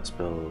 Let's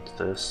build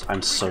this.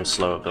 I'm so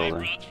slow at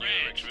building. Brought three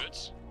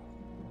recruits.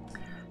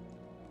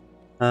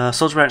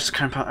 Soldier barracks,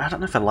 I don't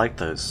know if I like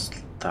those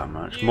that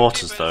much.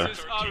 Mortars though.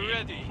 Defenses are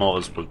ready.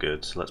 Mortars were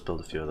good, so let's build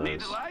a few of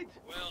Need those. a light?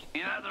 Well,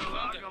 Another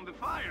log on the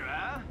fire,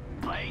 huh?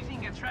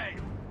 Blazing a trail.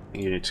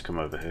 You need to come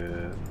over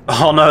here.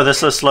 Oh no, they're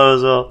so slow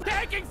as well.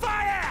 Taking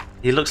fire!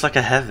 He looks like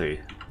a heavy.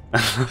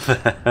 one of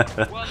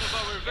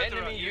our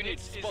veteran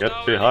units is Get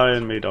now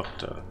behind me,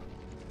 doctor.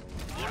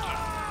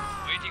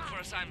 Waiting for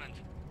assignment.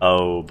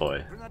 Oh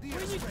boy.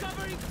 Grenadiers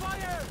covering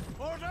fire!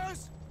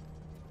 Orders!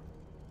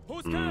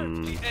 Who's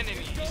Mm, The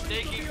enemy is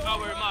taking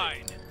our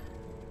mine.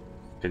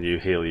 can you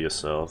heal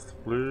yourself,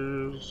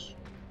 please?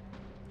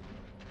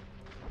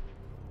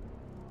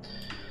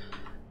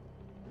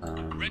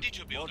 Ready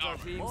to build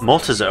armor.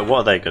 Mortars, what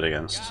are they good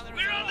against?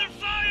 We're under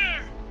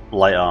fire!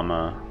 Light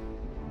armor.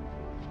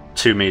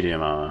 2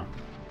 medium armor.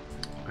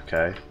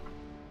 Okay.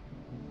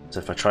 So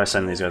if I try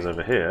sending these guys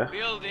over here,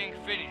 Building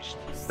finished.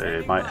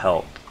 they might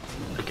help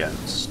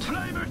against.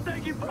 Flamers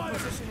taking fire.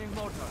 Positioning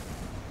mortar.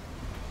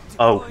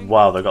 Oh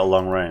wow, they've got a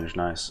long range,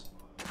 nice.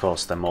 Of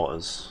course, they're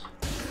mortars.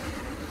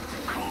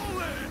 Call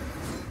it.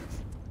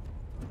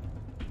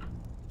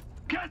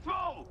 Get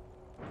full.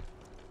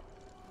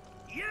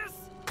 Yes!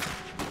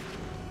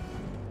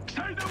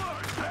 Say the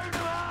word. Burn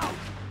them out.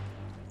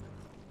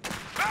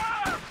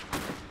 Ah!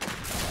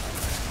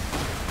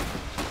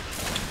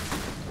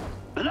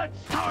 Let's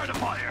start a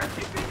fire.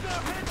 Keeping their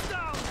heads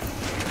down!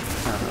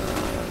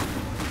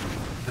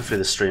 Hopefully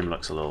the stream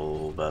looks a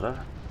little better.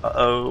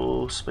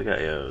 Uh-oh,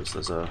 SpaghettiOs,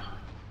 there's a...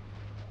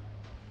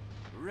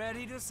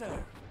 Ready to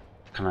serve.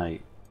 Can I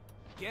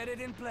Get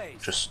it in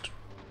place. just...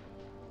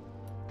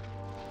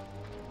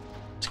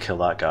 to kill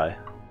that guy?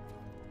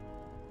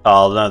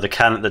 Oh no,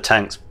 the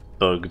tank's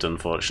bugged,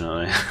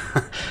 unfortunately.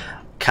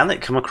 Can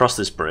it come across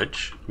this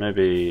bridge?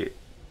 Maybe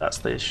that's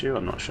the issue,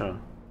 I'm not sure.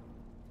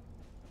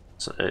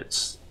 So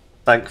it's...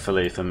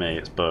 thankfully for me,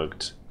 it's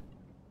bugged.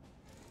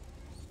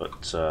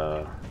 But,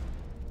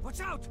 Watch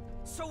out!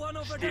 Someone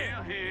over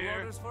there. here.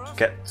 Orders for us?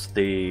 get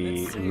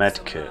the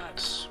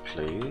medkit,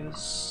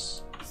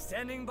 please.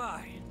 Standing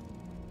by.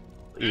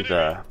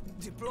 Either.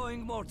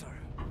 Deploying mortar.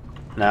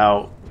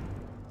 Now...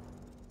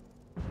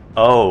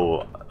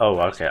 Oh,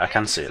 okay, I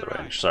can see the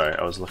range. Sorry,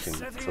 I was looking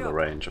for the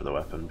range of the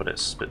weapon, but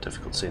it's a bit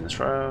difficult to see in this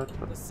road.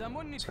 But Does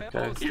someone need help?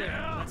 okay. Hold still.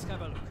 Let's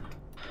have a look.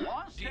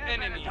 One The step at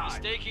a enemy is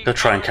time. taking go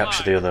try and our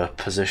capture mine. the other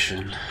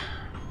position.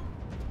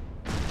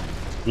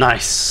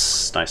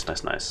 Nice, nice,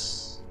 nice,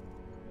 nice.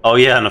 Oh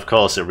yeah, and of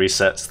course it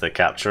resets the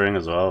capturing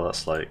as well.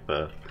 That's like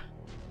the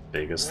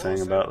biggest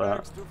thing about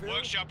that.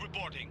 Workshop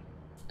reporting.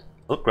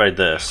 Upgrade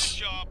this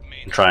Job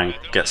means and try and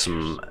better get rations.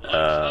 some Looks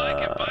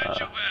like a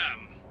bunch of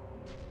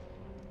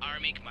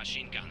arming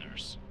machine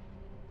gunners.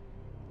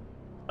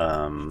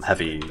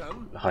 heavy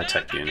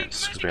high-tech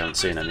units because we haven't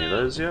seen any of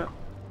those yet.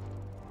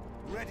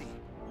 Ready.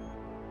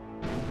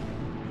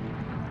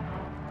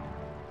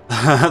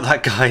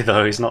 That guy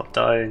though, he's not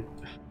dying.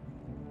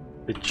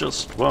 He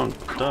just won't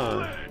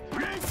die.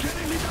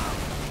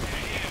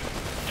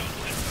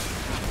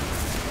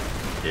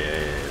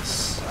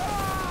 Yes.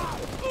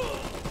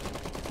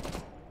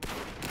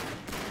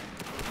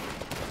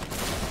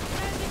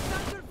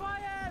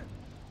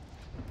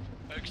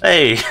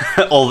 Hey!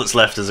 All that's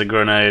left is a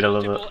grenade, I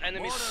love Multiple it.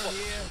 enemy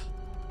spots.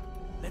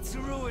 Let's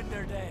ruin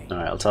their day.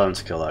 Alright, I'll tell him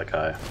to kill that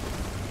guy.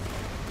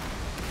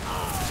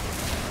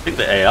 I think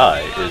the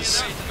AI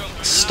is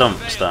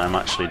stumped that I'm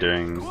actually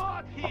doing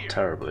not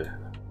terribly.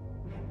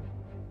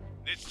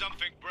 Did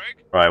something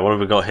break? Right, what have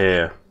we got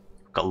here?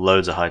 We've got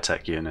loads of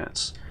high-tech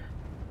units.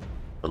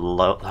 Oh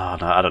no,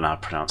 I don't know how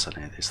to pronounce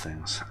any of these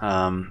things.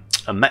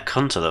 A mech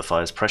hunter that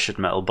fires pressured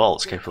metal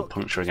bolts capable of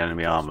puncturing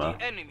enemy armor.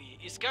 The enemy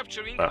is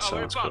capturing That our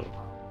sounds bunk.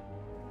 cool.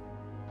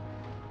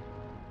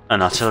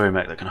 An artillery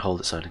mech that can hold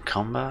its own in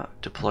combat,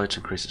 deployed to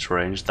increase its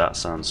range. That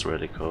sounds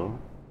really cool.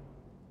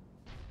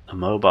 A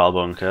mobile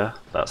bunker.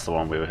 That's the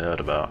one we heard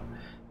about.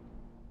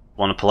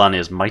 one of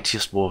Polania's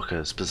mightiest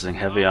walkers, possessing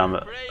heavy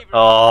armor.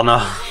 Oh no!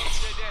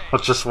 I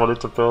just wanted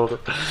to build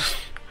it.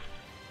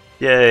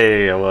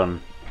 Yay! I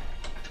won.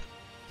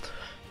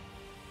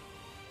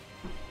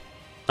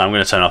 I'm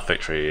going to turn off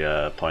victory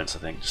points, I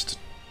think, just to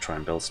try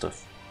and build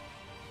stuff.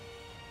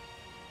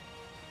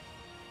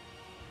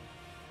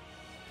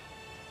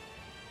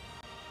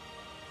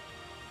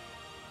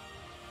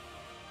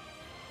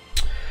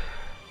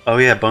 Oh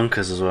yeah,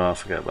 bunkers as well, I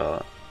forget about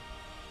that.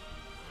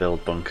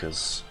 Build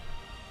bunkers.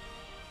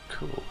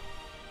 Cool.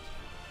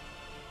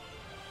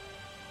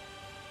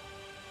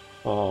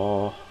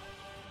 Oh,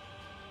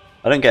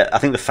 I think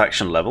the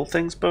faction level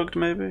thing's bugged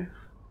maybe? I'm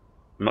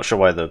not sure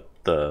why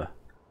the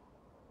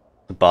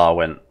bar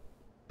went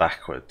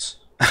backwards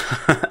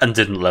and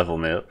didn't level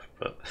me up,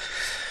 but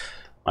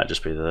might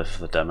just be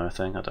the demo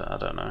thing, I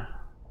don't know.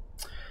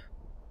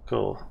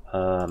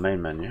 Cool.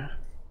 Main menu.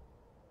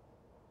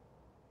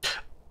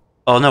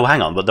 Oh no,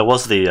 hang on, but there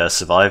was the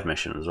survive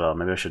mission as well.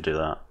 Maybe I should do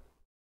that.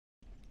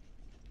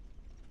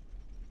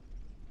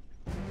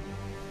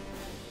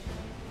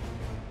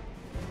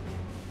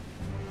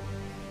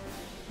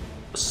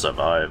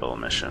 Survival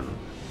mission.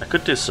 I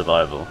could do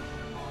survival.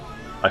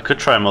 I could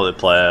try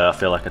multiplayer. I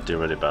feel like I'd do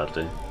really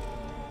badly.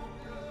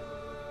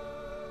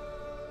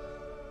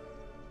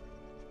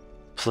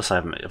 Plus,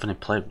 I've only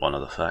played one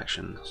of the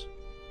factions.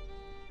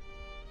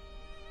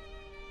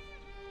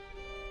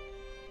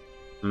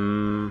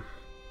 I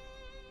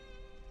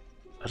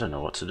don't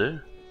know what to do.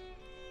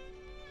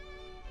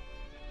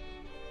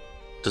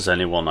 Does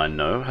anyone I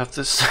know have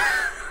this?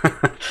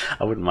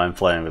 I wouldn't mind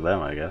playing with them,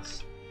 I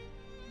guess.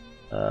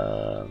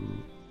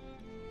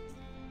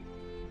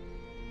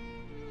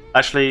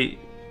 Actually,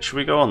 should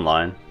we go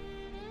online?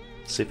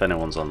 See if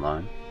anyone's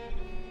online.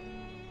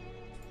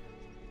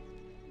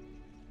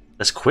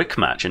 There's quick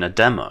match in a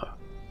demo.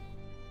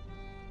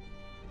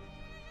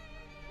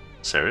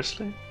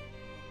 Seriously?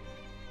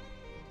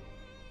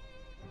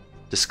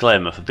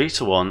 Disclaimer, for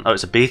Beta 1... Oh,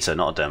 it's a beta,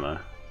 not a demo.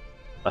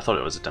 I thought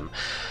it was a demo.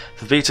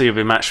 For Beta, you'll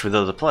be matched with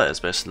other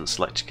players based on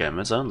selected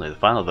gamers only. The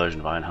final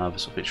version of Iron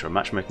Harvest will feature a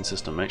matchmaking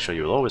system. Make sure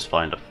you will always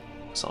find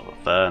yourself a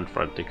fair and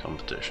friendly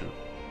competition.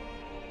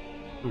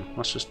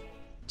 Let's just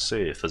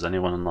see if there's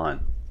anyone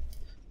online.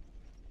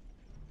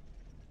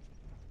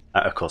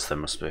 Of course there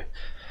must be.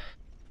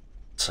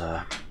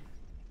 But,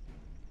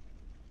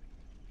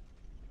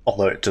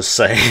 although it does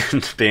say,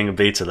 being a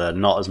beta, there are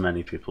not as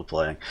many people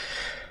playing.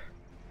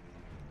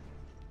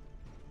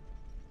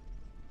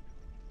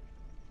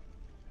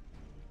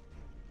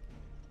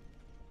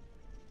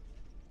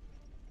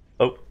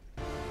 Oh,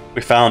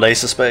 we found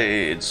Ace of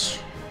Spades.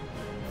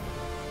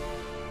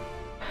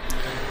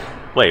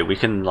 Wait, we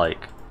can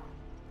like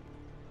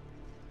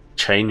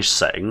change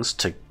settings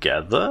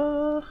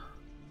together?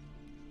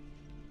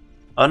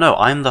 Oh no,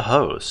 I'm the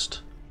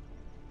host.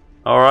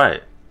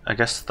 Alright, I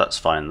guess that's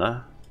fine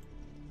though.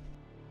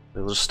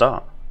 We'll just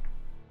start.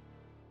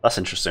 That's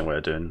an interesting way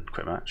of doing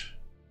quick match.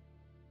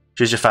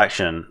 Choose your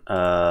faction.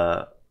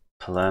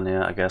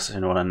 Polania, I guess,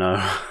 anyone I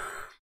know.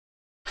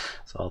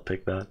 So I'll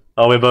pick that.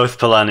 Oh, we're both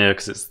Polania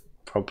because it's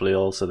probably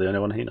also the only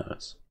one he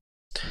knows.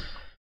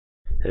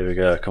 Here we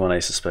go, come on,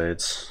 Ace of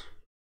Spades.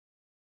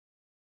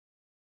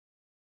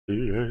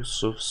 The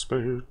Ace of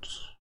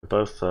Spades.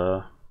 We're both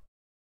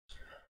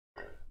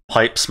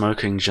pipe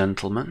smoking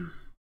gentlemen.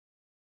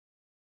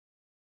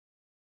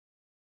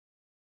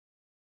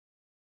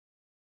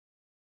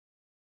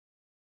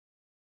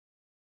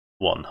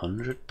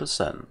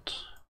 %. I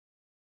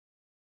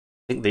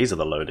think these are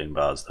the loading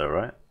bars though,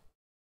 right?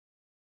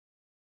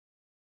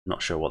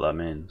 Not sure what that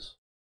means.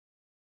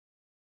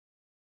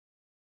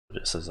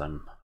 But it says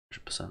I'm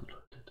 100%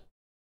 loaded.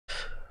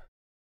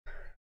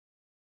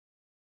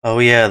 Oh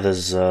yeah,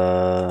 there's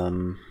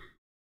F1,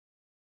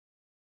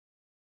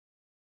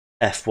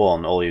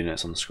 all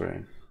units on the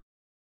screen.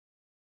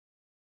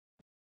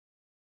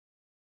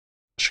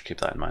 I should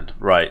keep that in mind.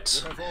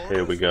 Right,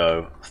 here we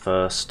go.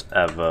 First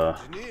ever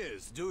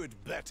do it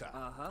better.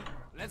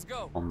 Let's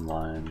go.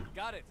 Online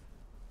Got it.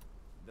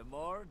 The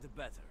more, the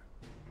better.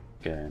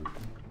 game.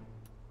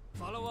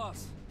 Follow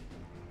us.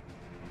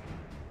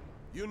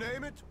 You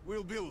name it,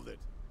 we'll build it.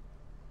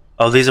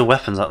 Oh, these are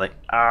weapons, aren't they?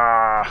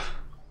 Ah!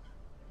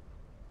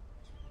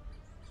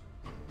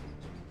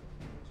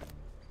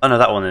 Oh no,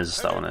 that one is.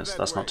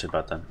 That's not too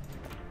bad then.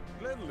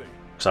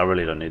 Because I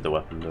really don't need the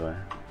weapon, do I?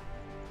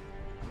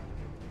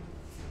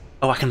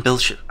 Oh, I can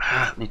build shit.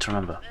 Ah, need to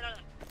remember.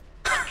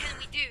 What can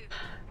we do?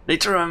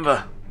 Need to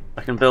remember.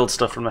 I can build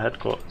stuff from the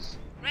headquarters.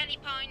 Rally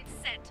point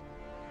set.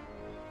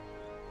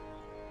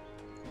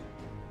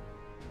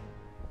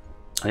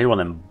 I need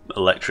one of them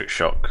electric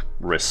shock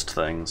wrist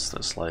things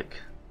that's like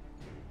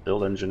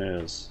build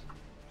engineers.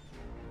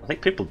 I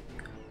think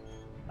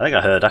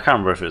I heard, I can't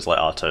remember if it was like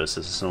Artosis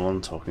or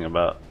someone talking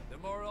about The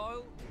more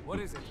oil? What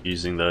is it?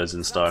 using those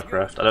in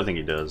StarCraft. I don't think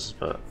he does,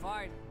 but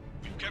Fine.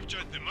 You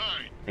captured the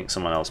mine. I think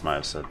someone else might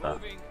have said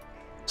that. Moving.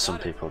 Some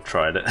Got it. people have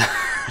tried it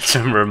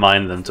to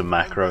remind them to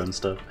macro and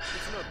stuff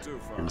It's not too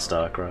far. in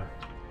StarCraft.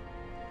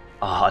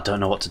 Ah, I don't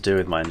know what to do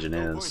with my No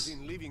engineers.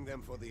 point in leaving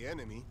them for the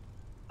enemy.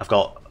 I've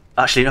got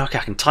Actually, okay,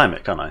 I can time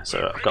it, can't I?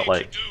 So I've got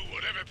like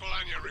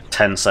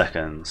 10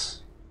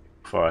 seconds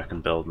before I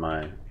can build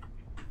my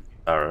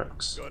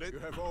barracks. Got it. You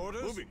have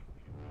orders? Moving.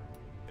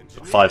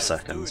 5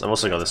 seconds. I've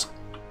also got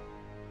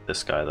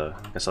this guy though.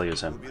 I guess I'll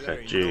use him. We'll be there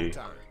Okay, in G. no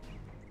time.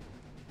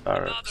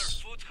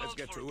 Barracks. Let's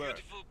get to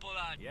work.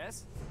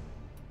 Yes?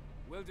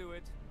 We'll do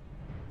it.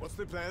 What's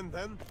the plan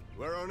then?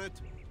 We're on it.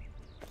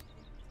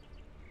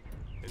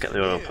 Get the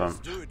oil Engineers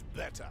pump. do it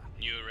better.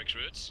 New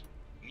recruits,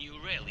 new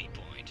rally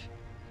point.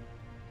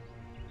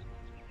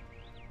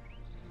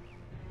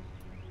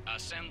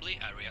 Assembly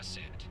area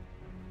set.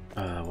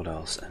 What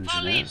else?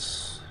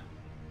 Engineers?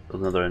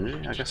 Another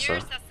engine? I guess so.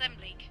 Engineers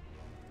assembling.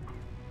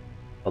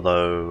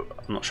 Although,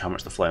 I'm not sure how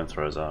much the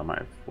flamethrowers are. I might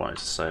have wanted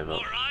to save it. More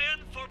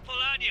iron for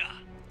Polania.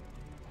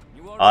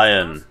 You orders,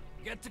 Iron. boss?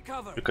 Get to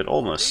cover. You could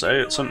almost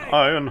say it's an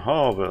iron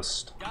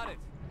harvest. Got it.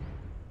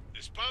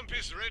 This pump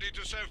is ready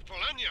to serve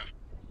Polania.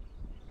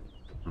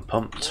 I'm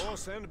pumped. More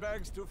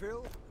sandbags to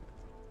fill?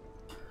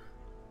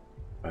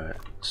 Right.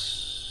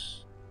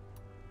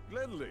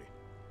 Gladly.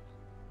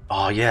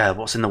 Oh yeah,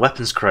 what's in the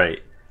weapons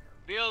crate?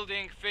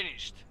 Building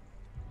finished.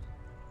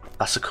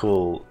 That's a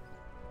cool...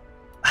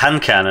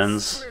 Hand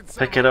cannons.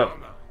 Pick it up.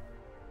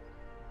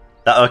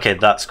 Okay,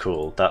 that's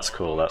cool. That's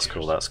cool. That's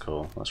cool. That's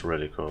cool. That's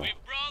really cool. We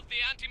brought the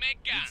anti-mech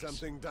Need guns.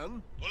 something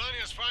done?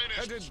 Polania's finest,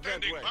 Headed that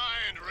standing way. by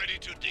and ready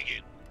to dig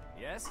in.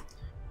 Yes?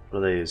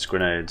 What are these?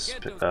 Grenades.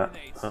 Get Pick those that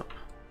grenades. up.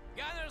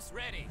 Gunners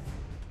ready.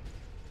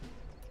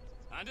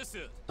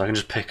 Understood. So I can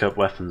just pick up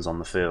weapons on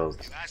the field.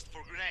 Asked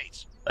for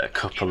grenades. A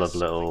couple of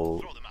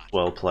little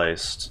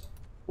well-placed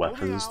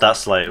weapons.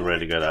 That's like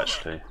really good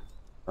actually.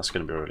 That's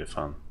gonna be really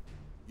fun.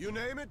 You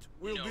name it,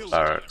 we'll build it.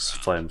 Barracks,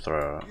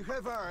 flamethrower. You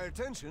have our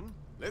attention.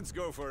 Let's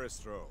go for a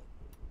stroll.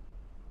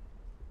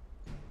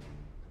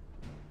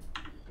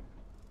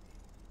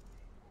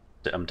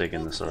 I'm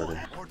digging this already.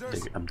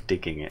 I'm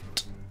digging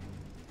it.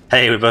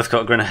 Hey, we both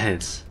got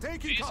grenades.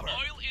 Taking This cover.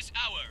 oil is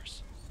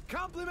ours.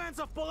 Compliments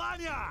of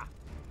Polania.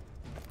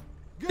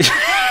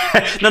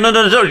 No,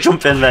 don't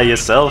jump in there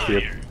yourself.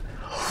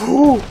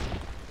 You.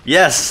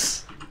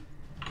 Yes.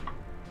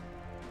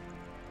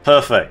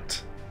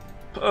 Perfect.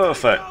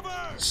 Perfect.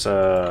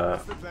 So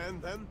What's the plan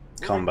then?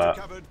 combat Moving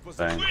to covered thing.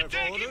 position. We're Have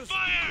taking orders?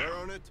 fire. We're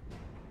on it.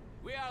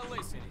 We are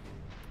listening.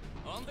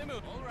 On the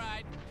move. All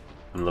right.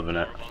 I'm loving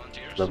it.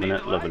 Volunteers. Loving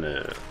it. Loving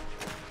it.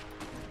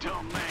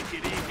 Don't make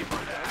it easy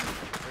for them.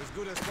 As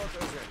good a spot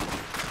as any.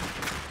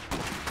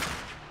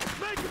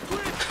 Make it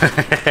quick.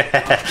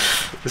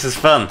 This is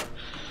fun.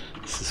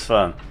 This is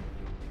fun.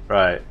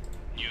 Right.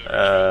 New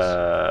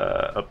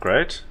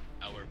Upgrade.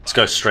 Our Let's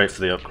go straight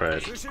for the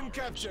upgrade. Position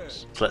capture.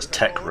 So let's Have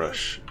tech orders?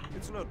 rush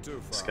It's not too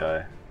far. this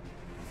guy.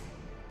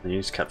 And you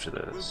just capture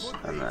this,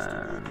 and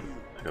then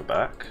I go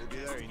back. We'll be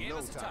there in Give no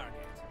us a time. target.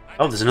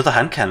 Oh, there's another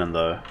hand cannon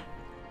though.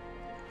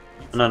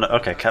 No,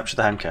 okay, capture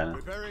the hand cannon.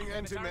 Preparing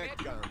anti-mech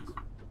guns.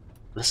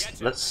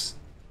 Let's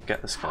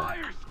get this guy.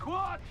 Fire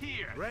squad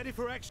here. Ready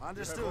for action.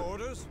 Understood. Have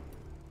orders?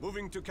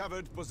 Moving to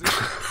covered position.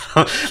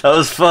 That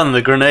was fun.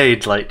 The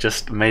grenade like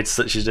just made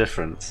such a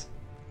difference.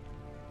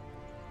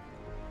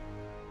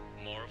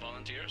 more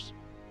volunteers.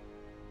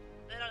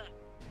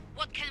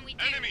 What can we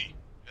do? Enemy,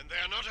 and they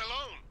are not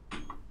alone.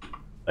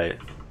 Wait,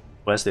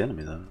 where's the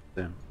enemy though?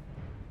 Damn.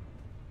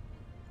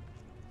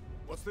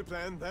 What's the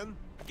plan then?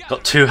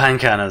 Got 2 hand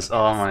cannons.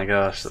 Oh my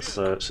gosh, that's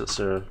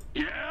so.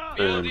 Yeah.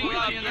 Boom. Building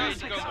readiness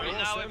scope is More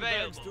now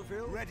sandbags available. to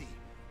fill? Ready.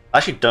 I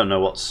actually don't know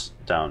what's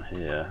down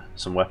here.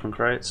 Some weapon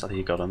crates. I think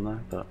he got on there,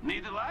 but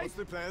Need the light? What's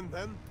the plan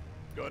then?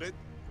 Got it.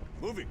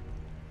 Moving.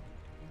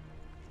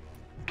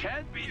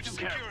 Can't be We've too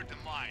careful. secured the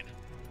mine.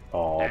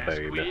 oh As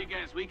baby. quick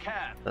as we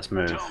can. Let's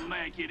move. Don't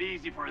make it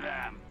easy for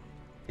them. I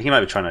think he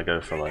might be trying to go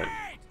for like.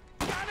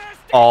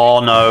 Oh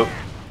no.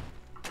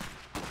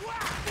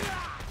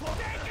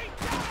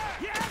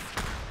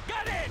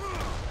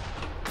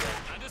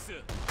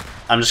 Understood.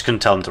 I'm just gonna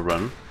tell him to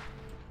run.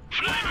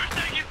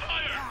 Flamers taking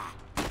fire.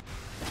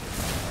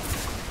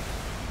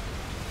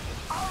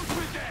 Out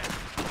with them.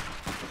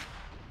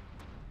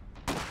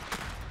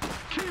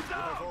 Keep down.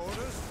 Have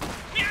orders?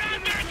 We're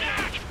under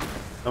attack.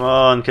 Come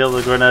on, kill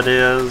the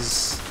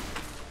grenadiers.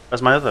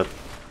 Where's my other?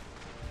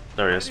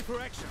 There he is. Ready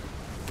for action.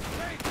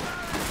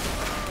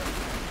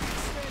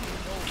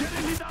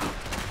 Getting it up.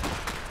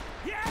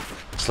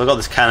 Still got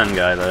this cannon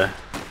guy though.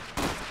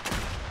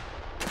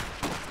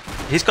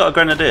 He's got a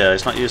grenadier.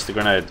 He's not used the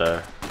grenade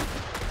though.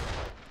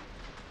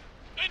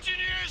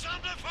 Engineers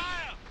under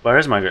fire. Where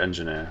is my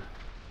engineer?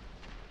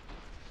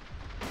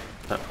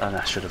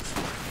 I should have.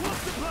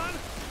 What's the plan?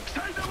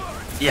 Say the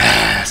word.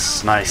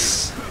 Yes,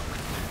 nice.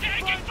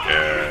 Taking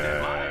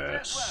fire.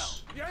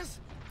 Yes. Yes.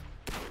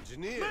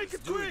 Engineers. Make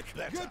it do quick.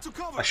 better. Get to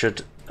cover. I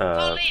should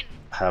Fall in.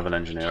 have an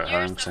engineer at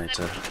home. Engineers 'Cause I need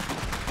to.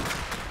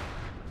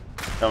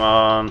 assembling. Come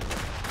on.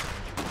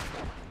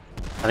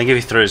 I think if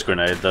he threw his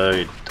grenade though,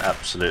 he'd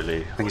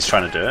absolutely. I think he's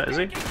trying to do it. Is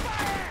he? No.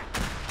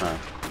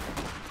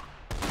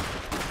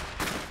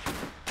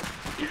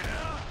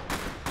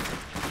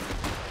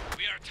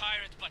 We are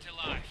tired but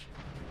alive.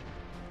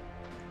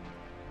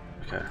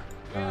 Okay.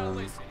 We are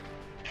listening.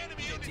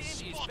 Enemy on its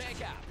Team is spot. back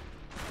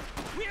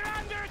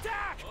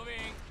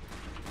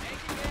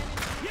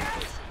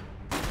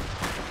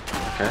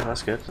Okay,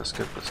 that's good, that's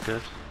good, that's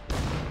good.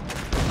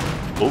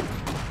 Oh.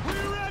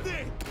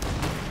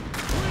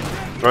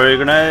 Throw your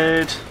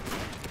grenade!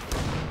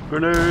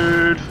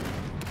 Grenade!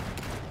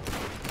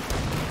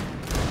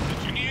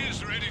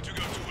 Engineers ready to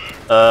go to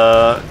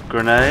work.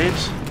 Grenade?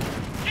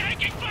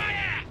 Taking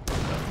fire!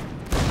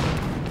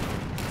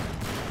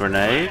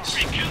 Grenade?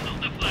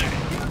 Rekindle the flame.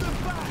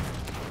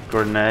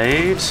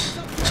 Grenade?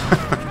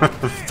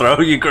 Throw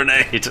your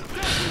grenade!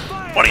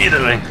 What are you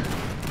doing?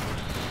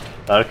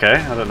 Okay,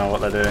 I don't know what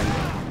they're doing.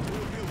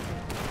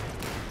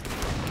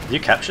 You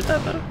captured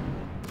that though?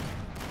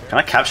 Can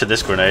I capture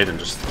this grenade and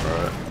just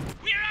throw it?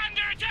 We're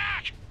under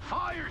attack!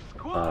 Fire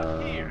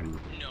squad here!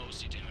 No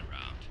sitting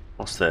around.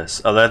 What's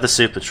this? Oh, they're the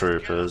super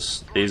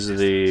troopers. These are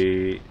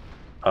the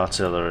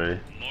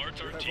artillery.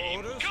 Mortar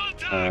team,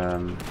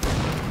 contact!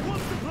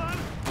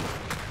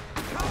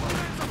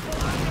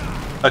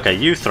 Okay,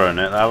 you thrown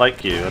it. I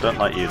like you. I don't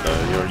like you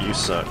though. You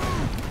suck.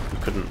 You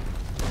couldn't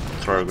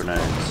throw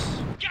grenades.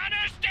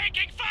 Gunners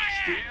taking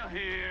fire! Still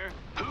here,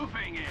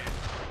 pooping it.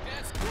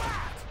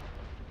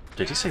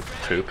 Did he say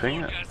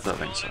pooping? I don't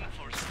think so.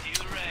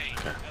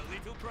 Okay.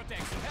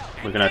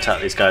 We're gonna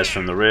attack these guys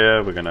from the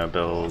rear. We're gonna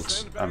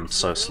build. I'm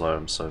so slow.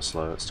 I'm so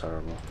slow. It's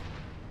terrible.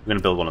 We're gonna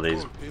build one of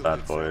these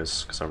bad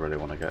boys because I really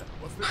want to get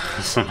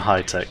some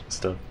high tech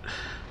stuff.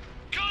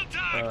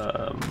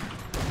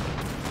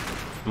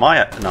 No,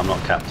 I'm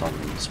not capped on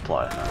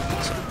supply. No,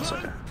 it's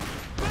okay.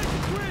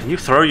 Can you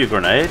throw your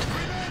grenade?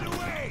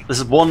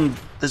 There's one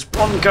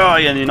guy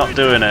and you're not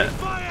doing it.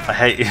 I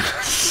hate you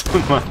so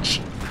much.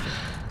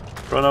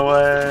 Run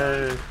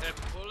away!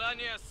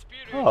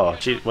 Oh,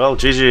 well,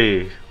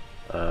 GG.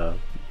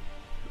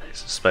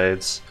 Ace of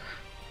spades.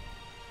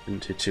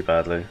 Didn't do too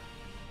badly.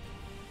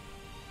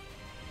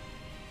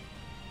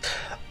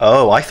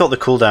 Oh, I thought the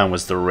cooldown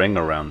was the ring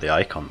around the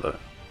icon though.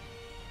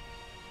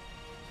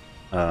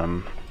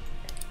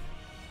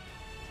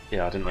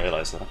 Yeah, I didn't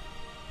realise that.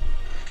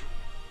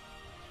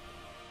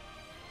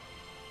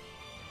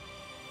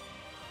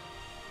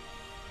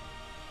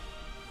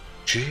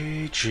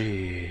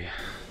 GG.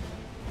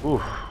 Ooh.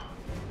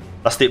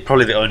 That's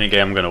probably the only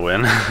game I'm gonna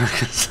win.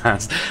 that's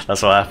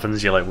what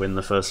happens. You like win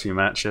the first few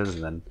matches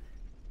and then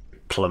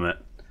plummet.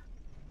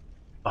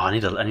 Oh, I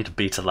need to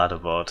beat a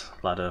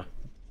ladder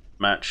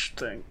match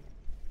thing.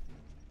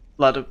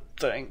 Ladder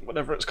thing,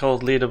 whatever it's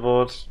called,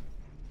 leaderboard.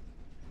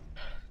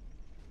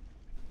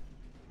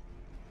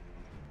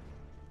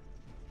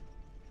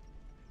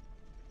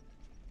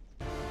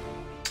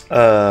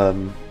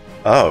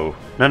 Oh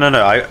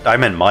no! I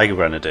meant my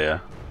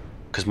grenadier,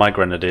 because my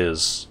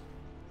grenadiers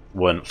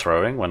weren't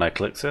throwing when I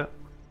clicked it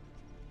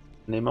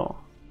anymore.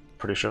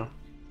 Pretty sure.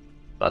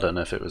 I don't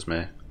know if it was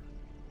me.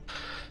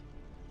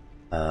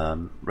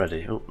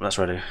 Ready. Oh, that's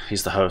ready.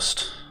 He's the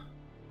host.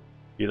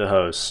 You the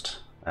host,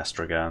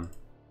 Astragan.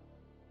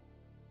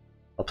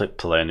 I'll pick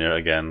Polania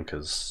again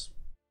because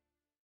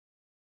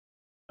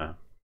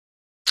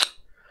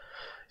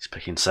he's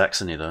picking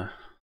Saxony though.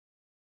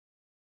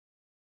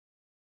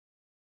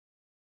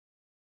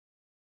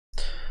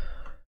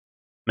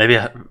 Maybe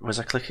was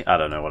I clicking? I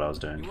don't know what I was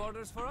doing. Maybe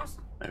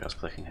I was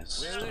clicking his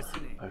stuff.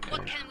 Okay.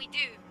 What can we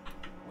do?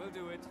 We'll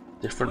do it.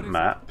 Different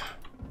map.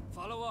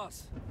 Follow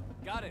us.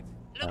 Got it.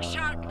 Look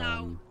sharp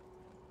now.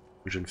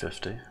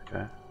 150.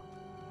 Okay.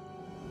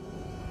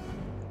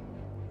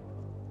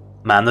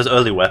 Man, those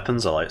early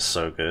weapons are like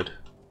so good.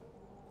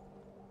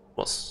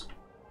 What's?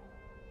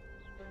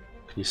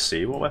 Can you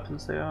see what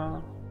weapons they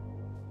are?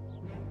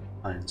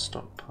 Iron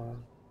stockpile.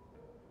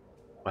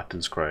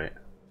 Weapons crate.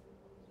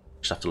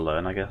 Just have to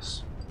learn, I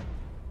guess.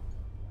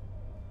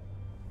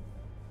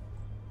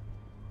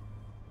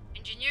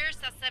 Engineers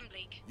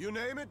assembling. You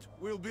name it,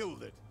 we'll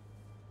build it.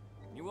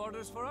 New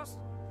orders for us?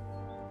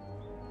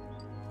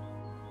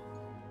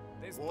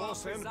 This More bomb is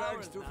sandbags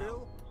ours to now.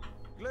 fill?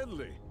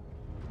 Gladly.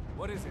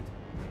 What is it?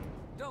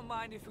 Don't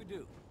mind if we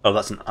do. Oh,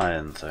 that's an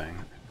iron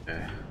thing.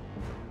 Okay.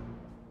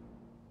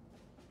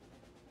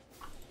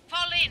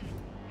 Fall in.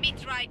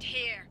 Meet right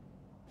here.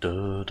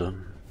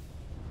 Dun.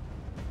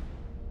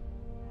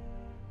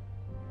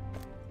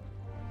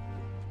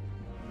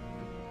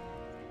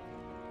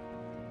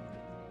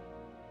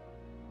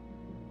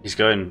 He's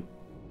going.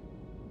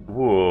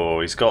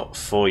 Whoa, he's got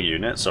 4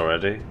 units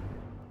already.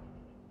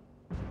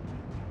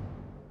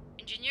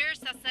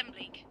 Engineers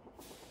assembling.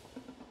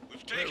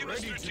 We've We're taken a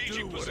ready to do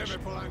strategic whatever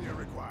position. Polania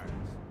requires.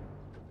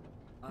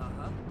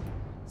 Uh-huh.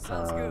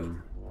 Sounds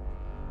good.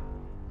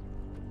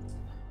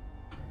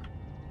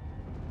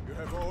 You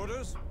have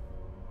orders?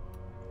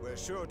 We're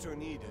sure to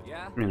need it.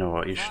 Yeah? You know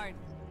what? You should Fine.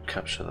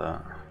 capture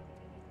that.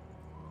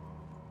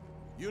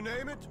 You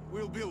name it,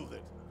 we'll build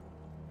it.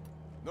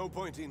 No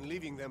point in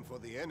leaving them for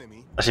the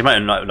enemy. Actually, you might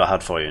have not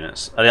had 4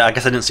 units. I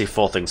guess I didn't see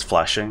 4 things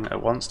flashing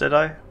at once, did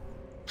I?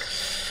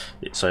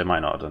 So I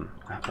might not have done.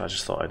 I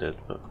just thought I did,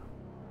 but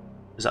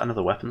is that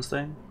another weapons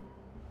thing?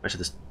 Actually,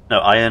 there's no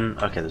iron.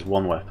 Okay, there's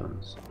 1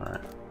 weapons. All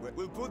right.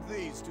 We'll put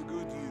these to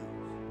good use.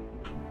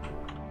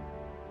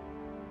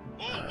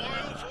 More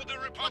oil for the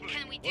What Republic.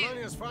 can we do?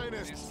 Polania's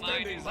finest,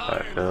 standing by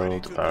Back and ready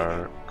build to deliver.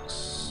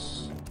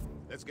 barracks.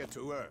 Let's get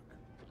to work.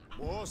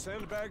 More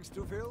sandbags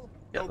to fill?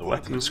 Get the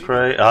weapons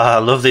crate. Ah, I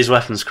love these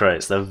weapons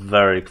crates. They're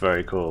very,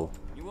 very cool.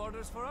 New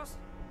orders for us?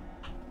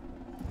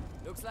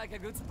 Looks like a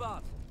good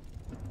spot.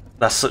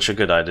 That's such a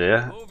good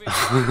idea.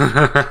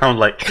 I'm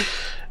like,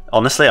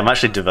 honestly, I'm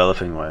actually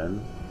developing my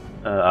own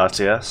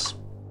RTS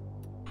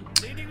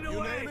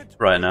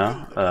right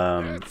now,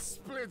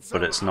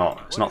 but it's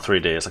not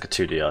 3D. It's like a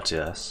 2D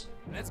RTS.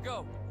 Let's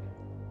go.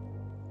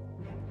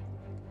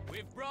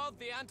 We've brought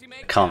the I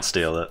can't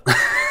steal it.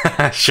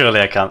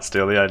 Surely I can't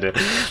steal the idea.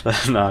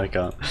 No, I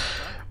can't.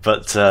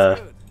 But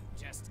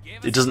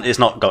it doesn't. It's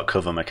not got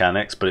cover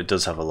mechanics, but it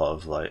does have a lot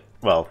of like,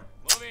 well,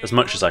 as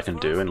much as I can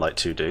do in like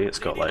 2D. It's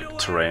got like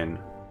terrain.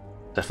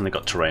 Definitely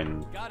got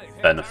terrain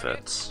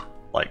benefits,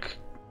 like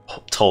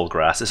tall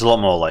grass. It's a lot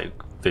more like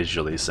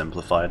visually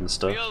simplified and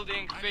stuff.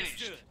 Building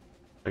finished.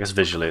 I guess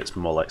visually it's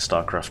more like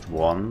StarCraft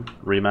 1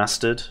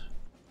 remastered.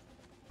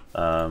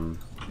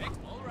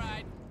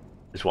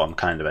 Is what I'm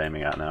kind of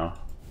aiming at now.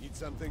 Need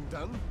something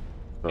done?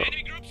 But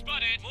Enemy group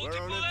spotted.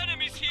 Multiple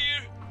enemies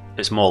here.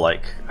 it's more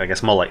like, I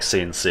guess more like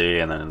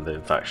CNC, and then the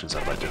factions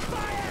are like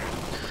different.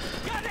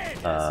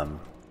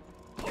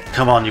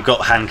 Come on, you've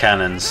got hand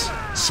cannons.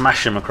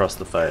 Smash him across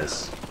the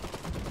face.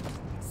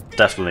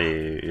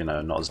 Definitely, you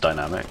know, not as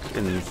dynamic.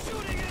 In,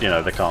 you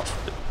know, they can't.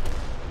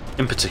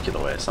 In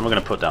particular ways. I'm not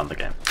going to put down the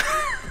game.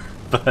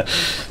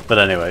 but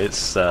anyway,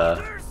 it's.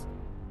 But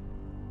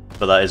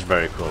that is a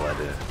very cool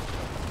idea.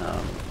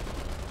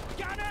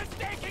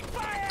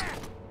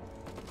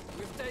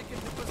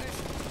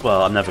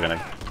 Well, I'm never going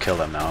to kill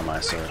them now, am I?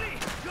 So.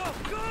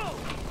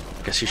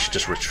 I guess you should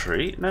just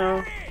retreat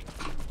now.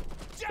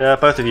 Yeah,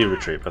 both of you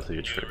retreat. Both of you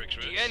retreat.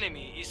 The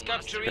enemy is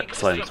capturing Get a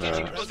flamed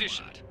strategic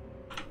position.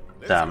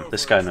 Damn,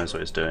 this guy knows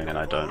what he's doing and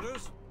I don't.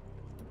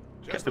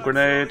 Get the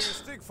grenade.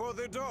 Stick for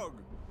the dog.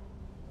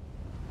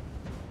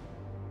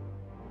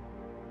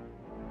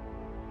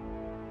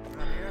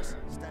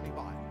 Standing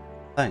by.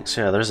 Thanks.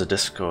 Yeah, there is a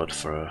Discord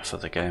for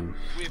the game.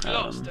 We've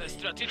lost a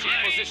strategic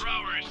position.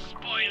 Throwers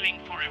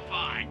spoiling for a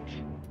fight.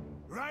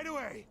 Right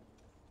away.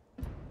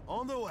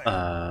 On the way.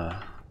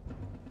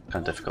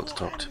 Kind of difficult to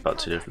talk about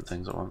two different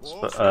things at once,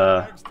 but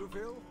Sandbags to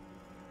fill.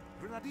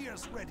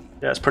 Grenadiers ready.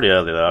 yeah, it's pretty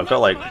early though. I've got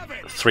like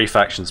 3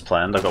 factions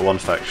planned. I've got 1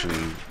 faction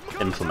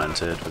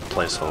implemented with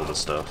placeholder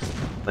stuff,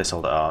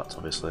 placeholder art,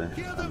 obviously,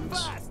 and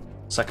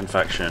second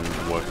faction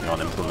I'm working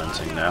on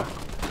implementing now.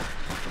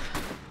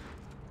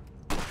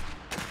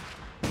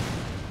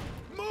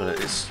 But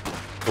it's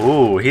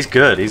ooh, he's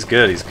good. He's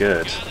good. He's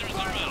good.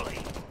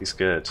 He's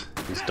good.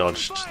 He's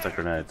dodged the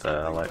grenade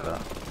there. I like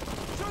that.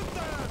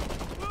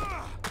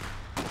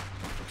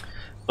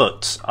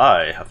 But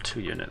I have 2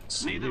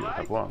 units. You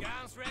have 1.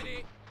 Guns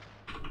ready.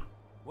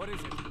 What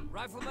is it?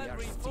 Riflemen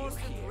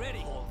reinforcement ready.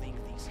 Holding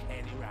these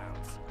heavy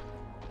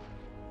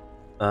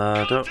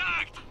rounds. Don't.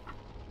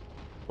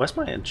 Where's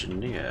my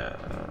engineer?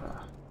 Am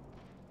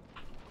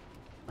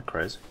I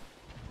crazy?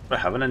 Do I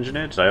have an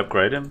engineer? Did I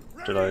upgrade him?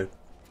 Did I?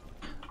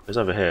 He's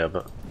over here,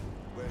 but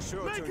We're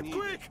sure to need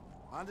it.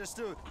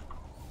 Understood.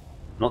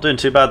 not doing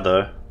too bad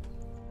though.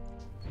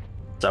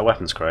 Is that a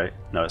weapons crate?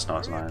 No, it's not.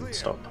 It's an iron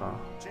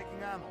stockpile.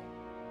 Checking ammo.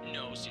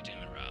 No sitting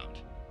around.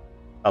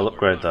 I'll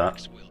upgrade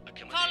that. Will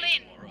accommodate Call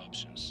in. more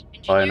options.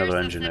 Buy another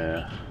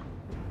engineer.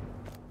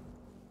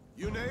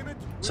 You name it.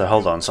 So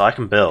hold on. So I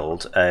can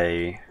build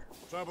a.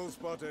 Trouble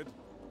spotted.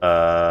 Do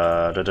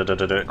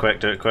it quick.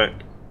 Do it quick.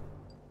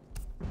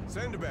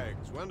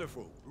 Sandbags,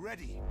 wonderful.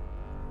 Ready.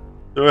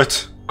 Do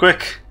it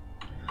quick.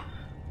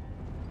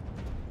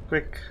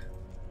 Quick.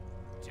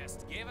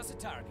 Just give us a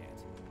target.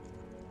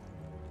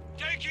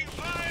 Taking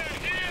fire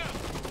here!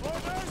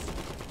 Orders.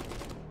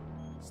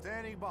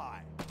 Standing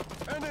by.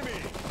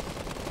 Enemy.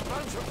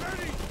 Bunch of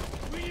ready.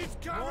 We need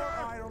cover. More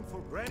iron for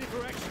ready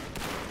for action.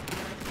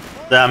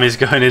 Damn, he's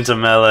going into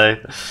melee.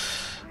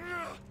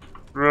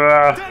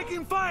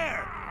 Taking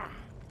fire.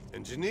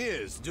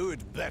 Engineers do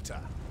it better.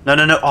 No.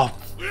 Oh,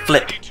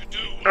 flip.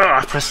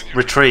 I pressed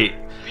retreat.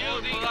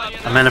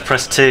 I meant to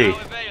press T.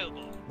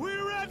 Available.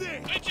 We're ready.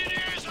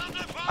 Engineers on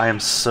the fire! I am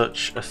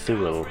such a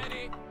fool.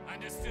 Ready.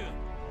 Understood.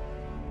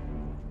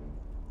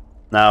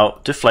 Now,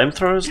 do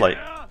flamethrowers like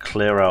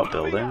clear out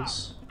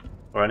buildings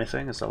or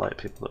anything? Is there like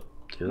people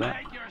that do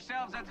that? Make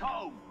yourselves at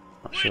home!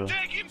 Not We're sure.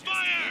 taking Give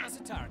fire! us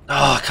a target.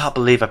 Oh, I can't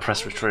believe I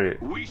pressed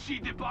retreat. We see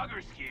the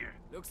buggers here.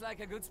 Looks like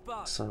a good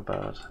spot. So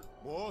bad.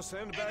 More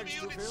sandbags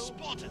to fill.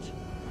 spotted.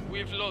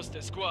 We've lost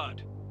a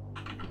squad.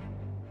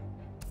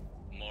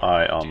 More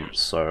I am volunteers.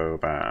 so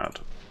bad.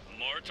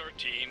 Mortar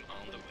team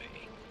on the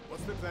way.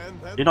 What's the plan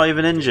then? You're not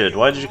even injured.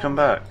 Why did you come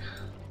back?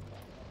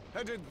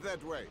 Headed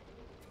that way.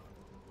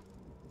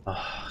 Oh,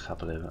 I can't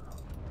believe it.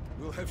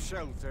 We'll have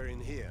shelter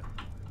in here.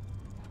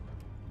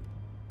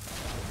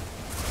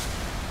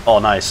 Oh,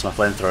 nice. My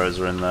flamethrowers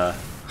are in there.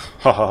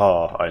 Ha ha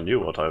ha. I knew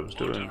what I was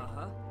doing.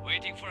 Uh-huh.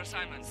 Waiting for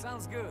assignment.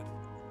 Sounds good.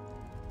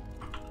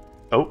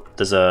 Oh,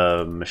 there's a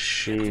Get to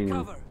machine.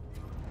 cover.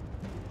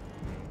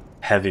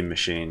 Heavy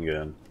machine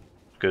gun.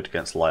 Good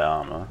against light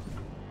armor.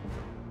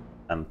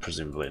 And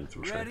presumably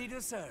infantry. Ready to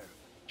serve.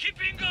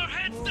 Keeping our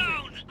heads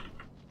down!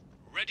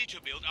 Ready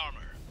to build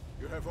armor.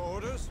 You have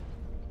orders?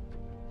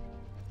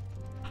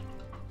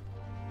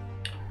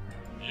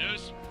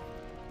 Yes.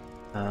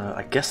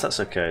 I guess that's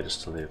okay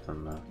just to leave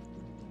them there.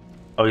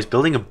 Oh, he's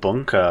building a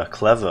bunker.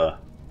 Clever.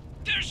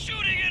 They're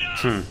shooting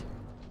at us.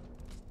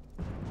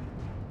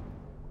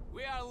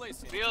 We are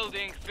listening.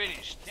 Building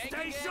finished.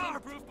 Stay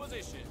sharp. Proof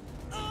position.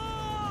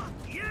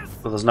 Yes!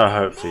 Well, there's no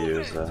hope for you,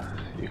 is there?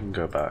 You can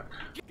go back.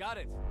 Got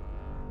it.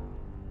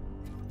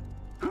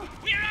 We're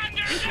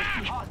under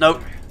attack.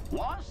 Nope.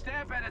 One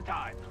step at a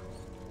time.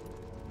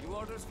 New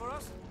orders for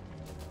us?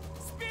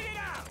 Speed it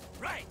up.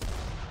 Right.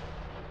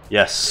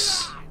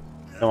 Yes.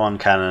 Come on,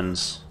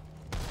 cannons.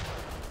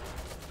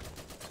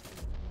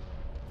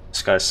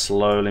 This guy's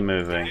slowly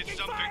moving. Did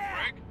something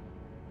break?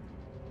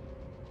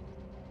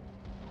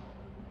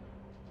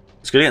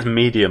 It's good against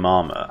medium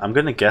armor. I'm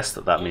going to guess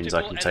that that means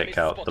I can Multiple take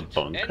enemies out the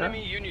spotted. bunker.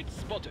 Enemy unit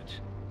spotted.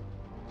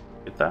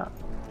 Did that?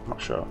 I'm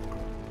not sure.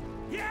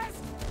 Yes!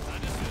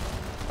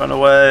 Run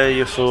away,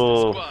 you Lost the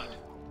fool. squad.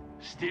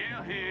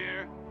 Still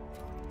here.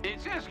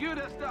 It's as good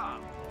as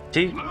done.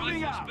 Did he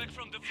Moving out. Back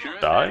from the front.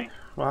 die?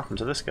 What happened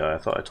to this guy? I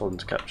thought I told him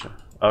to capture.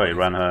 Oh, he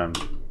ran home.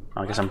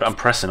 I guess I'm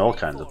pressing all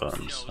kinds of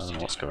buttons. I don't know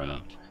what's going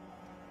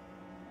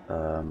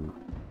on.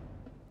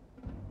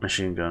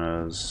 Machine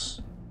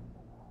gunners.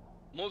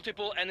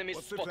 Multiple enemies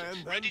What's the spotted. plan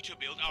then? Ready to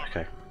build armor.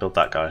 Okay, build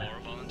that guy. More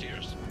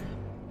volunteers.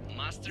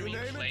 Mastering You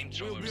name it, we'll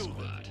flamethrower build it.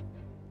 squad.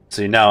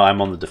 See, now I'm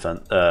on the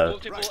defense.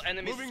 Multiple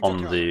enemies moving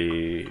On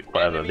the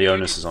whatever. The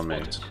onus is on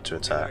me to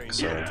attack.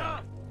 So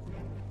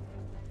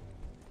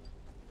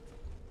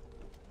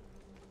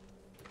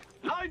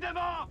Line them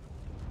up.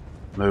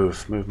 move.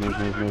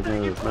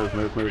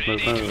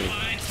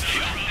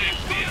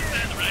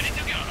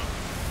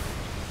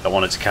 I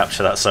wanted to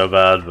capture that so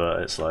bad, but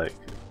it's like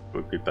it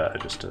would be better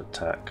just to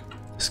attack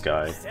this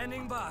guy.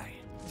 Standing by.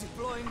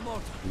 Deploying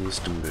mortar. He needs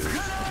to move. Setting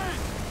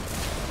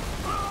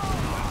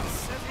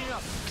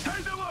up.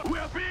 Send them up. We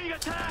are being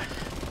attacked.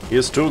 He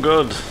is too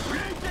good.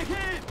 Break the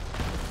hit.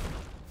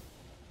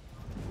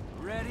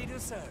 Ready to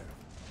serve.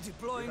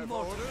 Deploying Have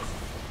mortar. orders?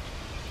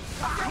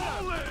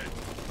 Hold it.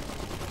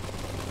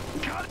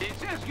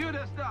 It's as good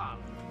as done.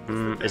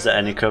 Is there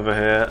any cover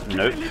here?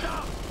 Nope. Fill it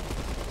up.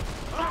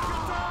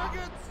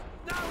 Targets!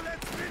 Now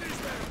let's finish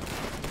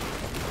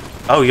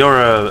them! Oh,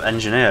 you're a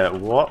engineer.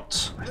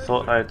 What? I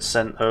thought I'd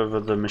sent over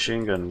the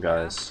machine gun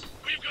guys.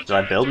 Did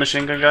I build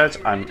machine gun guys?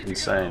 I'm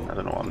insane. I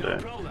don't know what I'm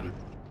doing.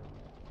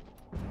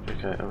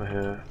 Okay, over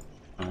here.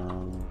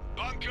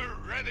 Bunker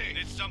ready.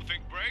 Did something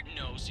break?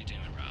 No sitting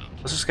around.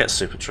 Let's just get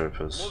super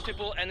troopers,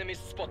 Multiple enemies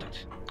spotted.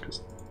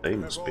 because they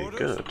must be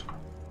good.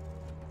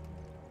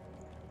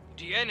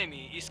 The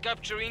enemy is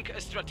capturing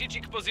a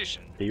strategic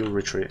position. Are you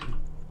retreating?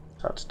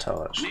 It's hard to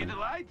tell actually. Need a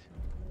light?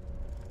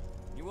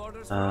 New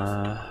orders for us?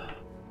 Uh,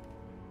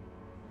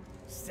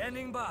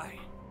 Standing by.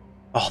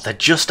 oh, they're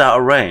just out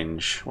of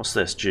range. What's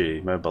this?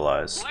 G,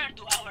 mobilize. Where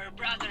do our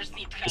brothers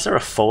need help? Is there a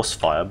force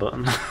fire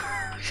button?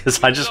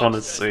 Because I just want to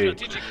Lost a see.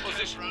 strategic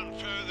position. Run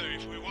further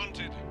if we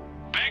wanted.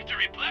 Back to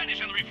replenish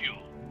and refuel.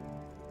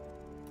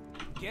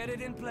 Get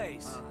it in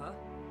place.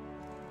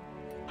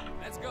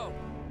 Let's go.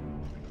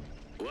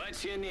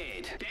 What you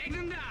need? Take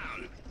them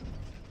down.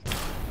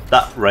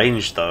 That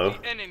range though.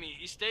 The enemy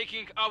is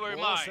taking our More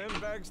mine.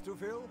 sandbags to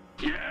fill?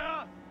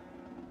 Yeah?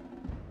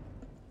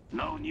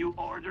 No new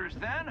orders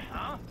then,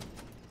 huh?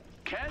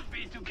 Can't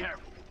be too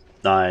careful.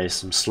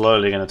 Nice. I'm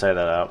slowly going to take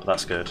that out. But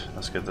that's good.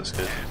 That's good. That's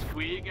good. As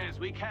quick as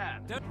we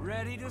can.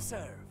 Ready to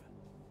serve.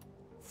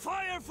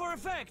 Fire for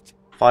effect.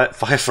 Fire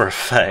for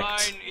effect.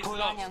 Mine is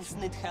lost.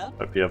 Polanians need help.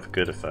 Hope you have a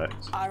good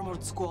effect.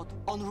 Armored squad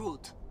en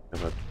route. You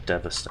have a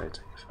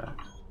devastating effect.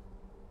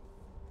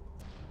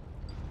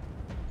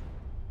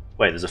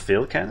 Wait, there's a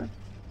field cannon?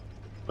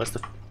 Where's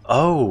the?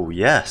 Oh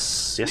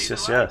yes, yes. You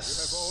have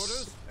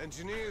orders?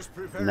 Engineers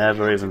prepare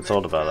Never to even make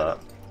thought about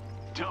cannon.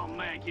 that. Don't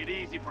make it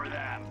easy for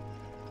them.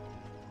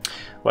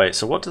 Wait,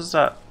 so what does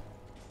that?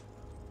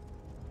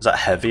 Is that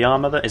heavy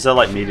armor? Then is that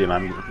like medium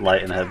and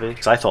light and heavy?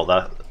 Because I thought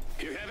that.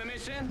 You have a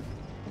mission?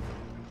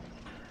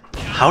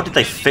 How did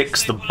they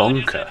fix the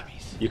bunker?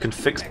 You can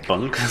fix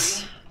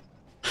bunkers.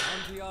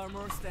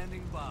 Anti-armor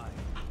standing by.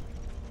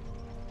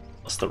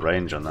 What's the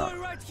range on Boy, that?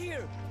 right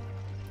here.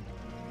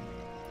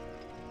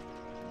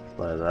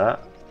 Like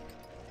that.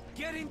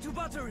 Get into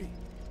battery.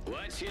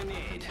 What you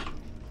need?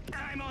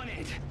 I'm on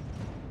it.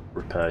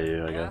 Repair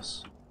you, I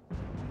guess.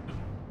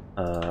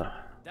 That'll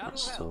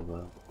It's still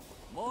there.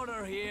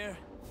 Mortar here.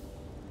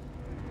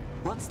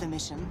 What's the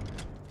mission?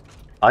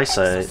 I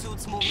say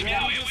Exosuits move We're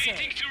now.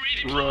 waiting to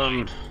redeploy.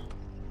 run.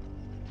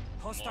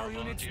 Hostile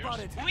unit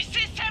spotted. We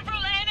see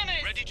several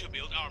enemies! Ready to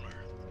build armor.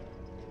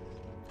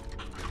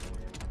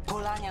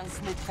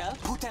 Polanians need help.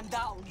 Put them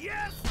down.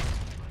 Yes.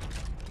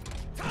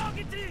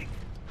 Targeting.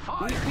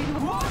 Fire!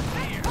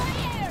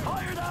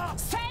 Fired up!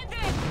 Send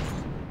it.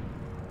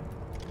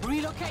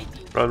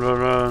 Relocating.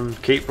 Run.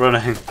 Keep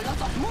running.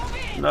 Move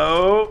in.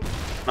 No.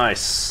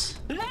 Nice.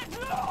 Let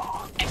loose.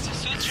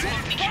 Exosuits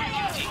reporting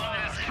your duty.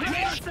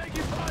 Let's take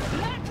it fire!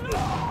 Let loose.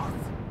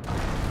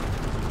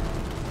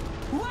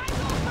 Wide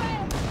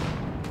open.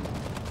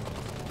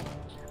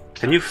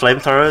 Can you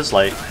flamethrowers?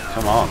 Like,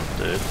 come on,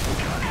 dude.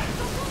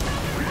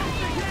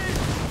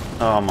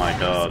 Oh my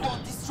god.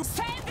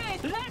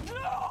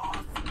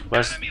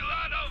 Where's... Enemy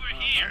lot over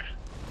here.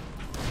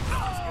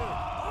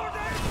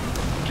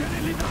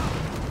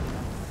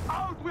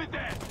 Out with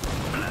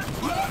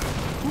it!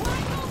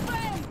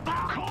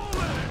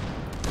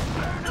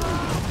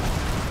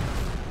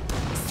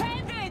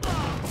 Send it!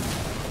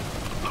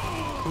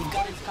 We've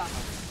got it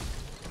covered.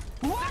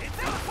 What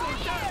the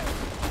fire?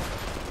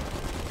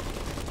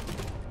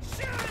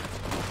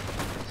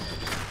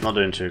 Not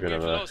doing too good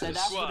of We've it. lost Let the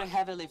us do the squad.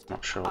 heavy lift.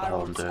 Not sure what the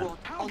hell I'm doing.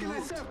 How can I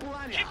serve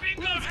Polania?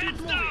 Keeping our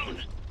heads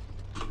down.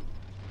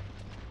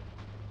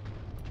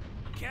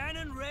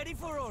 Cannon ready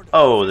for order.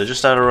 Oh, they're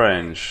just out of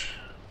range.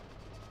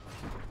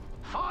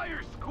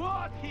 Fire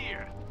squad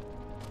here!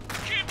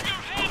 Keep your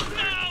heads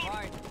down.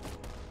 Fine.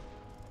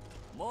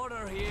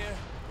 Mortar here.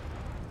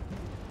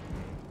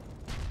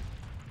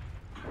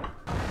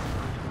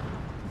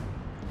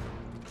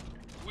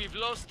 We've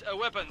lost a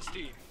weapons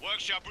team.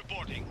 Workshop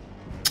reporting.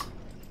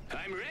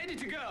 I'm ready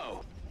to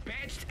go.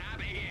 Patched up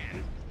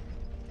again.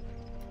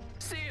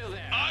 See you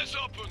there. Eyes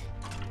open.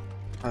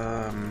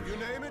 You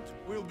name it,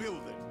 we'll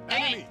build it.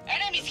 Hey,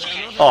 enemies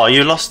here. Oh,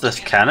 you lost this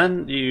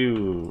cannon?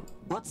 You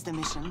What's the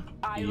mission?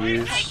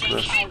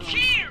 useless.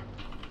 Here.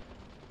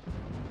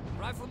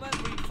 Rifleman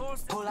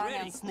reinforced and ready.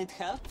 Polanians need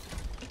help?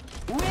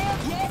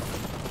 Yes!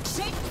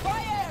 Shift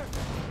fire!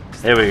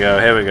 Here we go,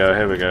 here we go,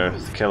 here we go.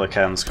 The killer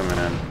can's coming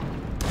in.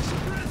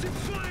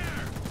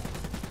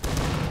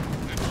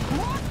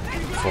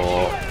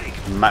 For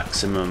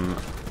maximum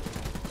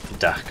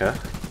DACA.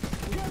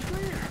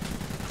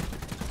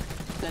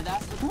 Let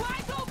us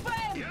wide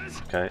open!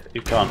 Okay,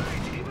 you can't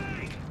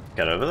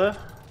get over there?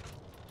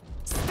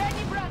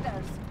 Steady,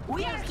 brothers!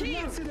 We are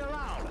here!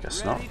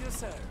 Guess not. Ready to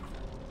serve.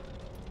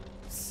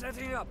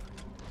 Setting up.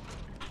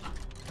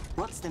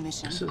 What's the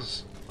mission? This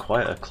is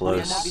quite a We are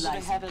close not so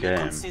heavily game.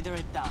 consider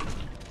it done.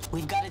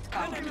 We've got it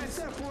covered.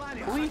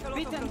 We've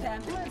beaten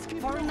them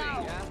for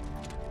now. Yeah,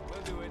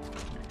 we'll do it.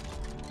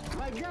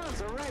 My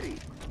guns are ready.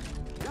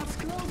 That's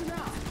close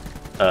enough.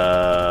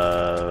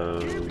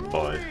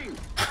 Boy.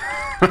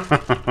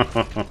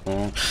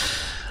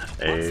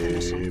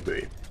 Hey,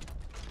 boy.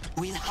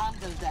 We'll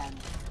handle them.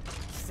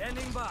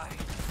 Standing by.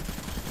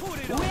 Put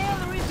it on.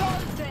 We'll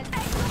resolve this.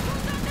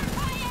 Under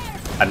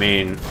fire! I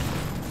mean,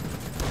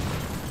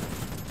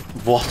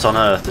 what on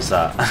earth is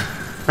that?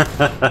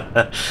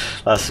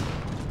 That's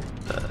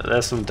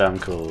there's some damn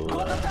cool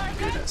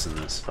units in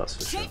this, that's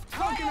for sure. Shift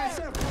How can I fire!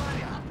 serve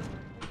Polania?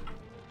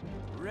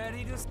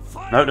 Ready to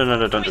fire. No, no, no,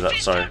 no, don't do that.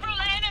 Sorry. Several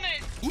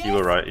enemies. You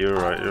were right. You were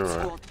right. You were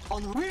right.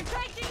 We're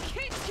taking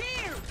hits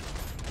here!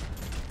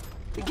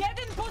 Get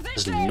in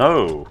There's position!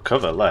 no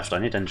cover left. I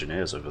need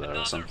engineers over there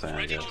or something,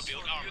 I guess.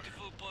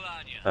 Beautiful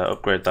Polania.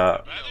 Upgrade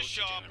that. Rather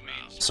sharp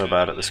means. So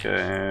bad at this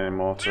game.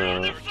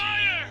 Mortar.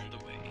 Fire.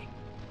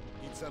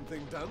 Need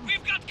something done?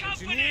 We've got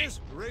company. Engineers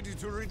ready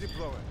to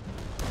redeploy.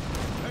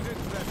 Headed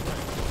that way.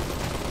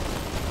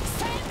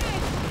 Send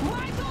it!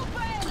 Wide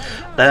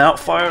open! They're out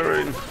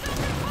firing.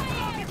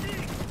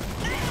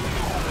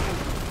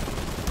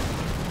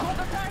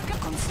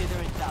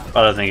 Consider it done.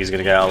 I don't think he's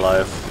gonna get out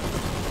alive.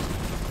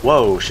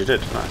 Whoa, she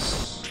did.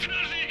 Nice.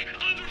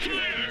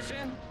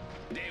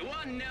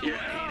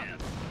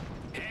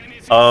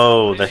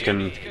 Oh, they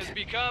can. Has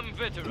become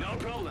veteran. No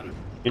problem.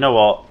 You know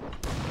what?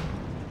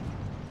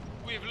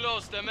 We've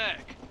lost a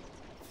mech.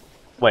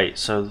 Wait.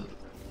 So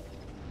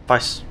if I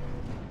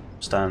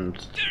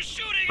stand. They're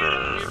shooting.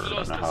 I We've don't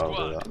lost know a how I'll do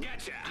squad. that.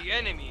 Gotcha. The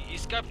enemy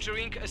is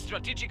capturing a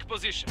strategic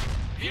position.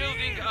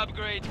 Building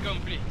upgrade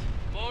complete.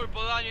 More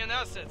Polanian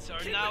assets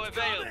are now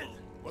available.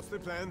 What's the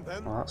plan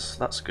then? Well,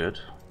 that's good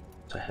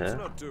to It's hear.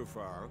 not too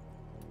far.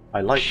 I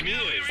like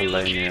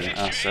Polanian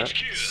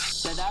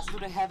assets. Let us do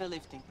the heavy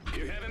lifting.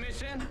 You have a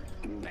mission?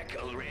 Back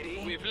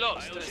already? We've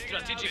lost a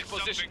strategic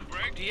position.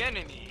 The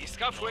enemy is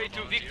halfway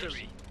to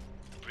victory.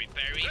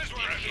 Preparing.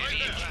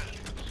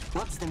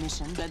 What's the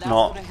mission? Let us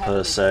Not do the heavy per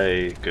lifting.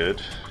 se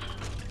good.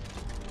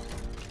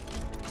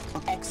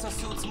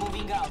 Exosuits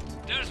moving out.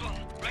 There's one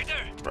right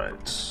there.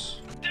 Right.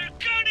 They're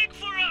gunning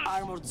for us.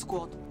 Armored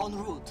squad en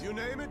route. You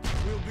name it,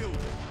 we'll build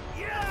it.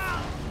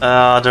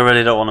 I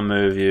really don't want to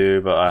move you,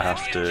 but I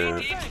have to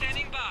Team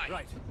standing by.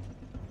 Right.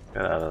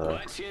 get out of there.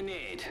 What you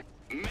need?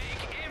 Make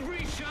every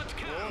shot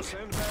More count.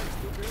 sandbags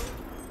to build.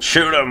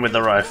 Shoot him with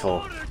the rifle.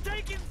 Mortar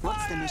taking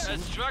What's the fire. A mission?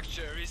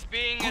 structure is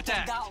being Put them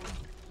attacked. down.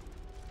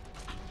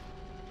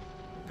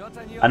 Got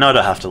a new I know I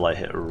don't have to like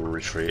hit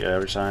retreat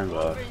every time,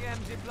 but moving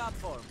MG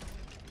platform.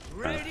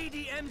 Ready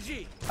the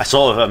MG. I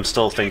sort of am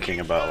still thinking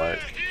about like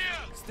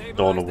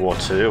Dawn of War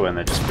 2 when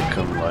they just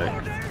become like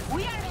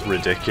We are here!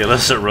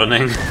 ridiculous at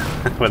running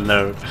when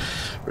they're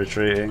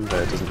retreating,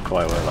 but it doesn't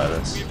quite work like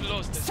this. We've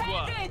lost a Send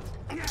squad. it!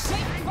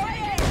 Shift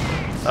fire!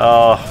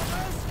 Oh,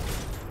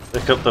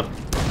 pick up the. Let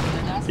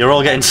us You're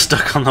all getting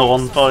stuck on the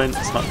one point.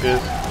 It's not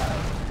good.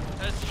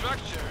 A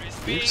structure is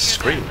You being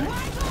screaming.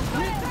 Wide open!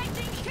 We're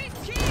taking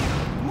hits here!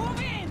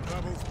 Move in!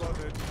 Trouble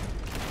spotted.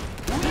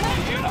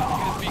 attacked. Unit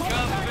has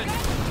become veteran.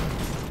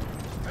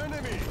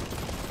 Enemy!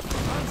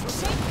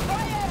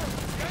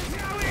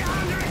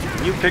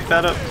 Can you pick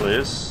that up,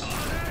 please?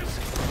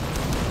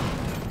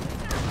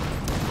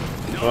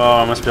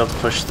 Oh, I must be able to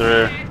push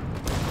through.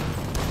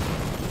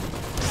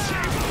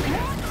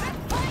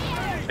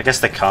 I guess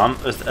they can't.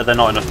 Are there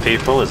not enough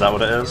people? Is that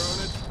what it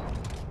is?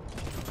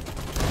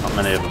 Not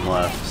many of them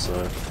left,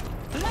 so...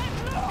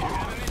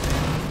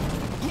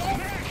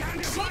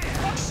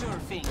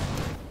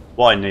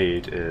 What I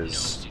need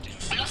is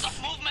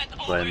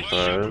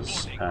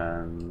flamethrowers,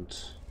 and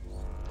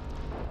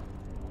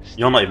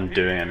you're not even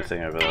doing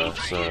anything over there,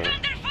 so...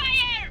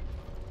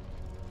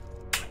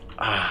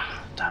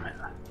 Ah, damn it.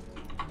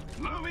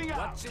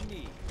 What you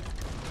need?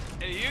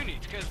 A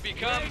unit has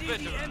become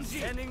veteran.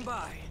 Standing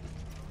by.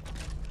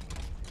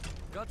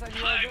 Got any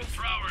Flame orders?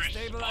 throwers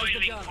Stabilize the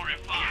spoiling gun. for a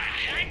fire.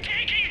 I'm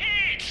taking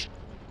hits!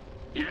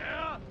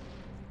 Yeah.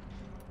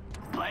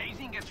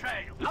 Blazing a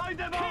trail. Light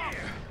them up.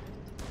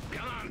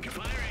 Come on,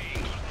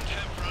 firing.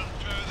 Temp run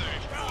further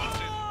if you want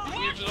it.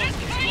 We've lost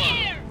the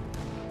squad.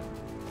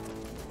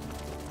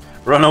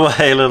 Run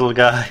away, little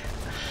guy!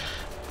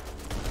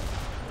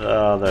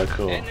 Oh, they're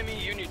cool. Enemy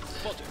unit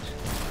spotted.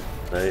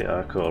 They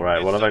are cool.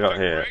 Right, what have I got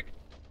here?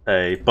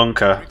 A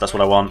bunker, that's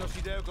what I want.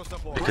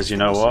 Because you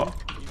know what?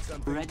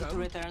 Ready to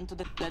return to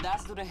the... Let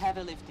us do the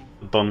heavy lifting.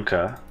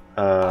 Bunker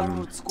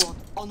Armored squad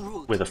en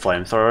route. with a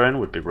flamethrower in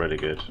would be really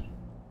good.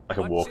 Like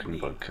a walking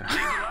bunker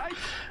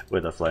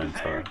with a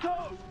flamethrower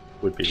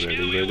would be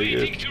really, really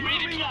Waiting good. to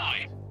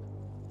redeploy.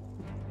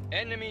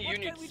 Enemy What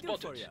unit can we do for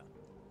spotted. you?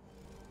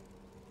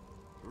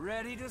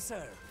 Ready to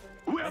serve.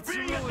 We're Let's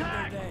being ruin their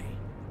attacked. day.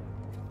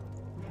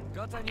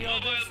 Got any Mobile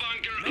orders?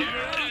 bunker Make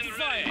armed ready to and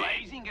fire. ready.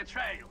 Blazing a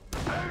trail.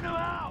 Burn them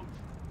out.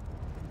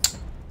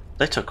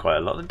 They took quite a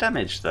lot of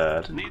damage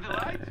there, didn't Need the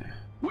light? they?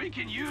 We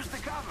can use the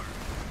cover.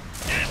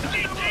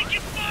 Destiny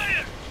taking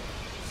fire!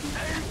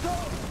 There's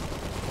Thonk.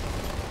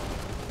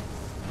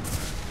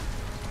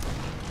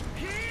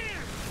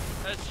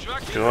 A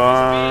structure Go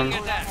on. is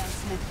being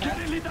attacked. Get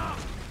it lit up.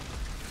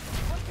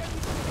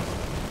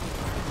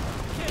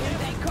 Here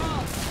they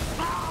come.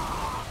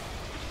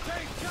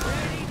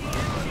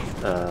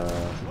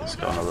 It's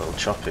gotten a little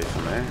choppy for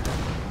me.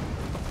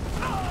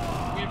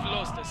 We've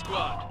lost a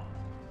squad.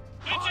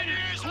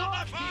 Engineers on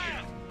the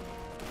fire!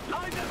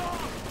 Light them up.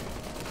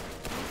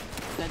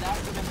 Let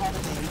us do the heavy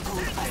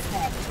lifting.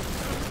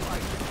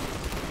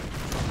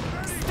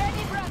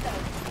 Steady,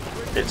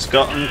 brother. It's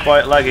gotten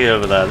quite laggy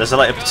over there. There's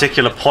like a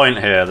particular point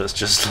here that's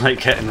just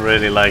like getting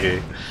really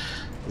laggy.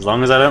 As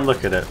long as I don't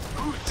look at it,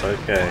 it's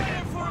okay.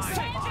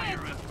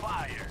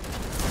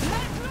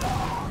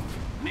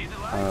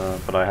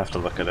 But I have to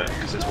look at it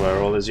because it's where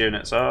all his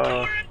units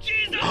are.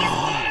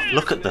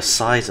 Look at the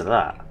size of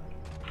that.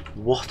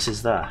 What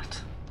is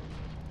that?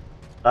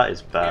 That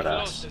is We've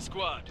lost badass. a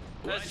squad.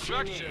 A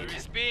structure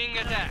is being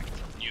attacked.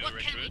 New What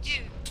can we recruits.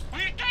 do? We're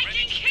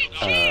taking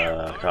hits!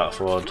 I can't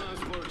afford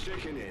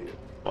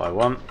what I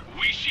want.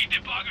 We see the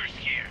buggers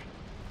here.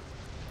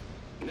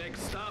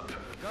 Next stop.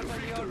 Got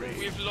any orders?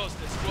 We've lost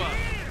a squad.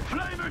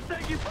 Flamers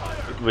taking fire.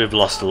 We've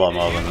lost a lot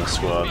more than the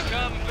squad.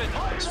 Become veteran.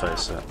 Let's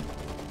face it.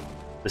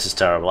 This is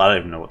terrible. I don't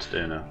even know what to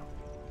do now.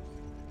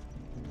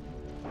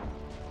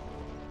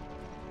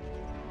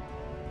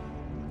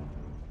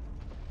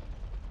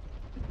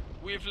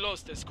 We've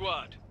lost a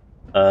squad.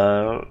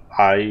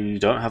 I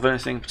don't have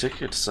anything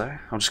particular to say.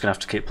 I'm just gonna have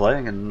to keep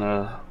playing and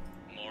More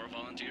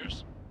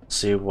volunteers.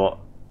 see what,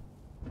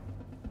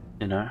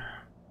 you know,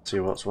 see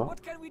what's what.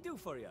 What can we do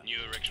for you? New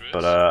recruits.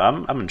 But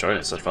I'm enjoying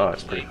it so far.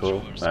 It's pretty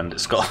cool, and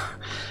it's got.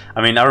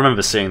 I mean, I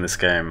remember seeing this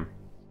game.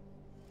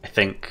 I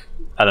think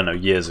I don't know,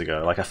 years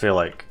ago. Like I feel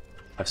like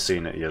I've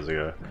seen it years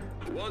ago,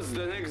 What's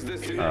the next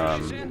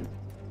destination?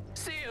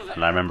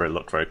 and I remember it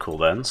looked very cool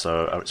then.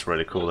 So it's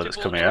really cool that it's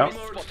coming out.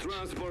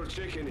 Transport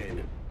checking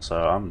in. So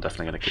I'm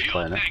definitely gonna keep Fuel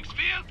playing it. tanks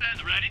filled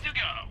and ready to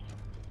go.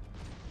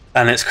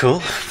 And it's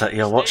cool that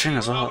you're watching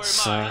as well. Our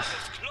It's mines.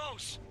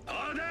 Close.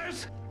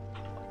 Orders.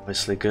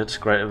 obviously good.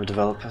 Great of a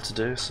developer to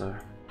do. So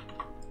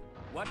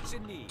What you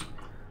need?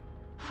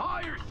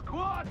 Fire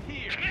squad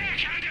here. Back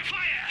under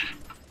fire.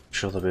 I'm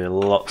sure there'll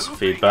be lots of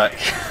feedback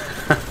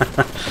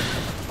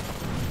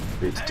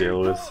for you to deal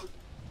with.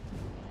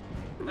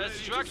 A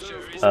structure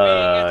is being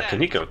attacked.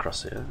 Can you go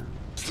across here?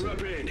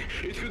 Strap in.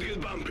 It could get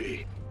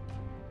bumpy.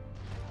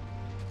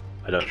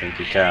 I don't think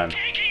you can.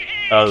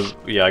 Oh,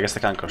 yeah, I guess they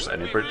can't cross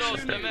any We've bridge.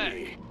 lost a Okay.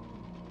 man.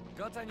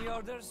 Got any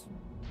orders?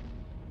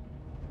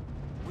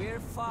 We're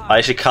fine. I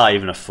actually can't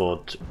even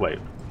afford to, wait.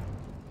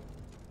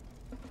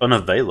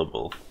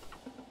 Unavailable?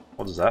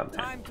 What does that mean?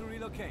 Time to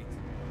relocate.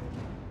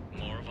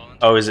 More volunteers.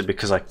 Oh, is it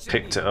because I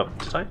picked it up?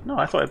 Did I? No,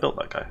 I thought I built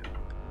that guy.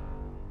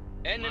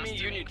 Enemy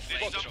unit Say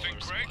spotted. something,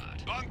 Greg.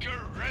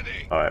 Bunker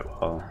ready. Alright,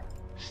 well.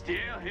 Still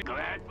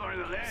glad for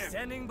the lift.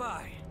 Standing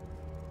by.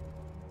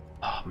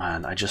 Oh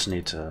man, I just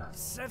need to.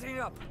 Setting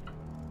up.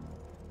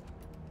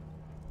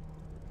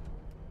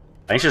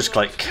 I need to just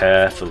like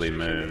carefully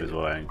move, is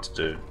what I need to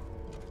do.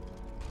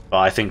 But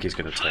I think he's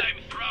gonna Flame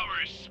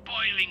throwers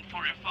spoiling for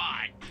a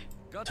fight.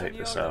 Got take any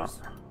this orders?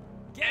 out.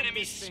 Get Enemy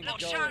this thing Look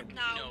going. sharp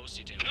now. No,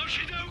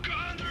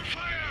 Noshidoka under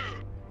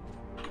fire.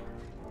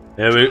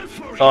 Here we.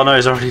 Oh no,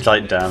 he's already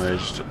like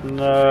damaged.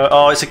 No.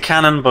 Oh, it's a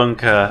cannon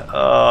bunker.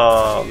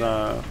 Oh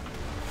no.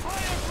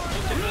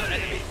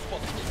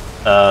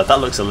 That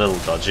looks a little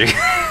dodgy.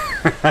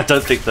 I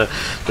don't think the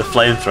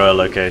flamethrower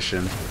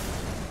location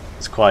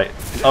is quite.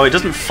 Oh, it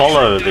doesn't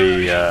follow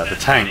the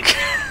tank.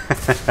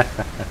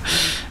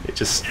 It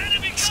just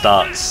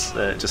starts.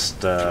 It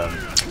just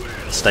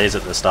stays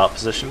at the start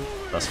position.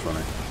 That's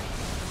funny.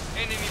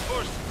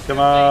 Come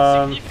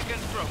on.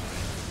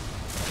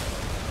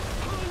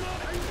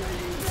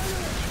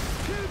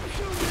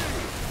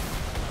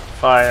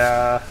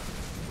 Fire!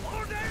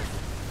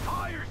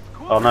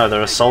 Oh no,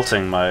 they're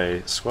assaulting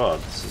my squad.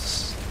 This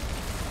is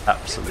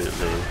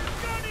absolutely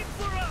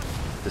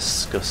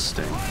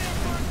disgusting.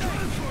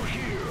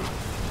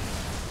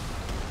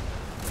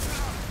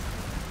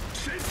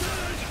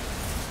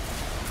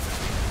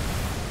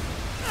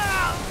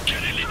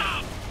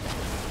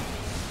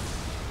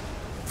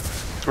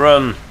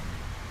 Run!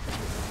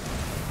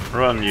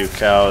 Run, you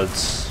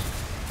cowards.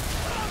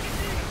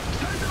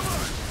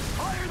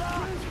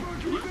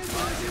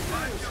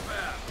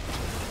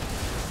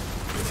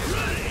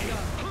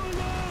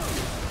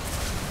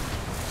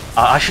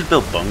 I should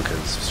build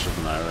bunkers,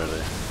 shouldn't I,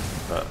 really?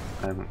 But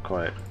I haven't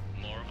quite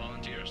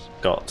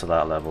got to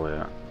that level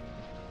yet.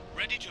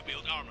 Ready to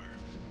build armor.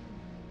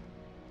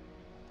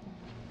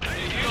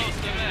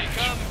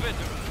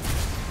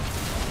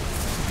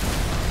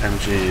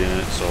 MG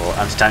units or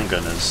anti-tank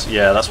gunners.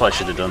 Yeah, that's what I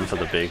should have done for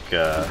the big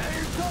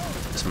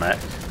this mech.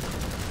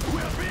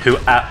 Who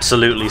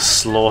absolutely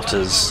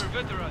slaughters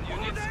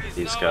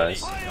these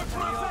guys.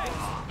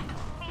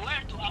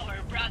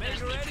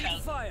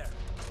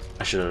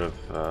 I should have.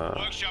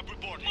 I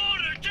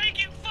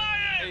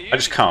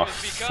just can't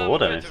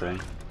afford anything.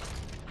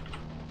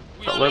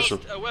 Got loads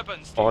of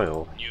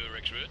oil.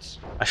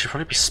 I should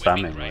probably be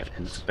spamming like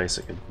into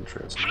basic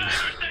infantry or something.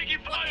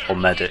 Or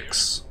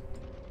medics.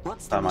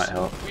 That might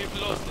help.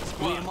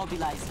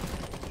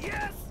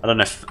 I don't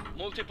know if. I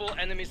don't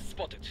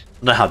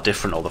know how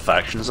different all the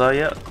factions are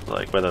yet.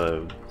 Like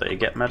whether they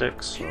get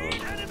medics or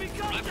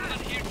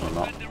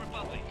not.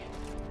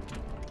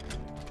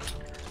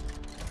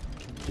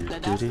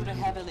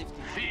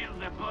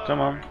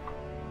 Come on.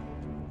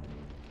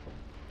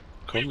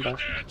 Come back.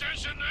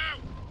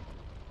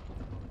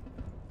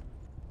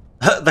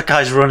 The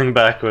guy's running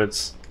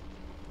backwards.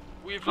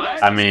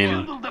 I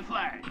mean,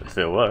 if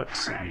it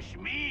works.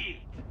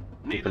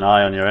 Keep an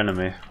eye on your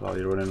enemy while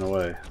you're running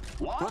away.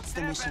 What's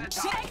the mission?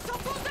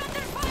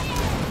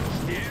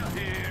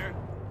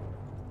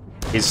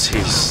 He's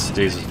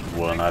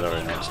one. I don't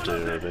really know what to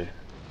do really.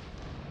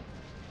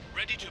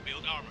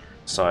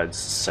 Besides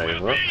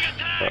save up,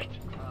 but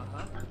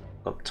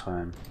got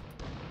time.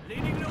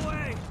 Leading the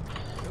way.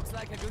 Looks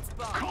like a good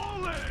spot.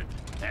 Call it!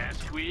 As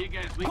quick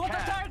as we Got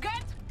can. a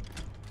target?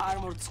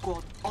 Armored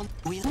squad on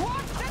wheel.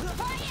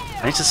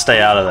 I need to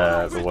stay out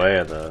of the way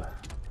of the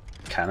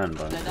cannon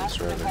bunkers,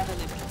 really.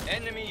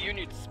 Enemy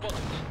unit spotted.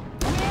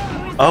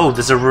 Oh,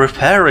 there's a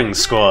repairing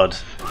squad.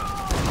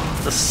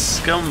 The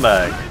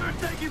scumbag.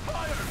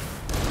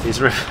 He's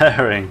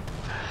repairing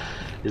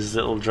his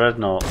little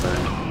dreadnought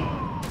thing.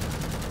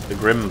 The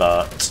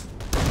Grimbart.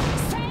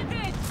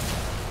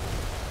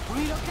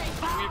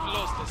 We've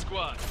lost the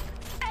squad.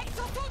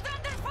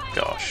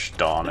 Gosh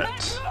darn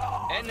it.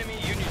 Enemy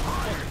unit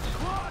spotted.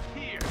 Squad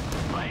here.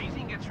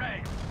 Blazing a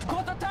trail.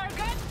 Got a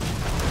target?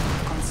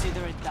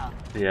 Consider it done.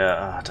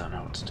 Yeah, I don't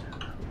know what to do.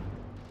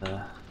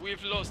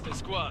 We've lost the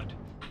squad.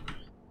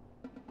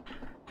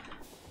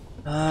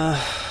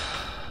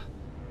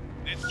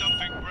 Did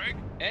something break?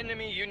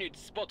 Enemy unit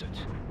spotted.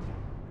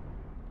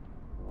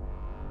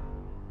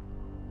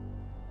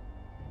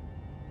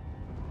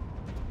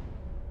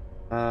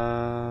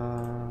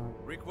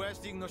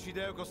 Requesting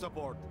Noshideoko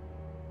support.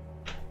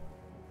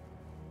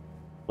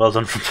 Well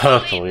done for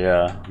purple,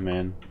 yeah, I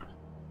mean.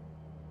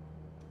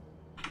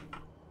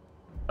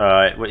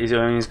 Alright, well,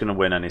 he's gonna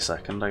win any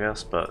second, I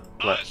guess, but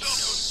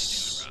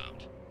let's...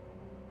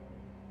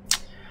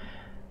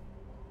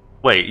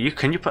 Wait,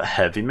 can you put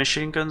heavy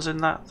machine guns in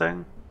that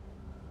thing?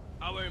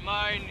 Our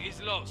mine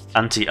is lost.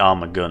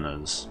 Anti-armor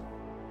gunners.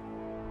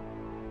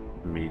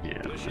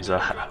 Medium. Is that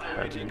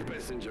heavy?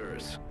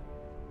 Passengers.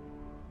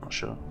 Not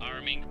sure.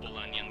 Arming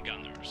Polanian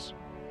gunners.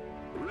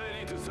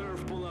 Ready to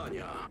serve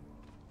Polania.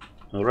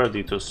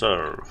 Ready to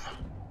serve.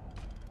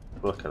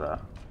 Look at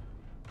that.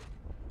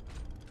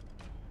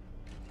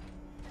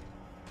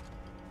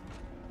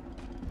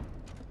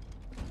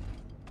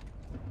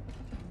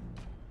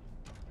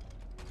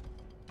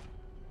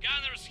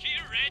 Gunners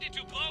here ready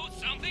to blow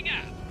something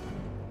up.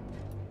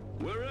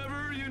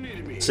 Wherever you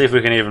need me. See if we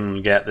can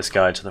even get this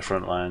guy to the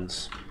front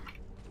lines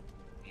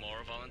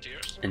More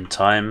volunteers. in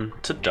time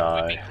to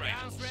die.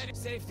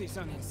 Safety's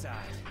on inside.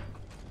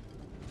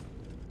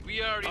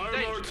 We are in Armored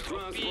danger of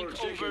transport being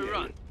checking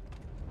overrun.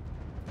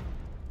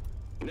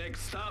 in.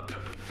 Next stop,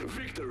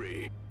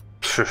 victory.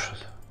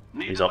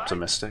 He's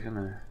optimistic,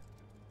 isn't he?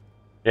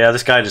 Yeah,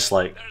 this guy just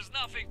like There's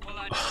nothing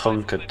Polanian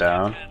hunkered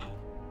down.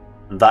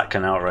 And that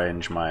can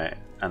outrange my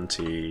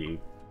anti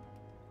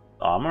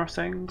armor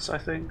things, I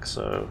think,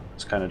 so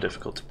it's kind of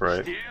difficult to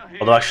break.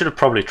 Although I should have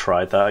probably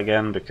tried that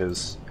again,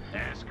 because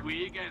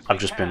I've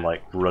just been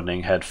like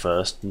running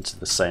headfirst into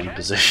the same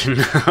position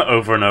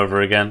over and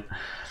over again.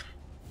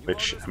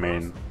 Which, I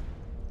mean,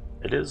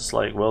 it is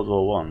like World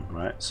War I,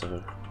 right?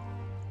 So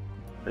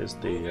there's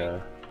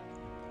the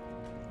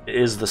it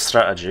is the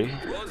strategy.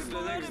 What's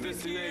the next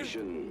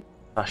destination?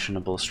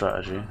 Fashionable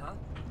strategy.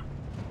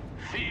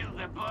 Feel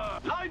the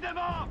burn. Light them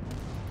up.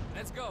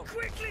 Let's go.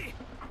 Quickly!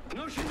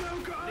 No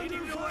shidoka under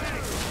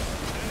fire!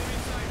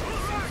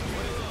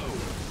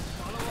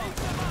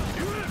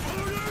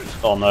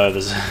 Oh no,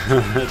 there's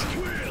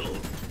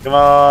come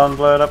on,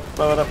 blow it up,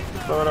 blow it up,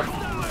 blow it up.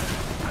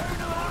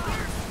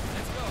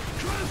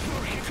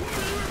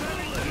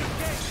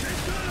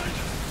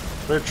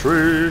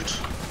 Retreat!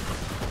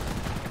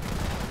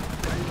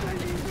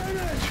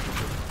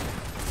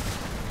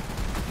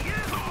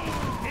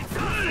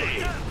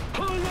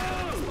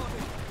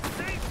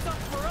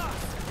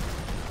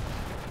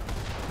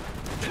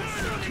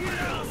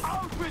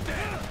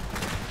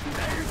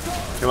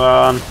 Come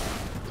on!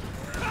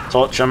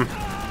 Torch him!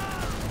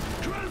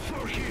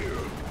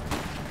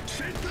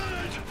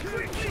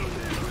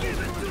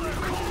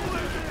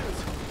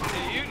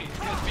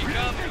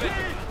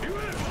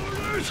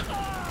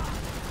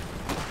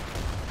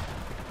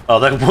 Oh,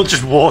 they're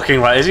just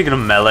walking right. Is he gonna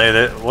melee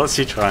it? What's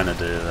he trying to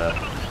do there?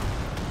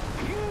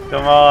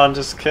 Come on,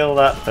 just kill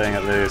that thing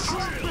at least.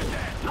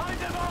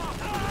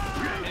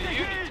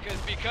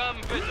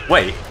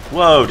 Wait,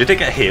 whoa, did it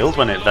get healed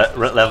when it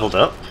leveled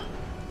up?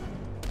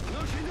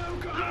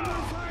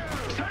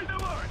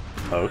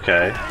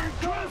 Okay.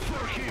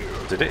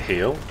 Did it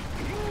heal?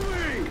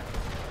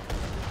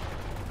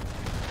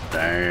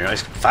 Dang,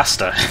 it's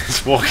faster.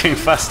 It's walking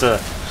faster.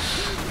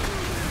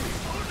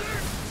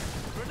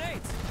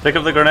 Pick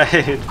up the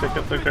grenade! Pick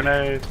up the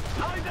grenade!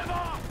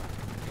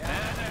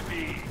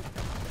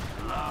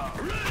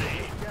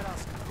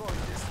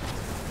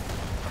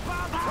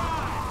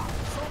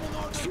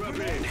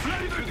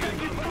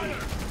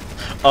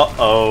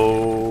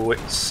 Uh-oh,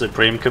 it's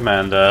Supreme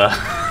Commander.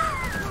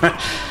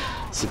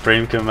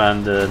 Supreme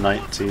Commander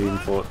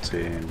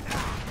 1914.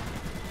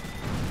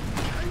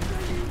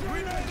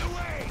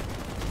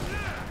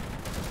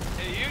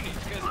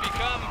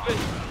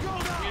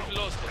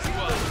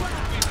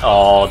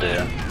 Oh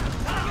dear.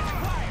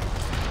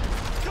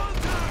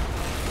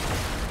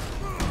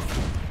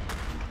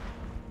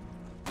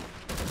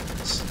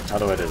 How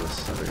do I do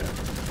this? There we go.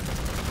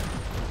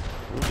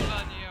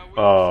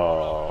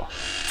 Oh.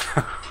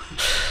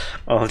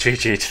 Oh,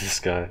 GG to this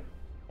guy.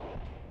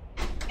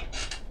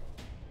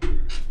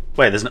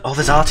 Wait, there's no, oh,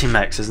 there's Arty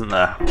mechs, isn't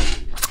there?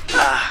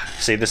 Ah,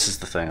 see, this is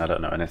the thing. I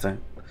don't know anything.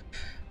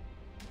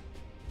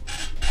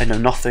 I know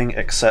nothing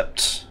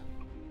except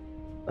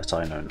that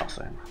I know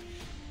nothing.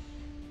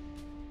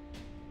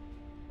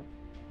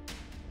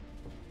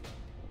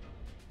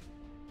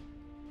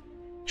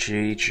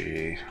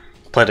 GG.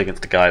 Played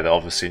against a guy that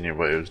obviously knew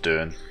what he was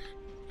doing.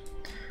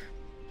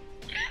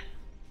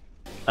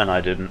 And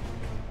I didn't.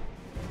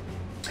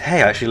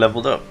 Hey, I actually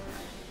leveled up.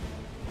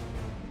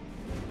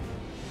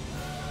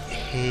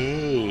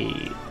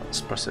 Hey. Let's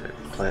press it,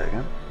 play it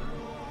again.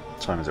 What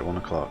time is it? 1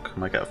 o'clock. I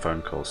might get a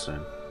phone call soon.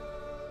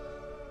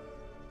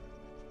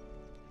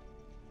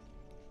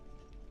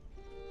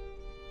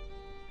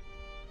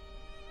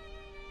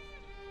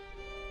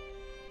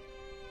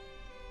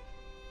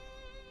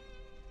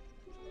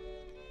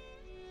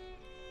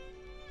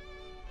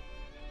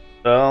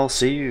 I'll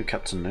see you,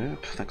 Captain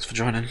Noob. Thanks for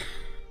joining.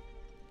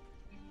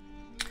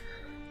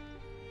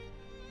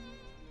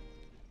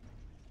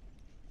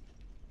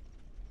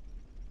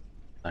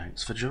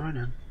 Thanks for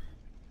joining.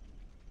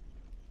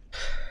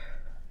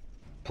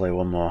 Play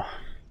one more.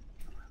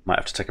 Might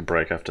have to take a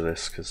break after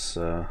this because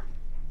I've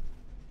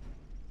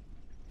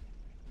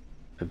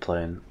been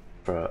playing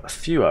for a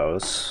few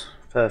hours.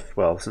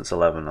 Well, since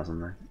 11 or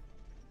something. A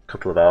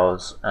couple of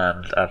hours,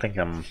 and I think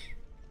I'm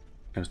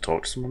going to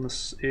talk to someone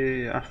this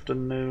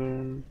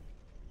afternoon.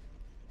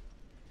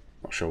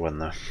 Not sure when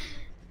though.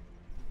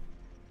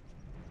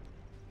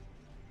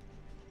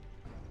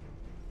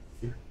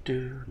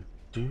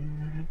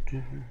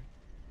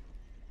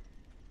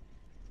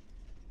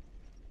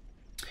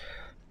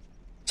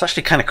 It's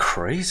actually kind of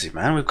crazy,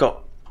 man. We've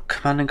got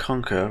Command &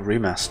 Conquer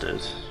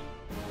Remastered.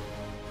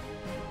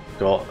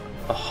 Got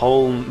a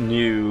whole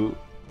new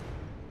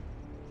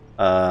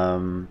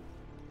can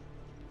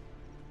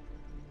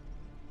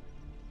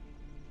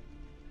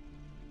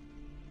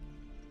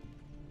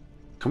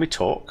we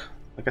talk?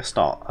 I guess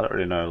not. I don't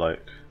really know,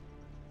 like...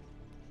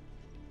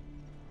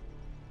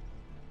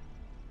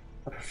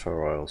 I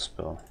prefer oil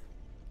spill.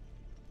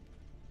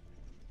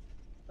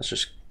 That's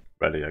just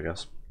ready, I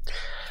guess.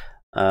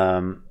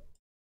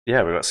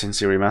 Yeah, we've got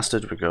CNC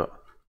Remastered, we've got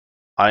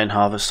Iron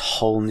Harvest,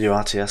 whole new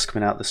RTS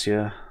coming out this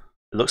year.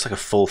 It looks like a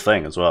full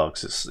thing as well,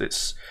 because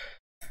it's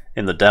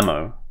in the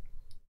demo.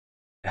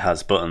 It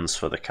has buttons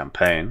for the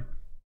campaign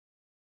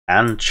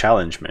and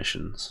challenge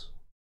missions.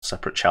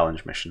 Separate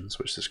challenge missions,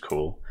 which is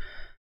cool.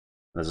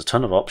 There's a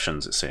ton of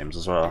options, it seems,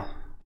 as well.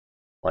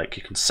 like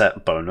you can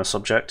set bonus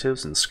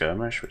objectives in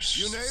skirmish, which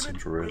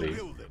seems really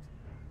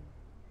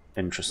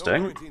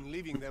interesting.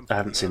 I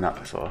haven't seen that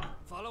before.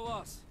 Follow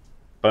us.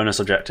 Bonus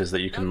objectives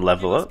that you can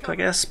level up, I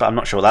guess, but I'm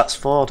not sure what that's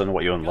for. I don't know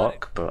what you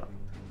unlock, but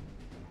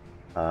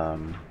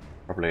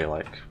probably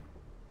like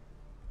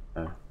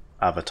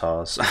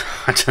avatars.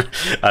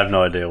 I have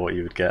no idea what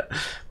you would get,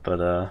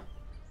 but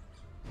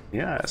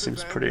yeah, it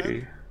seems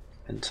pretty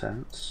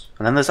intense.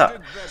 And then there's that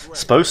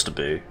supposed to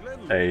be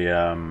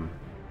a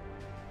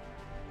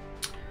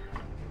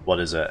what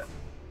is it?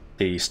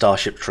 The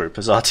Starship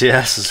Troopers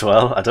RTS as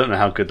well. I don't know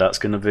how good that's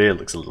going to be. It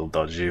looks a little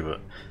dodgy, but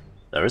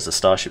there is a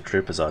Starship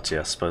Troopers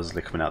RTS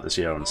supposedly coming out this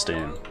year on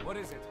Steam. What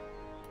is it?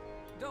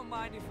 Don't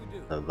mind if we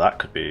do. So that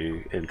could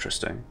be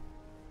interesting.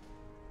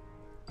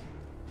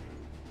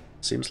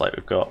 Seems like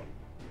we've got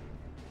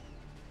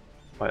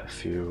quite a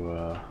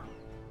few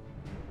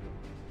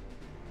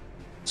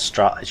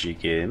strategy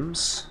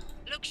games.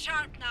 Look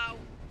sharp now.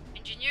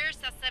 Engineers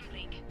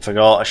assembling.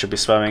 Forgot I should be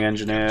spamming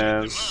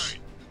engineers.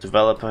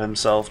 Developer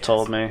himself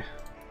told me.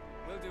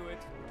 We'll do it.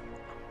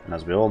 And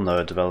as we all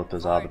know,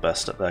 developers are the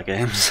best at their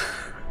games.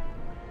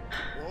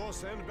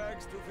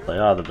 They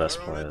are the best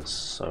players,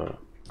 so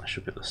I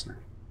should be listening.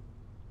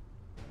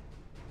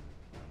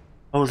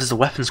 Oh, there's a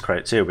weapons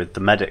crate too with the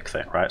medic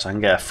thing, right? So I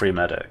can get a free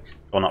medic.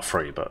 Well, not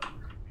free, but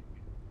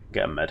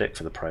get a medic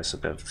for the price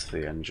of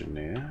the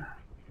engineer.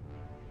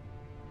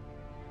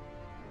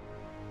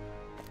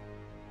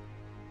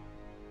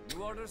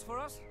 New orders for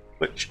us?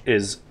 Which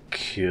is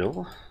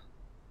cool.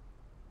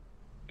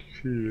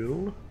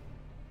 Cool.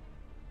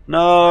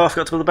 No, I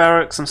forgot to go to the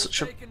barracks. I'm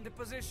such a... Taking the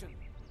position.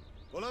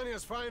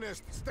 Polonia's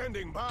finest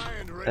standing by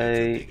and ready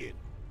to dig in.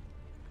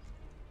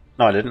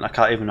 No, I didn't. I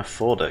can't even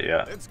afford it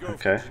yet. Let's go.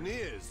 Okay.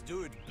 Engineers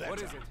do it better.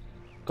 What is it?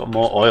 Got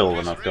more oil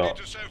than I've got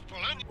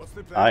What's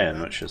the plan, iron,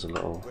 man? which is a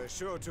little We're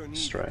sure to need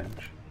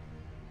strange.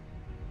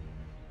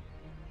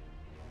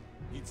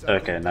 Need something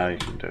Okay, now done. you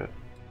can do it.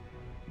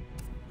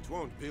 It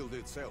won't build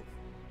itself.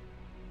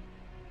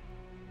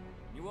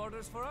 New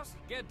orders for us?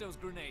 Get those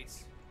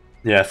grenades.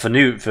 Yeah, for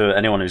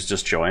anyone who's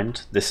just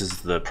joined, this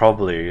is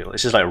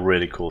it's just like a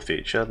really cool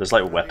feature. There's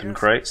like weapon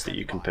crates that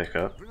you can pick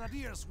up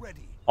Grenadiers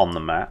ready. on the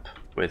map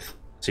with,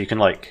 so you can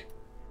like,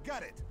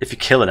 Got it. if you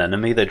kill an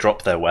enemy, they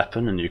drop their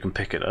weapon and you can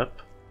pick it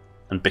up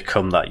and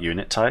become that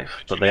unit type.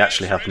 But they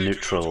actually have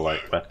neutral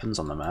like weapons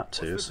on the map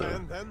too, What's the so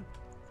plan, then?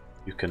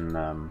 you can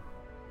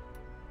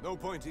No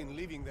point in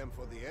leaving them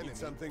for the enemy.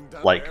 Something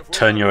done like there for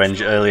turn your us.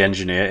 early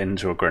engineer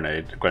into a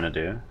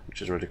grenadier,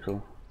 which is really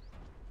cool.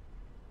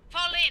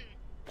 Fall in.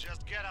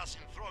 Just get us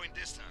in throwing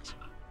distance.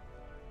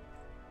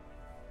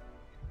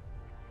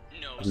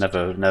 No,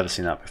 I've never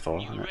seen that before,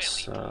 and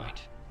it's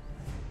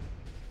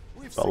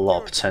We've got a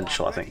lot of secured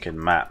potential. I already. think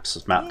in maps,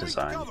 as map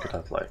design, you could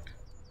have like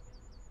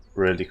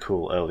really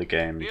cool early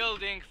game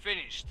Building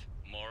finished.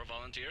 More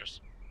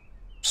volunteers?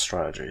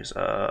 strategies.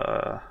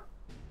 I'll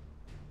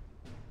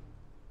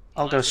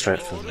go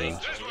straight for the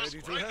This was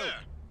Ready to right help. there.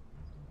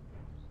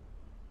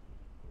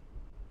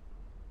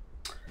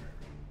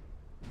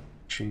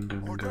 machine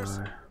gun Orders.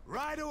 guy.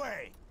 Right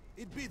away.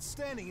 It beats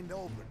standing in the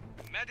open.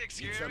 Medics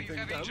Need here, you something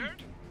have done?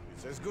 injured?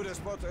 It's as good a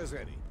spot as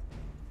any.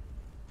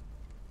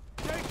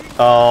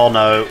 Oh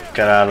no,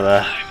 get out of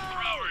there.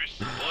 Flamethrowers,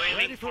 boiling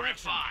Ready for for a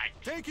action. fight.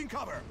 Taking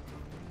cover.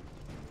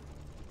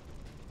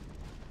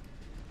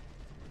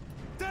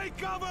 Take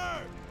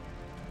cover.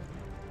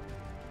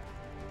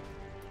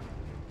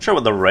 Sure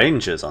what the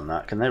range is on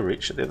that. Can they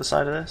reach at the other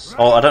side of this?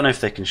 Oh, I don't know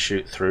if they can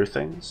shoot through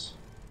things.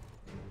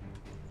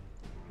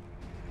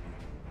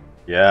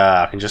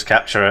 Yeah, I can just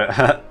capture it.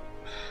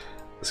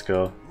 Let's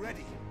go.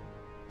 Ready.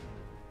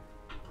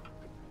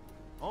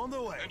 On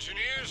the way.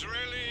 Engineers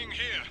rallying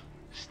here.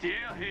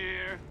 Still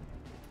here.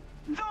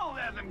 Don't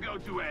let them go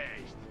to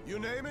waste. You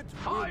name it,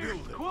 we'll Fire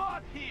build it.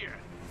 squad here.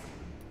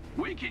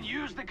 We can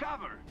use the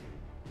cover.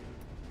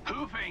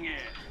 Hoofing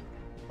it.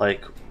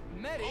 Like,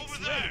 Medics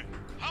Over there.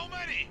 How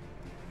many?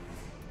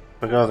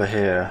 we go over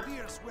here.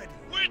 Grenadiers ready.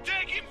 We're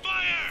taking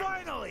fire.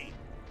 Finally.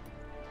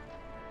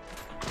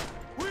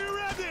 We're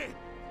ready.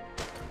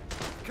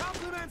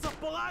 Compliments of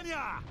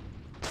Polania.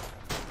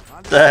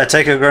 There,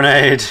 take a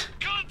grenade.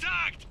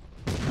 Contact.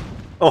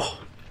 Oh,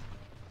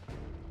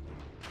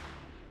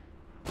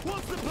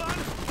 What's the plan?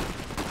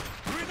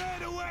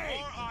 Grenade away.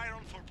 More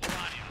iron for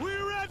Polania.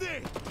 We're ready.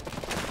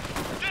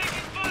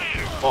 Taking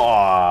fire.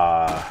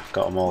 oh,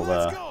 got them all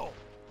Let's there. go.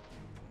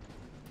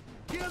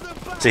 Kill them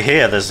back. See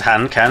here, there's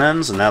hand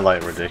cannons, and they're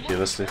like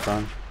ridiculously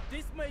fun.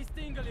 This may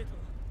sting a little.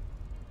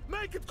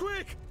 Make it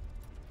quick.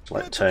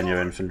 Like turn your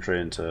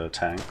infantry into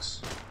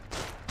tanks.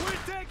 We're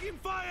taking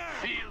fire.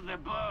 Feel the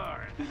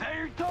burn.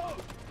 They're toast.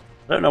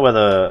 I don't know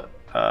whether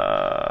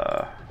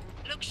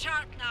Look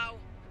sharp now.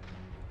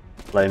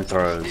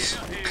 flamethrowers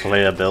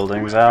clear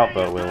buildings out,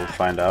 but we'll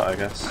find out, I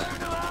guess.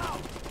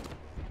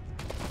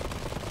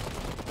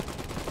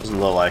 Doesn't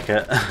look like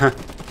it.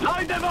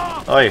 Light them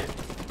up. Oi!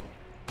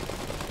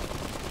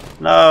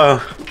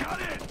 No! Cut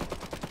it.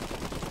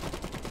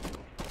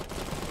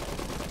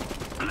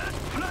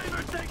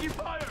 Flamer taking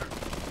fire.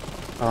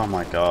 Oh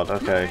my god,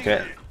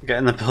 okay, Get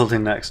in the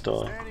building next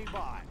door. Standing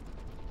by.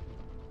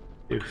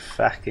 You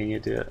fucking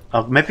idiot.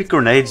 Oh, maybe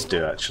grenades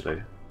do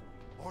actually.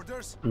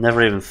 Orders.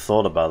 Never even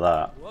thought about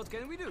that. What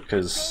can we do?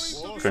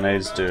 Because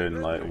grenades do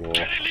in like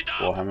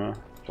Warhammer,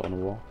 Dawn of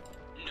War.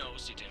 No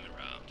sitting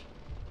around.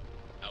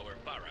 Our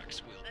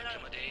barracks will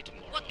accommodate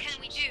more What can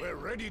we do? We're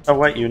ready to Oh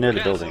wait, you're near the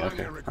Cancel building,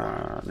 okay.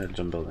 Near the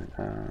gym building.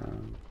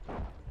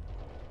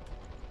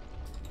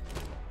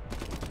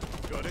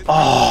 Got it.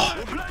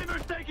 Oh!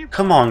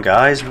 Come on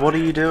guys, what are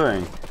you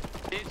doing?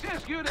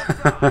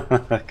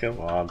 Come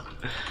on.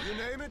 You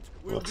name it.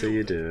 We'll What do are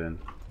you it. doing?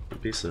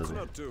 Don't be silly.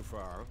 Not too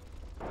far.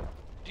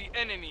 The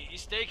enemy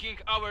is taking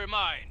our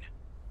mine.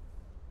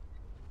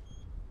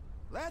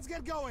 Let's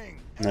get going.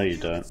 No, you It's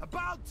don't.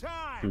 about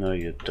time. No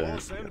you All don't, you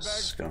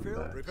sandbags to fill.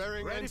 scumbag.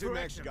 Preparing Ready for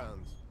anti-mech action.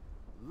 guns.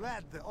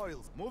 Let the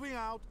oils moving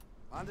out.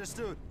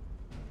 Understood.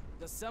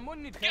 Does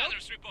someone need help?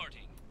 Gunners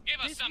reporting. Give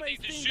us This may something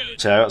to seem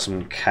shoot. See, I got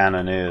some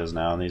cannoneers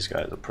now, and these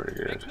guys are pretty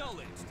good.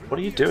 What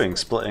are you doing,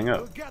 splitting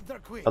We'll up? get there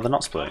quick. Oh, they're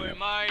not splitting Our up.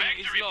 mine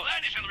is lost.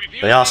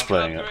 They are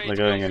splitting up. They're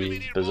going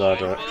in bizarre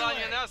More directions.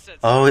 Polanian assets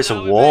Oh, are it's a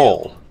now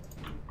wall.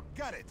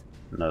 Got it.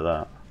 Know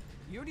that.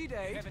 You need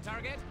aid. Have a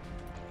target?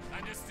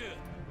 Understood.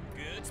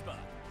 Good spot.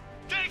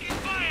 Taking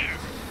fire!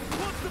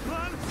 What's the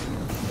plan?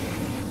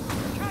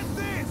 Cut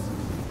this.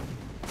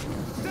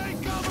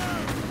 Take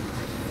cover.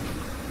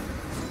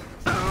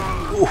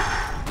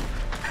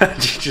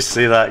 Did you just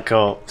see that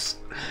corpse?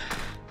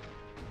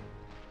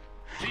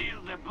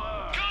 Feel the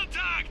burn!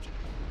 Contact!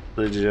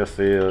 Did you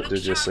feel?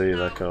 Did you see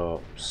the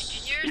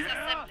corpse? Engineers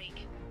assembling.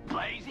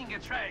 Blazing a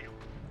trail.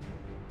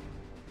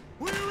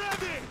 We're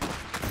ready.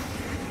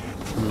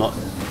 I'm not.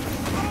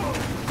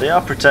 They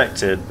are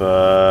protected,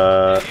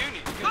 but The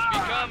unit has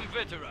become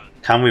veteran.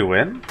 can we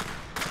win?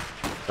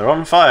 They're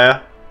on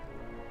fire.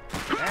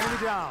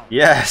 Enemy down.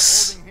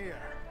 Yes, Holding here.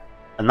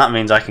 and that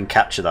means I can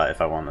capture that if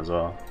I want as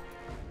well.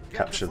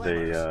 Capture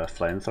the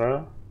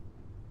flamethrower.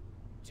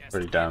 Just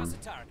Pretty give damn. us a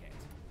target.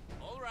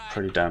 All right.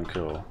 Pretty damn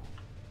cool.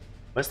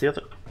 Where's the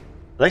other?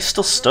 Are they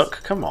still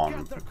stuck? Come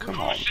on, come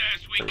on. Who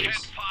says we please. can't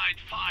fight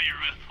fire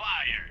with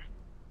fire?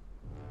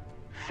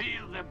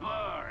 Feel the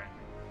burn.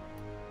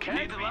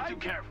 Can't be too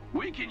careful.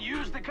 We can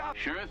use the cop.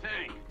 Sure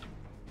thing.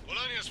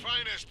 Polania's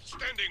finest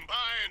standing by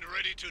and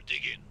ready to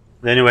dig in.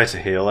 The only way to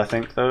heal, I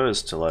think, though,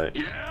 is to like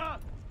Yeah,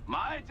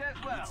 might as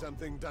well. Need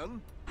something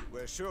done?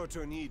 We're sure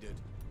to need it.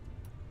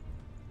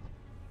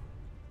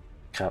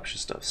 capture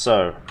stuff.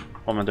 So,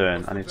 what am I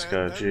doing? I need to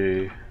go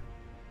G.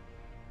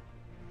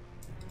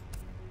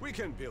 We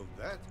can build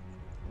that.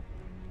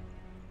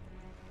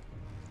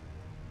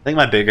 I think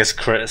my biggest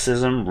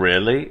criticism,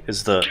 really,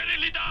 is that Get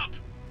it lit up.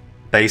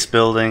 base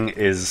building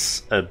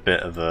is a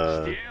bit of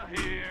a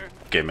Still here.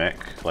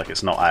 gimmick. Like,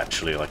 it's not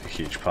actually like a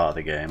huge part of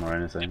the game or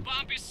anything.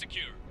 Bomb is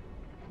secure.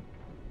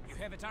 You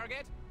have a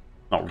target?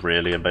 Not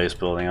really a base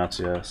building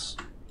RTS.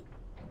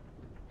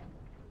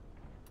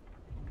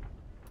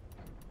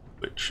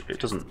 Which it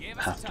doesn't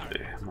have to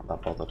be. I'm not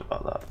that bothered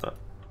about that, but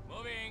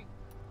Moving.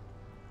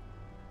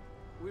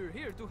 We're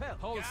here to help.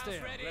 Hold still.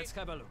 ready. Let's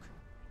have a look.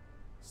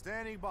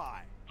 Standing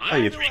by. oh,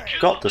 you've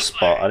got the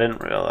spot. I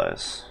didn't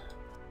realise.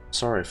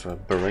 Sorry for Feel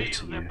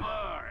berating the you.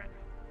 burn.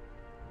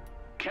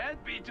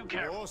 Can't be too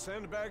careful. More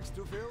sandbags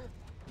to fill?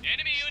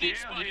 Enemy unit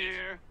Still spotted.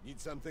 here. Need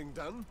something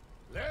done?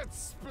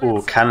 Let's split Ooh,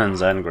 some-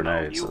 cannons and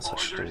grenades. New That's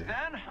orders actually.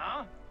 then,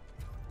 huh?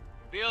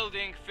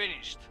 Building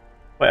finished.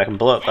 Wait, I can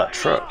blow up that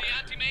truck. The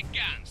anti-mech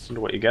guns.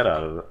 Wonder what you get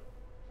out of it.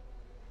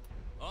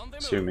 On the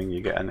move. Assuming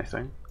you get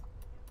anything.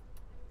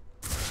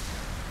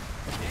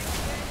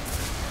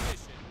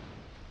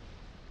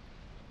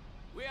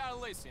 We are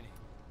listening.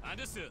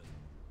 Understood.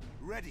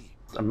 Ready.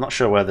 I'm not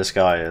sure where this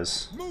guy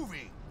is.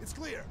 Moving. It's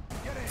clear.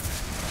 Get in. I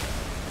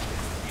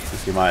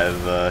think he might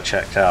have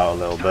checked out a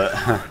little bit.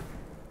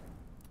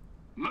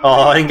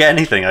 Oh, I didn't get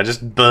anything. I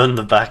just burned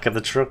the back of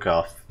the truck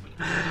off.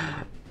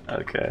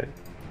 Okay.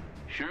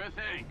 Sure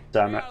thing.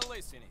 Damn We it. are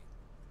listening.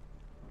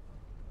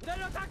 They're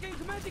attacking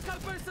medical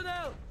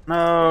personnel.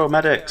 No,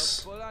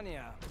 medics.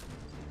 Polania.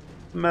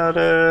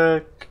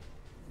 Medic.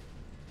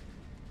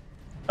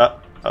 Oh.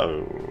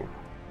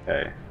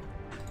 Okay.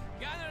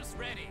 Gunners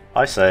ready.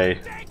 I say,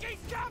 Taking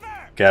cover.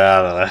 get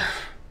out of there.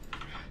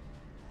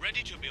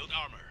 Ready to build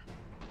armor.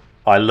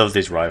 I love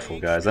these rifle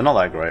guys. They're not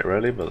that great,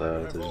 really, but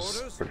they're Have just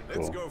orders? pretty Let's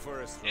cool. go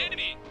for a stroll.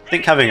 Enemy. I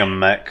think having a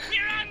mech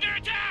We're under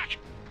attack.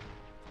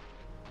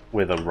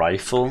 with a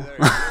rifle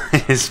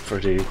is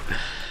pretty cool.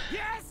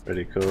 You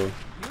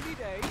need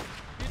aid.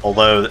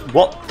 Although,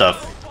 what the? No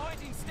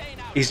point in staying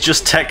out. He's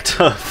just tech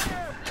tough.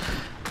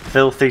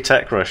 Filthy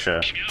tech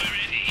rusher. You're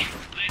ready.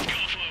 Let's go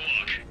for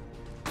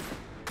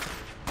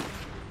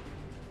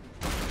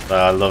a walk.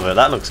 I love it.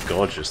 That looks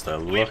gorgeous, though.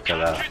 We've Look at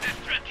that. captured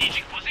the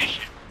strategic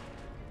position.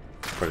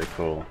 Pretty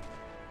cool.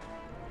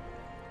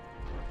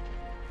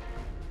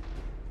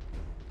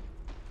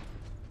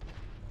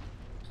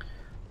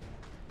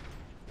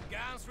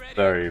 Guns ready.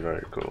 Very,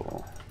 very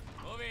cool.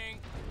 Moving.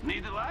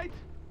 Need a light?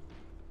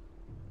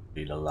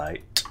 Need a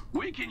light.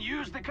 We can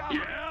use the cover.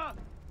 Yeah.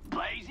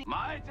 Blazing.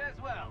 Might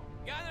as well.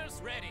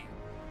 Gunners ready.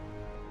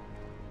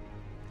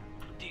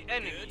 The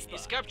enemy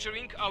is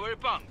capturing our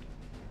pump.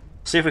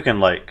 See if we can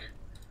like.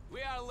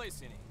 We are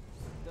listening.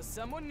 Does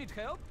someone need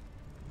help?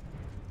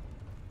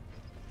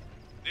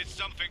 Need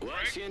something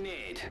What you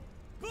need?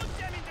 Put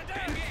them into the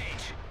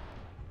Engage.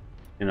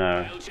 You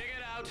know. We'll check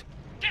it out.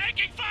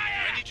 Taking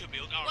fire! Ready to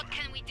build armor. What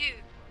can we do?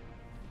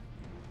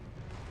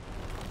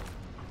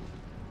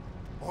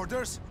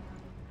 Orders?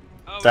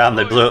 Damn,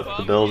 they blew up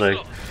the building.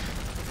 I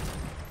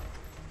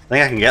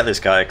think I can get this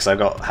guy because I've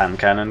got hand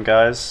cannon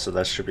guys, so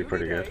that should be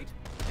pretty good.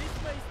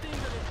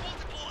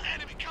 Multiple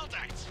enemy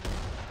contacts.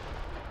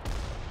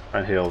 Try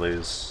and heal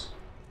these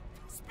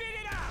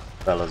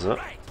fellas up.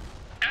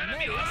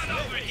 Enemy run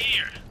over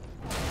here.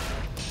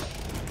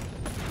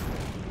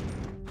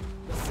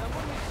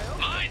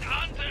 Mine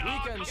hunter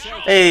on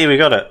control. Hey, we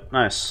got it.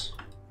 Nice.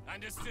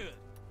 Understood.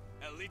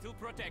 A little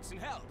protection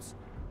helps.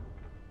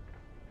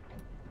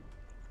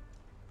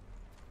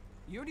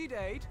 You need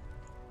aid?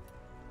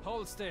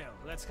 Hold still.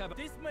 Let's have a...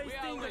 This may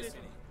sting a little.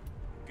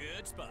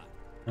 Good spot.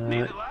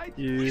 Need a light?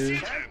 You.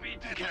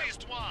 At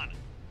least one.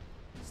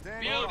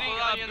 Building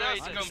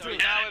upgrade complete.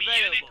 Now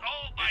available.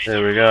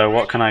 There we go.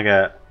 What can I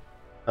get?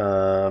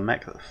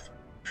 Mech.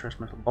 Trust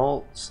metal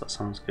bolts. That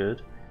sounds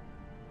good.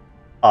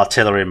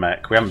 Artillery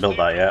mech. We haven't built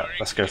that yet.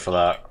 Let's go for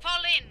that.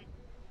 Fall in.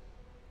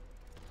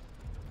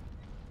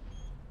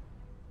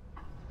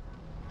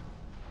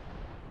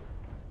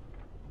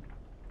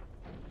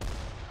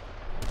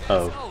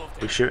 Oh,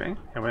 we're shooting?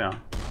 Here we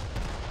are.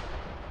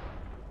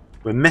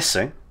 We're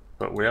missing,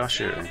 but we are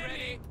shooting.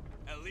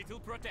 A little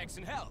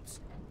protection helps.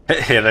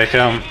 Here they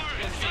come.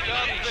 Has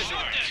become visible.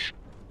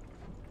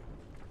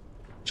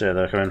 Shit,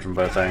 they're coming from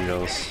both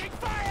angles.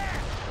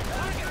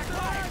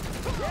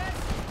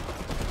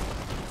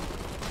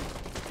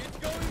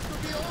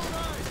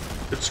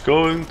 It's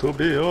going to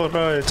be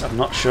alright. I'm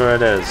not sure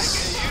it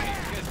is.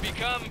 Has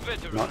become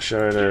visible. Not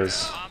sure it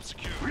is.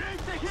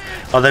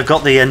 Oh, they've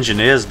got the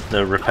engineers,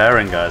 the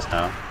repairing guys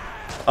now.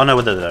 Oh no,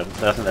 they're, I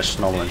think they're just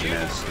normal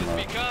engineers. No.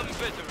 Become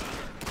visible.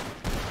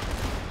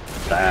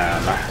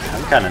 Damn,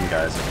 hand cannon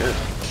guys are good.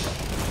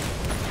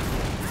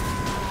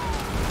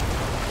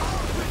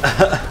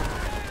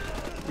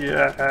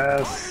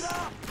 Yes.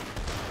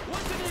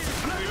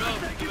 We're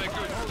off to a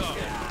good start.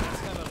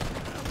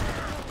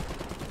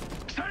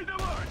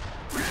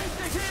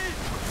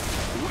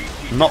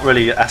 I'm not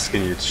really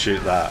asking you to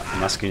shoot that.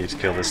 I'm asking you to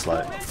kill this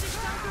like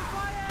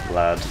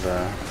lad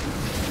there.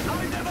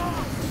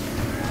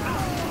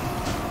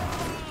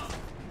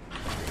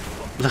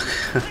 Look.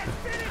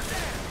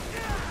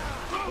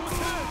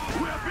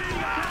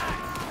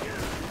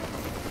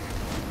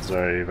 It's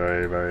very,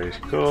 very, very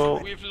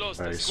cool. We've lost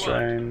Very a squad.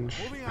 strange.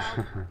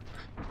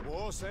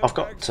 I've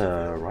got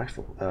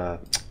rifle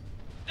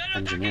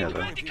engineer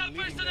though. Critical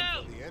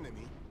personnel.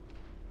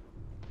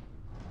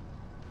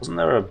 Wasn't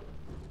there a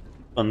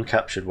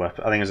uncaptured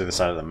weapon? I think it was on the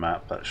side of the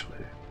map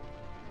actually.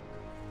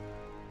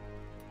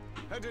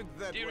 Headed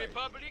that The way.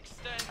 Republic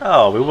stands.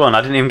 Oh, we won.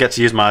 I didn't even get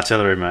to use my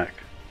artillery mech.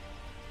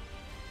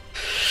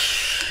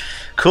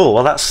 Cool,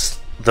 well that's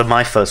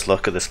my first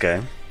look at this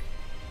game.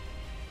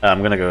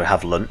 I'm gonna go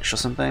have lunch or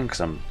something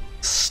because I'm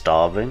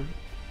starving.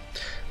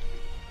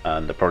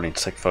 And I probably need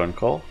to take a phone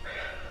call.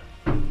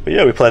 But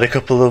yeah, we played a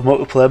couple of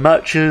multiplayer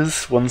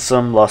matches, won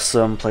some, lost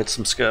some, played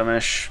some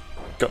skirmish,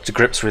 got to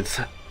grips with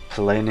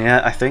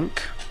Polania, I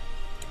think.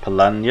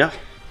 Polania.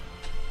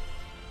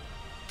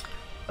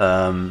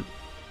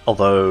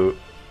 Although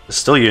there's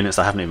still units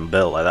I haven't even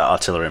built, like that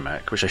artillery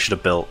mech, which I should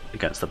have built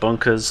against the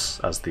bunkers,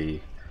 as the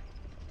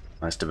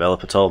nice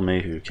developer told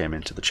me who came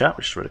into the chat,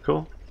 which is really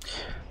cool.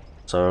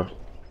 So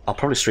I'll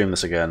probably stream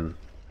this again,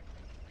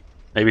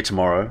 maybe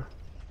tomorrow,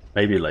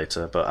 maybe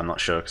later, but I'm not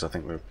sure because I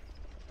think we're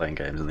playing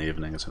games in the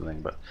evening or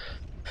something. But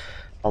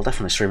I'll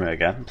definitely stream it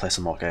again and play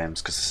some more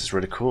games because this is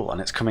really cool, and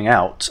it's coming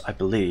out, I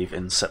believe,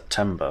 in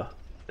September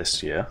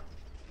this year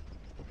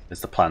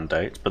is the planned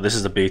date. But this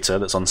is the beta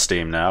that's on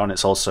Steam now, and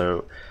it's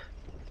also,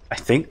 I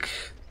think,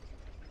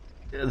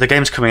 the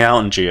game's coming out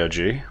on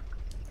GOG,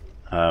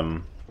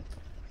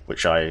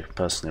 which I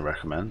personally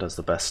recommend as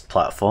the best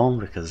platform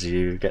because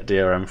you get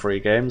DRM free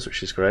games,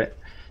 which is great.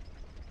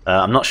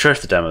 I'm not sure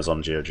if the demo's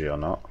on GOG or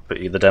not, but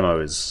the demo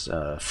is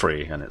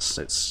free, and it's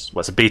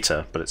a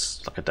beta, but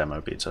it's like a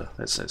demo beta.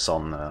 It's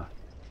on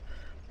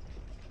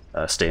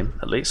Steam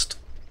at least,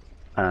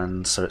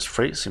 and so it's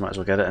free, so you might as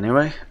well get it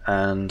anyway.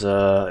 And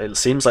it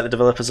seems like the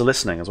developers are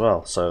listening as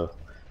well, so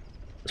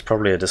there's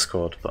probably a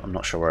Discord, but I'm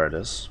not sure where it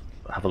is.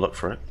 But have a look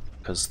for it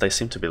because they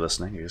seem to be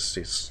listening.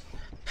 He's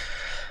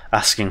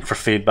asking for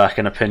feedback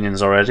and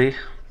opinions already,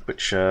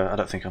 which I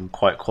don't think I'm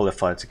quite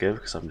qualified to give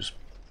because I'm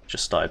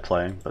just started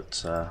playing,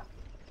 but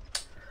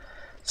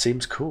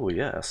seems cool,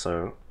 yeah.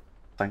 So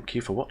thank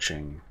you for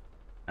watching,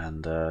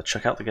 and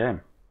check out the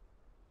game,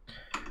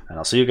 and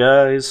I'll see you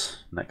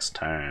guys next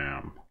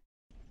time.